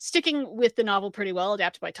more, sticking with the novel pretty well,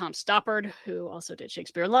 adapted by Tom Stoppard, who also did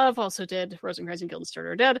Shakespeare in Love, also did Rosencrantz and Guildenstern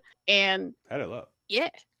Are Dead. And Had I Love. Yeah,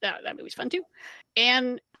 that movie's fun too.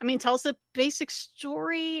 And tells the basic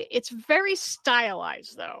story. It's very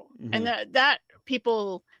stylized though. And that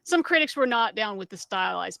people, some critics were not down with the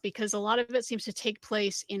stylized because a lot of it seems to take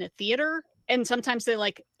place in a theater. And sometimes they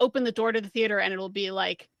open the door to the theater and it'll be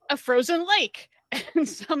a frozen lake. And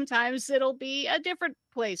sometimes it'll be a different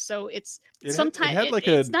place. So it's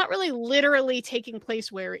not really literally taking place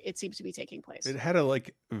where it seems to be taking place. It had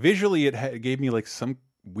visually it gave me some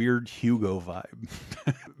weird Hugo vibe.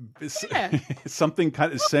 Something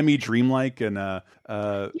kind of semi-dreamlike, and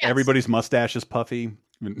everybody's mustache is puffy.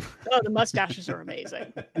 Oh, the mustaches are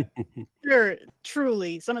amazing. They're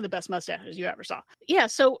truly some of the best mustaches you ever saw. Yeah,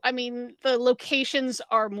 so the locations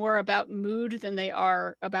are more about mood than they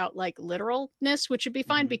are about literalness, which would be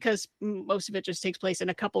fine because most of it just takes place in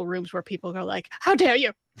a couple rooms where people go how dare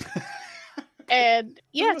you? And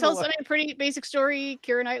it tells a pretty basic story.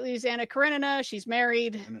 Keira Knightley's Anna Karenina. She's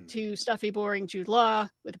married to stuffy, boring Jude Law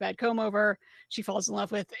with a bad comb over. She falls in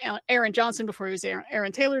love with Aaron Johnson before he was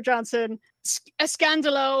Aaron Taylor Johnson. A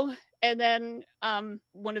scandalo. And then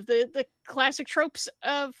one of the classic tropes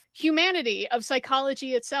of humanity, of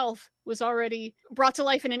psychology itself, was already brought to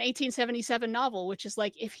life in an 1877 novel, which is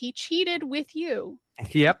if he cheated with you,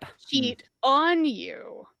 cheat on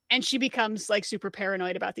you. And she becomes super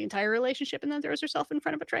paranoid about the entire relationship and then throws herself in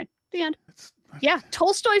front of a train. The end. Yeah,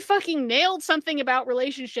 Tolstoy fucking nailed something about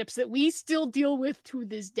relationships that we still deal with to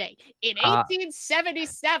this day in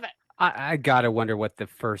 1877. I gotta wonder what the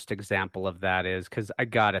first example of that is, because I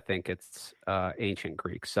gotta think it's ancient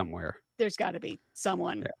Greek somewhere. There's got to be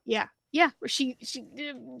someone. Yeah. Yeah, she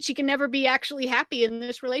can never be actually happy in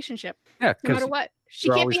this relationship. Yeah, no matter what. She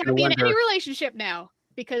you're can't be always gonna happy in any wonder- relationship now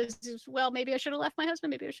because, well, maybe I should have left my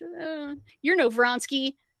husband. Maybe I should. You're no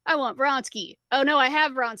Vronsky. I want Vronsky. Oh no, I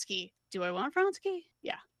have Vronsky. Do I want Vronsky?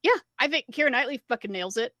 Yeah. I think Keira Knightley fucking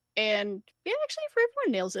nails it. And yeah, actually, for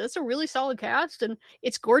everyone nails it. It's a really solid cast, and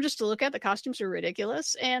it's gorgeous to look at. The costumes are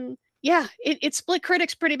ridiculous, and yeah, it split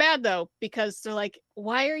critics pretty bad though, because they're like,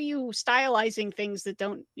 why are you stylizing things that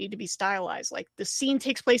don't need to be stylized? Like the scene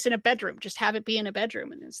takes place in a bedroom, just have it be in a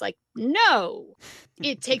bedroom. And it's like, no,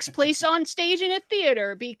 it takes place on stage in a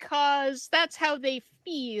theater because that's how they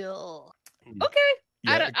feel. Okay.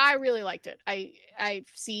 Yeah. I really liked it. I've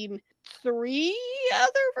seen 3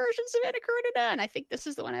 other versions of Anna Karenina, and I think this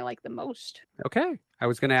is the one I like the most. Okay. I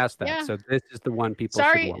was going to ask that. Yeah. So this is the one people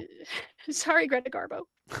should watch. Sorry, Greta Garbo.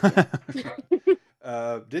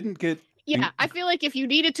 Didn't get. Yeah, I feel like if you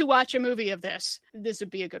needed to watch a movie of this would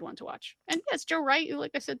be a good one to watch. And yes, Joe Wright, who,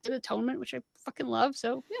 like I said, did Atonement, which I fucking love.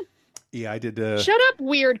 So yeah. Yeah, I did. Shut up,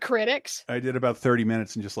 weird critics. I did about 30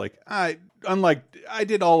 minutes and just like I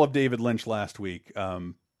did all of David Lynch last week.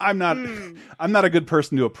 I'm not a good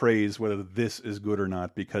person to appraise whether this is good or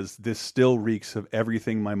not, because this still reeks of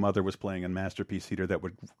everything my mother was playing in Masterpiece Theater that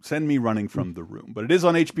would send me running from the room. But it is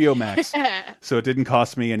on HBO Max, so it didn't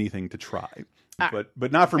cost me anything to try.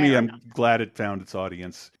 But not for me. I'm glad it found its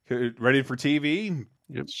audience. Ready for TV?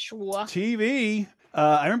 Yep. Sure. TV.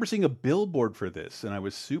 I remember seeing a billboard for this, and I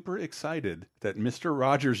was super excited that Mr.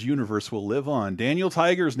 Rogers' universe will live on. Daniel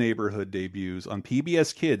Tiger's Neighborhood debuts on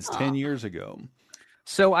PBS Kids 10 years ago.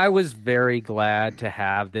 So I was very glad to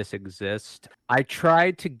have this exist. I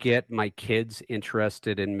tried to get my kids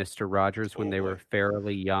interested in Mr. Rogers when they were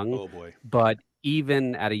fairly young. Oh boy. But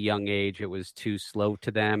even at a young age, it was too slow to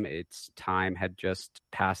them. Its time had just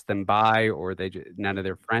passed them by, or none of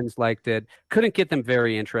their friends liked it. Couldn't get them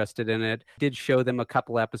very interested in it. Did show them a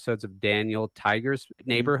couple episodes of Daniel Tiger's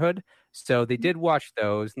Neighborhood. So they did watch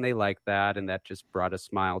those, and they liked that, and that just brought a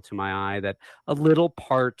smile to my eye that a little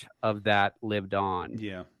part of that lived on.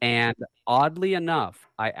 Yeah. And oddly enough,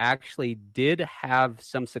 I actually did have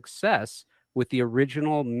some success with the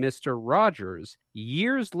original Mr. Rogers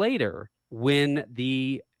years later when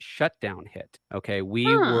the shutdown hit. Okay, we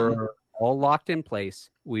were all locked in place.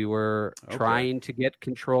 We were trying to get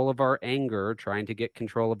control of our anger, trying to get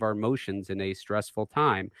control of our emotions in a stressful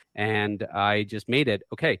time. And I just made it,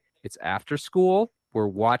 okay, it's after school. We're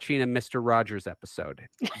watching a Mr. Rogers episode.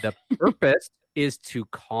 The purpose is to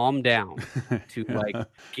calm down, to like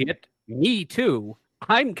get me too.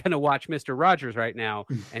 I'm going to watch Mr. Rogers right now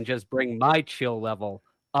and just bring my chill level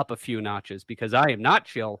up a few notches, because I am not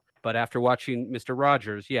chill. But after watching Mr.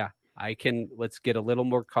 Rogers, yeah, let's get a little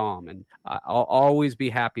more calm. And I'll always be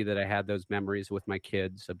happy that I had those memories with my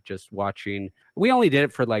kids of just watching. We only did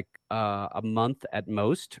it for like a month at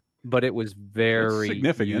most, but it was very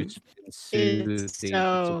significant. It's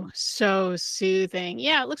so soothing.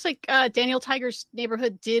 Yeah, it looks like Daniel Tiger's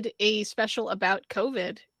Neighborhood did a special about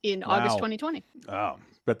COVID in August 2020. Wow.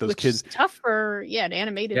 Bet those which kids is tough for an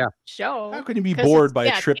animated show. How can you be bored by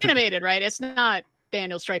a trip to animated, right? It's not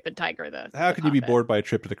Daniel Striped Tiger. How can you be bored by a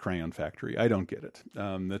trip to the Crayon Factory? I don't get it.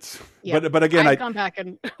 But again, I've gone back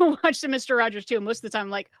and watched the Mr. Rogers too. Most of the time, I'm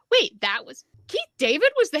like, wait, that was Keith David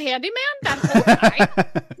was the handyman that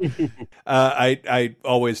whole time. I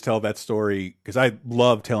always tell that story because I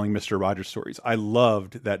love telling Mr. Rogers stories. I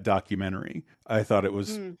loved that documentary. I thought it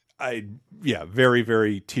was very,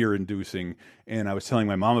 very tear-inducing. And I was telling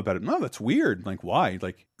my mom about it. No, that's weird. Like, why?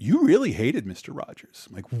 Like, you really hated Mr. Rogers.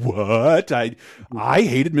 I'm like, what? I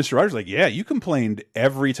hated Mr. Rogers. Like, yeah, you complained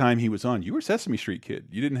every time he was on. You were a Sesame Street kid.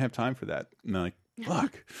 You didn't have time for that. And I'm like,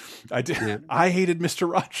 look, I did. Yeah. I hated Mr.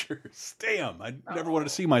 Rogers. Damn, I never wanted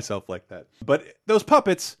to see myself like that. But those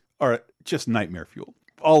puppets are just nightmare fuel.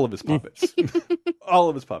 All of his puppets. All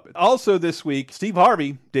of his puppets. Also this week, Steve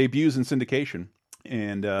Harvey debuts in syndication.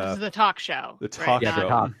 And this is the talk show. The talk show. The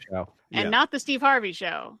talk show. And not the Steve Harvey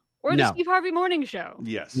show. Or the Steve Harvey morning show.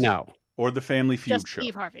 Yes. No. Or the Family Feud Just show.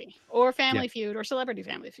 Steve Harvey. Or Family Feud. Or Celebrity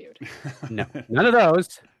Family Feud. No. None of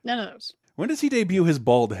those. None of those. When does he debut his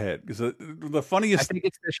bald head? Because the funniest... I think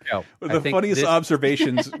it's this show. The funniest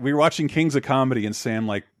observations, we were watching Kings of Comedy and Sam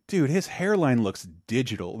like, dude, his hairline looks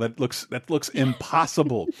digital. That looks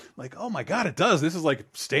impossible. Like, oh my God, it does. This is like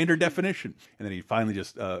standard definition. And then he finally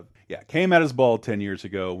just, came out as bald 10 years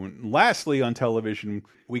ago. And lastly, on television,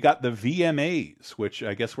 we got the VMAs, which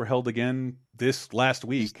I guess were held again this last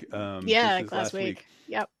week. Last week.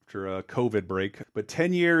 Yep. After a COVID break. But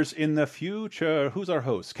 10 years in the future, who's our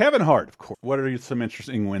host? Kevin Hart, of course. What are some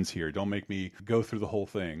interesting wins here? Don't make me go through the whole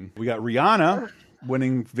thing. We got Rihanna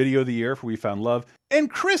winning Video of the Year for We Found Love. And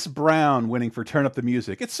Chris Brown winning for Turn Up the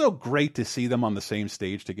Music. It's so great to see them on the same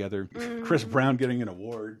stage together. Chris Brown getting an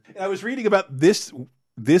award. And I was reading about this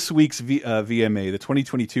week's VMA, the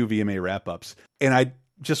 2022 VMA wrap-ups. And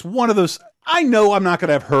one of those, I know I'm not going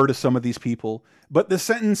to have heard of some of these people, but the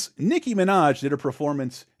sentence, Nicki Minaj did a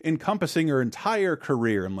performance encompassing her entire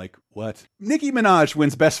career. I'm like, what? Nicki Minaj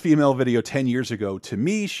wins Best Female Video 10 years ago. To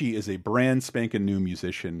me, she is a brand spanking new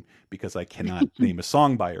musician because I cannot name a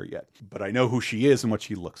song by her yet. But I know who she is and what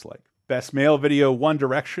she looks like. Best Male Video, One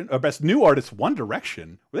Direction. Or Best New Artist, One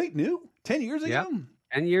Direction. Were they new? 10 years ago? Yep.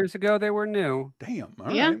 10 years ago, they were new. Damn.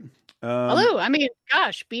 All Yeah. right. Hello. I mean,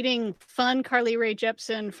 gosh, beating fun Carly Rae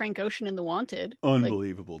Jepsen, Frank Ocean, and The Wanted.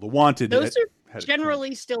 Unbelievable. The Wanted. Those are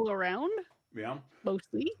generally still around. Yeah.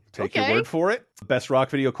 Mostly. Take your word for it. Best rock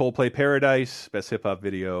video, Coldplay Paradise. Best hip hop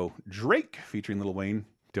video, Drake, featuring Lil Wayne.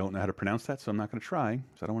 Don't know how to pronounce that, so I'm not going to try,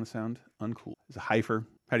 because I don't want to sound uncool. It's a Heifer.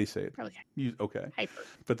 How do you say it? Probably. Okay. Hyper.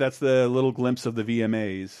 But that's the little glimpse of the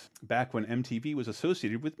VMAs back when MTV was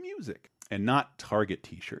associated with music and not Target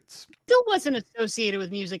t-shirts. Still wasn't associated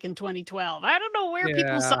with music in 2012. I don't know where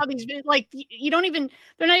people saw these. Like, they're not even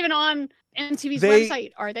on MTV's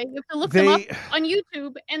website, are they? You have to look them up on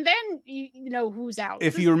YouTube, and then you know who's out.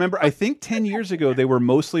 If you remember, I think 10 years ago, they were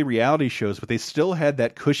mostly reality shows, but they still had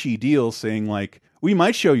that cushy deal saying, like, we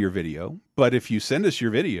might show your video, but if you send us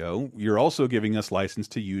your video, you're also giving us license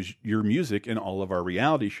to use your music in all of our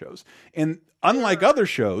reality shows. And unlike other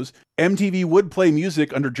shows, MTV would play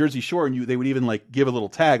music under Jersey Shore, and they would even like give a little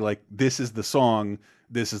tag like, this is the song,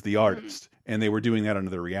 this is the artist. And they were doing that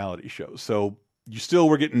under the reality shows. So you still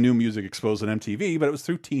were getting new music exposed on MTV, but it was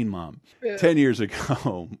through Teen Mom 10 years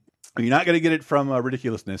ago. You're not going to get it from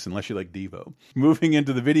Ridiculousness unless you like Devo. Moving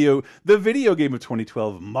into the video game of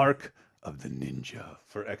 2012, Mark of the Ninja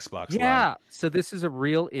for Xbox Live. Yeah, so this is a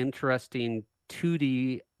real interesting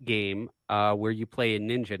 2D game where you play a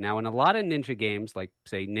ninja. Now, in a lot of ninja games, like,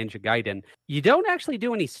 say, Ninja Gaiden, you don't actually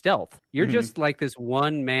do any stealth. You're just like this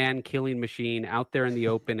one-man killing machine out there in the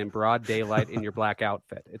open in broad daylight in your black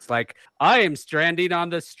outfit. It's like, I am stranding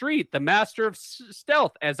on the street, the master of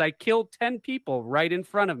stealth, as I kill 10 people right in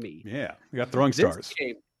front of me. Yeah, you got throwing stars. This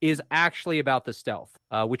game is actually about the stealth,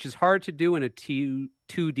 which is hard to do in a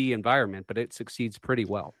 2D environment, but it succeeds pretty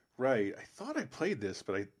well. Right. I thought I played this,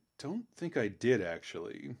 but I don't think I did,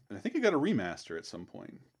 actually. And I think I got a remaster at some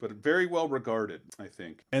point, but very well regarded, I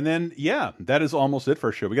think. And then, yeah, that is almost it for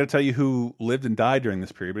our show. We got to tell you who lived and died during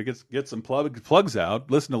this period, but get some plugs out.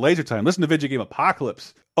 Listen to Laser Time. Listen to Video Game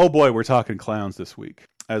Apocalypse. Oh boy, we're talking clowns this week.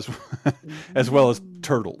 As well as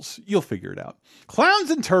turtles. You'll figure it out.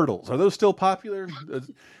 Clowns and turtles. Are those still popular? I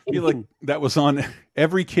feel like that was on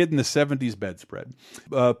every kid in the 70s bedspread.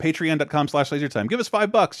 Patreon.com/lasertime. Give us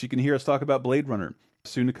 $5. You can hear us talk about Blade Runner.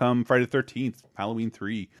 Soon to come, Friday the 13th, Halloween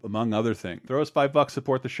 3, among other things. Throw us $5.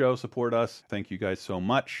 Support the show. Support us. Thank you guys so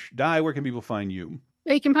much. Di, where can people find you?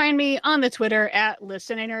 You can find me on the Twitter at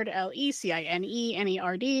ListenNerd,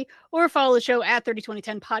 LeCineNerd, or follow the show at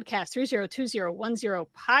 302010 Podcast, 302010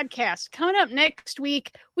 Podcast. Coming up next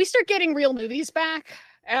week, we start getting real movies back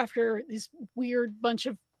after this weird bunch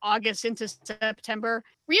of August into September.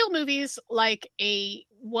 Real movies like a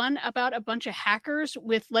one about a bunch of hackers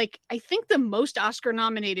with, like, I think the most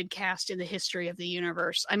Oscar-nominated cast in the history of the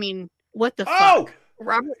universe. I mean, what the fuck?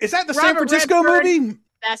 Is that the San Francisco movie?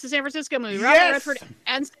 That's the San Francisco movie. Yes! Robert Redford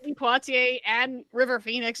and Sidney Poitier and River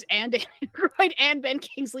Phoenix and Dan Aykroyd and Ben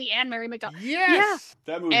Kingsley and Mary McDonnell. Yes!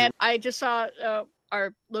 Yeah. That movie. And I just saw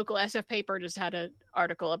our local SF paper just had an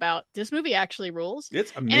article about this movie actually rules.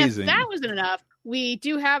 It's amazing. And if that wasn't enough, we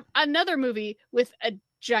do have another movie with a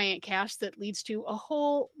giant cast that leads to a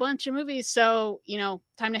whole bunch of movies. So,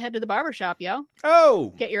 time to head to the barbershop, yo.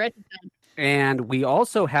 Oh! Get your edges done. And we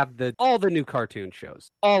also have all the new cartoon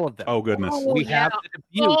shows. All of them. Oh, goodness. We have the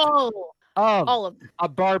debut of all of them. A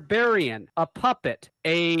barbarian, a puppet,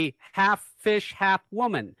 a half fish, half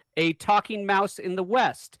woman, a talking mouse in the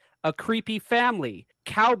West, a creepy family,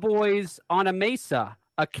 cowboys on a mesa,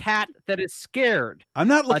 a cat that is scared. I'm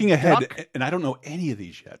not looking ahead, and I don't know any of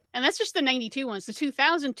these yet. And that's just the 92 ones. The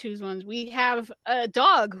 2002 ones, we have a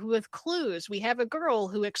dog with clues. We have a girl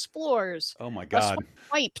who explores. Oh, my God.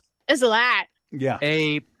 Wipe. Is a lot. Yeah.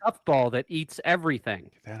 A puffball that eats everything.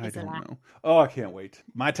 That I don't know. Oh, I can't wait.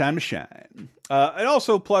 My time to shine. It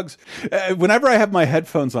also plugs, whenever I have my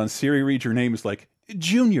headphones on, Siri reads your name is like,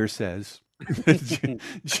 Junior says.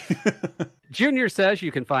 Junior says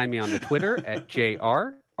you can find me on the Twitter at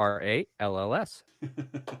JRRALLS.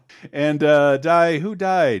 And Di, who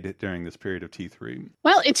died during this period of T3?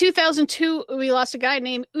 Well, in 2002, we lost a guy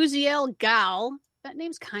named Uziel Gal. That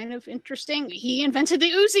name's kind of interesting. He invented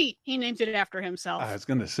the Uzi. He named it after himself. I was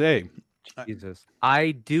going to say, Jesus.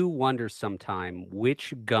 I do wonder sometime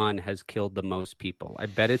which gun has killed the most people. I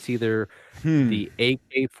bet it's either the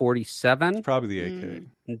AK-47. Probably the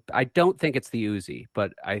AK. I don't think it's the Uzi,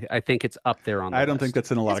 but I think it's up there on the I don't list. think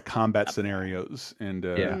that's in a lot of combat scenarios.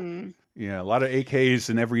 And yeah, a lot of AKs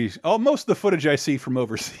in every... Oh, most of the footage I see from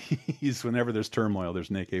overseas, whenever there's turmoil, there's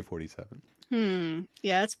an AK-47.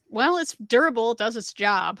 Yeah, it's durable. It does its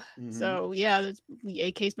job. So, yeah, the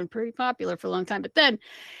AK's been pretty popular for a long time. But then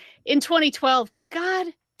in 2012, god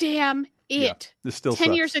damn it. Yeah, this still 10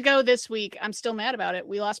 sucks. years ago this week, I'm still mad about it.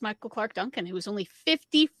 We lost Michael Clark Duncan, who was only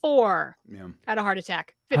 54. Yeah. Had a heart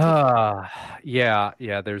attack. 54.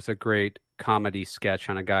 Yeah. There's a great comedy sketch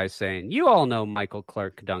on a guy saying, "You all know Michael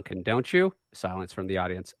Clark Duncan, don't you?" Silence from the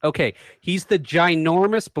audience. Okay, he's the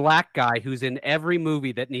ginormous black guy who's in every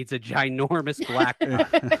movie that needs a ginormous black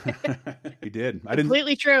guy. He did.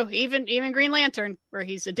 Completely true. Even Green Lantern, where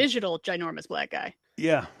he's a digital ginormous black guy.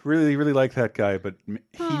 Yeah, really, really like that guy, but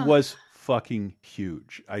he was fucking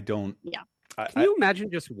huge. Can you imagine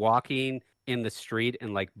just walking in the street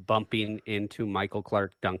and like bumping into Michael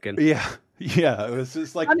Clark Duncan? Yeah, it was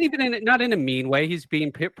just like not in a mean way. He's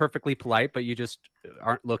being perfectly polite, but you just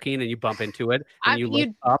aren't looking and you bump into it and you look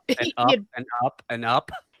up and up and up and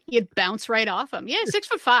up. You'd bounce right off him. Yeah,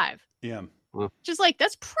 6'5". Yeah. Just like,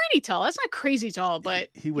 that's pretty tall. That's not crazy tall, but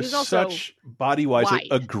he was also such body-wise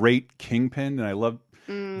a great Kingpin, and I love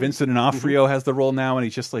Vincent D'Onofrio has the role now, and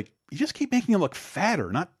he's just like, you just keep making him look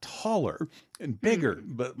fatter, not taller and bigger.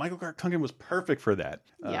 But Michael Clark Duncan was perfect for that.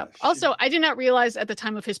 Yeah. Also, I did not realize at the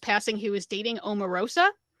time of his passing he was dating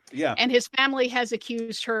Omarosa. Yeah. And his family has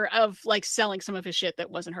accused her of like selling some of his shit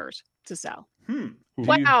that wasn't hers to sell.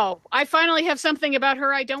 Wow. I finally have something about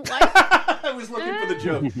her I don't like. I was looking for the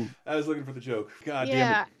joke. God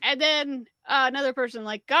damn it. And then another person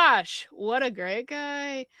like, gosh, what a great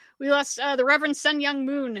guy. We lost the Reverend Sun Young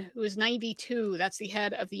Moon, who is 92. That's the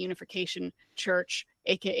head of the Unification Church,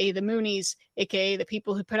 a.k.a. the Moonies, a.k.a. the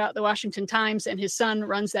people who put out the Washington Times. And his son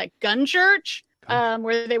runs that gun church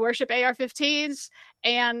where they worship AR-15s.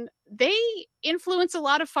 And they influence a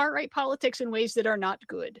lot of far-right politics in ways that are not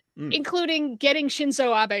good, including getting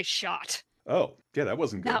Shinzo Abe shot. Oh, yeah, that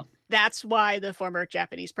wasn't good. Now, that's why the former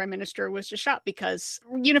Japanese prime minister was just shot, because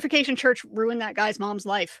Unification Church ruined that guy's mom's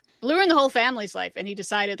life, ruined the whole family's life. And he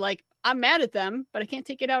decided, like, I'm mad at them, but I can't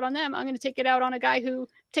take it out on them. I'm going to take it out on a guy who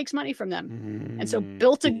takes money from them. And so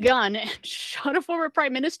built a gun and shot a former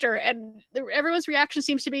prime minister. And everyone's reaction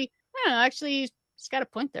seems to be, actually, he's got a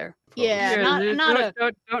point there.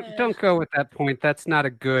 Don't go with that point. That's not a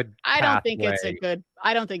good. I don't think it's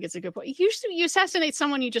a good point. You assassinate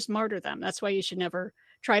someone, you just murder them. That's why you should never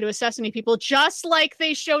try to assassinate people, just like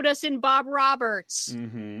they showed us in Bob Roberts.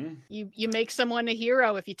 You make someone a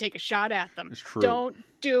hero if you take a shot at them. It's true. Don't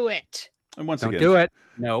do it. And once don't again, do it.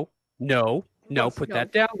 No. Put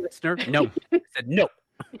that down, listener. No. I said no.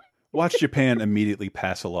 Watch Japan immediately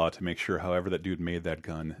pass a law to make sure, however that dude made that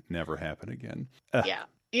gun, never happen again. Yeah.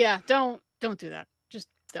 Don't do that. Just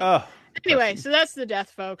don't. Anyway, so that's the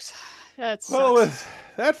death, folks. With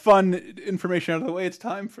that fun information out of the way, it's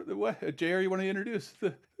time for the what? JR, you want to introduce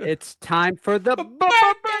the? It's time for the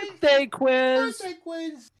birthday quiz. Birthday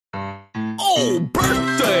quiz. Oh,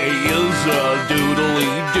 birthday is a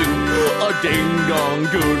doodly-doo, a ding-dong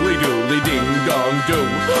doodly doodly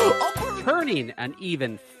ding-dong-doo. Turning an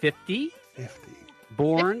even 50.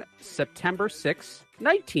 Born September 6,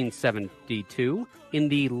 1972, in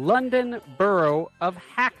the London borough of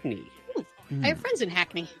Hackney. I have friends in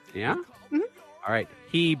Hackney. Yeah? All right.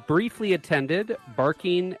 He briefly attended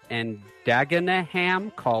Barking and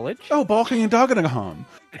Dagenham College. Oh, Barking and Dagenham.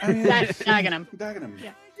 Dagenham.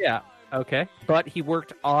 Yeah. Okay. But he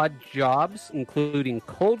worked odd jobs, including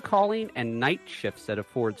cold calling and night shifts at a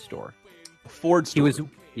Ford store. A Ford store?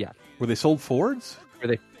 Where they sold Fords? Where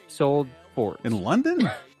they sold Fords. In London?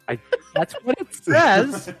 That's what it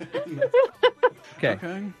says.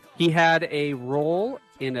 Okay. He had a role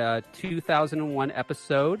in a 2001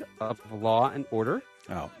 episode of Law and Order.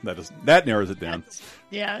 Oh, that narrows it down.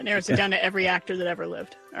 It narrows it down to every actor that ever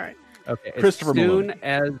lived. All right. Okay. Christopher as soon Malone.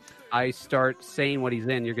 as I start saying what he's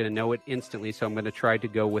in, you're going to know it instantly. So I'm going to try to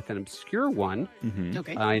go with an obscure one.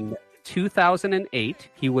 Okay. In 2008,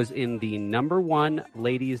 he was in the #1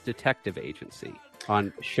 Ladies Detective Agency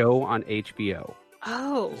show on HBO.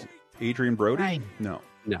 Oh. Adrian Brody? Right. No.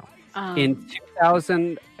 In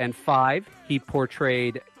 2005, he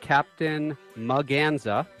portrayed Captain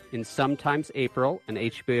Muganza in Sometimes April, an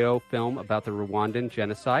HBO film about the Rwandan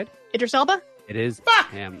genocide. Idris Elba? It is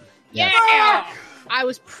him. Yeah! I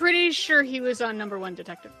was pretty sure he was on #1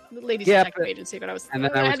 Detective, Ladies Detective Agency, but I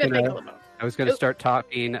had to think a little bit. I was going to start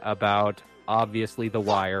talking about obviously The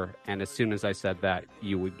Wire, and as soon as I said that,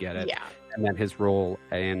 you would get it. Yeah. And then his role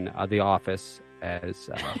in The Office as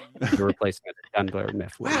the replacement of Dunder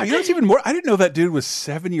Mifflin. Wow, you know what's even more? I didn't know that dude was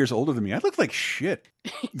 7 years older than me. I look like shit.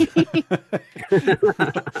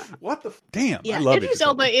 What the? Damn, Yeah, I love Idris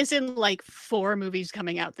Elba is in like 4 movies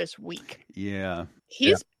coming out this week. Yeah.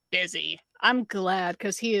 He's busy. I'm glad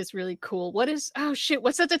because he is really cool. What's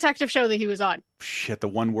that detective show that he was on? Shit, the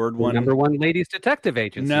one-word one. Number one ladies detective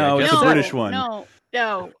agency. No, it's the British one. No.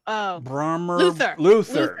 Brommer.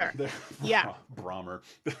 Luther. Yeah. Brommer.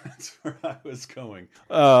 That's where I was going.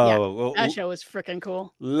 That show was freaking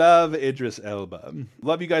cool. Love Idris Elba.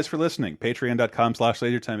 Love you guys for listening.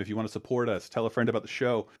 Patreon.com/LaserTime if you want to support us. Tell a friend about the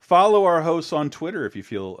show. Follow our hosts on Twitter if you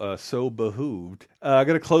feel so behooved. I'm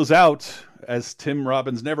going to close out, as Tim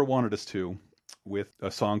Robbins never wanted us to, with a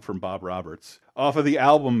song from Bob Roberts off of the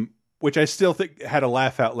album, which I still think had a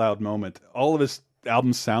laugh out loud moment. All of his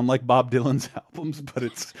albums sound like Bob Dylan's albums, but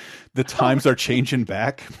it's the times are changing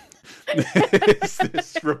back. It's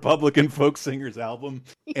this Republican folk singer's album.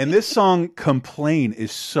 And this song, Complain,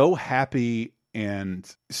 is so happy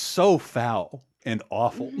and so foul and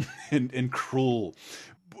awful and cruel.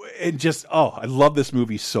 And just, I love this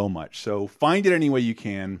movie so much. So find it any way you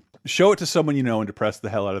can. Show it to someone you know and depress the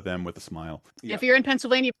hell out of them with a smile. Yeah. If you're in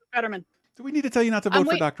Pennsylvania, Fetterman. Do we need to tell you not to vote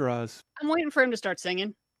for Dr. Oz? I'm waiting for him to start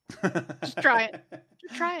singing. Just try it.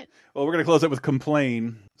 Just try it. Well, we're going to close it with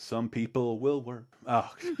Complain. Some people will work.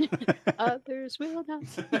 Oh. Others will not.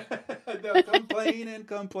 No, complain and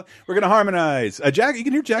complain. We're going to harmonize. Jack, you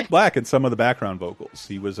can hear Jack Black in some of the background vocals.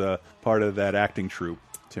 He was part of that acting troupe,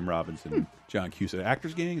 Tim Robbins and John Cusack.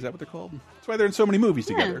 Actors Gang, is that what they're called? That's why they're in so many movies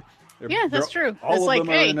together. That's true. All it's of like, them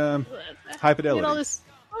are in High Fidelity. All the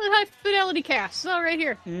High Fidelity cast. It's all right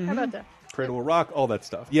here. How about that? Cradle Will Rock, all that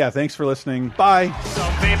stuff. Yeah, thanks for listening. Bye.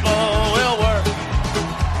 Some people will work.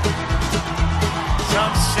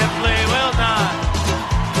 Some simply will not.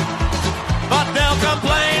 But they'll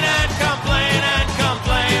complain.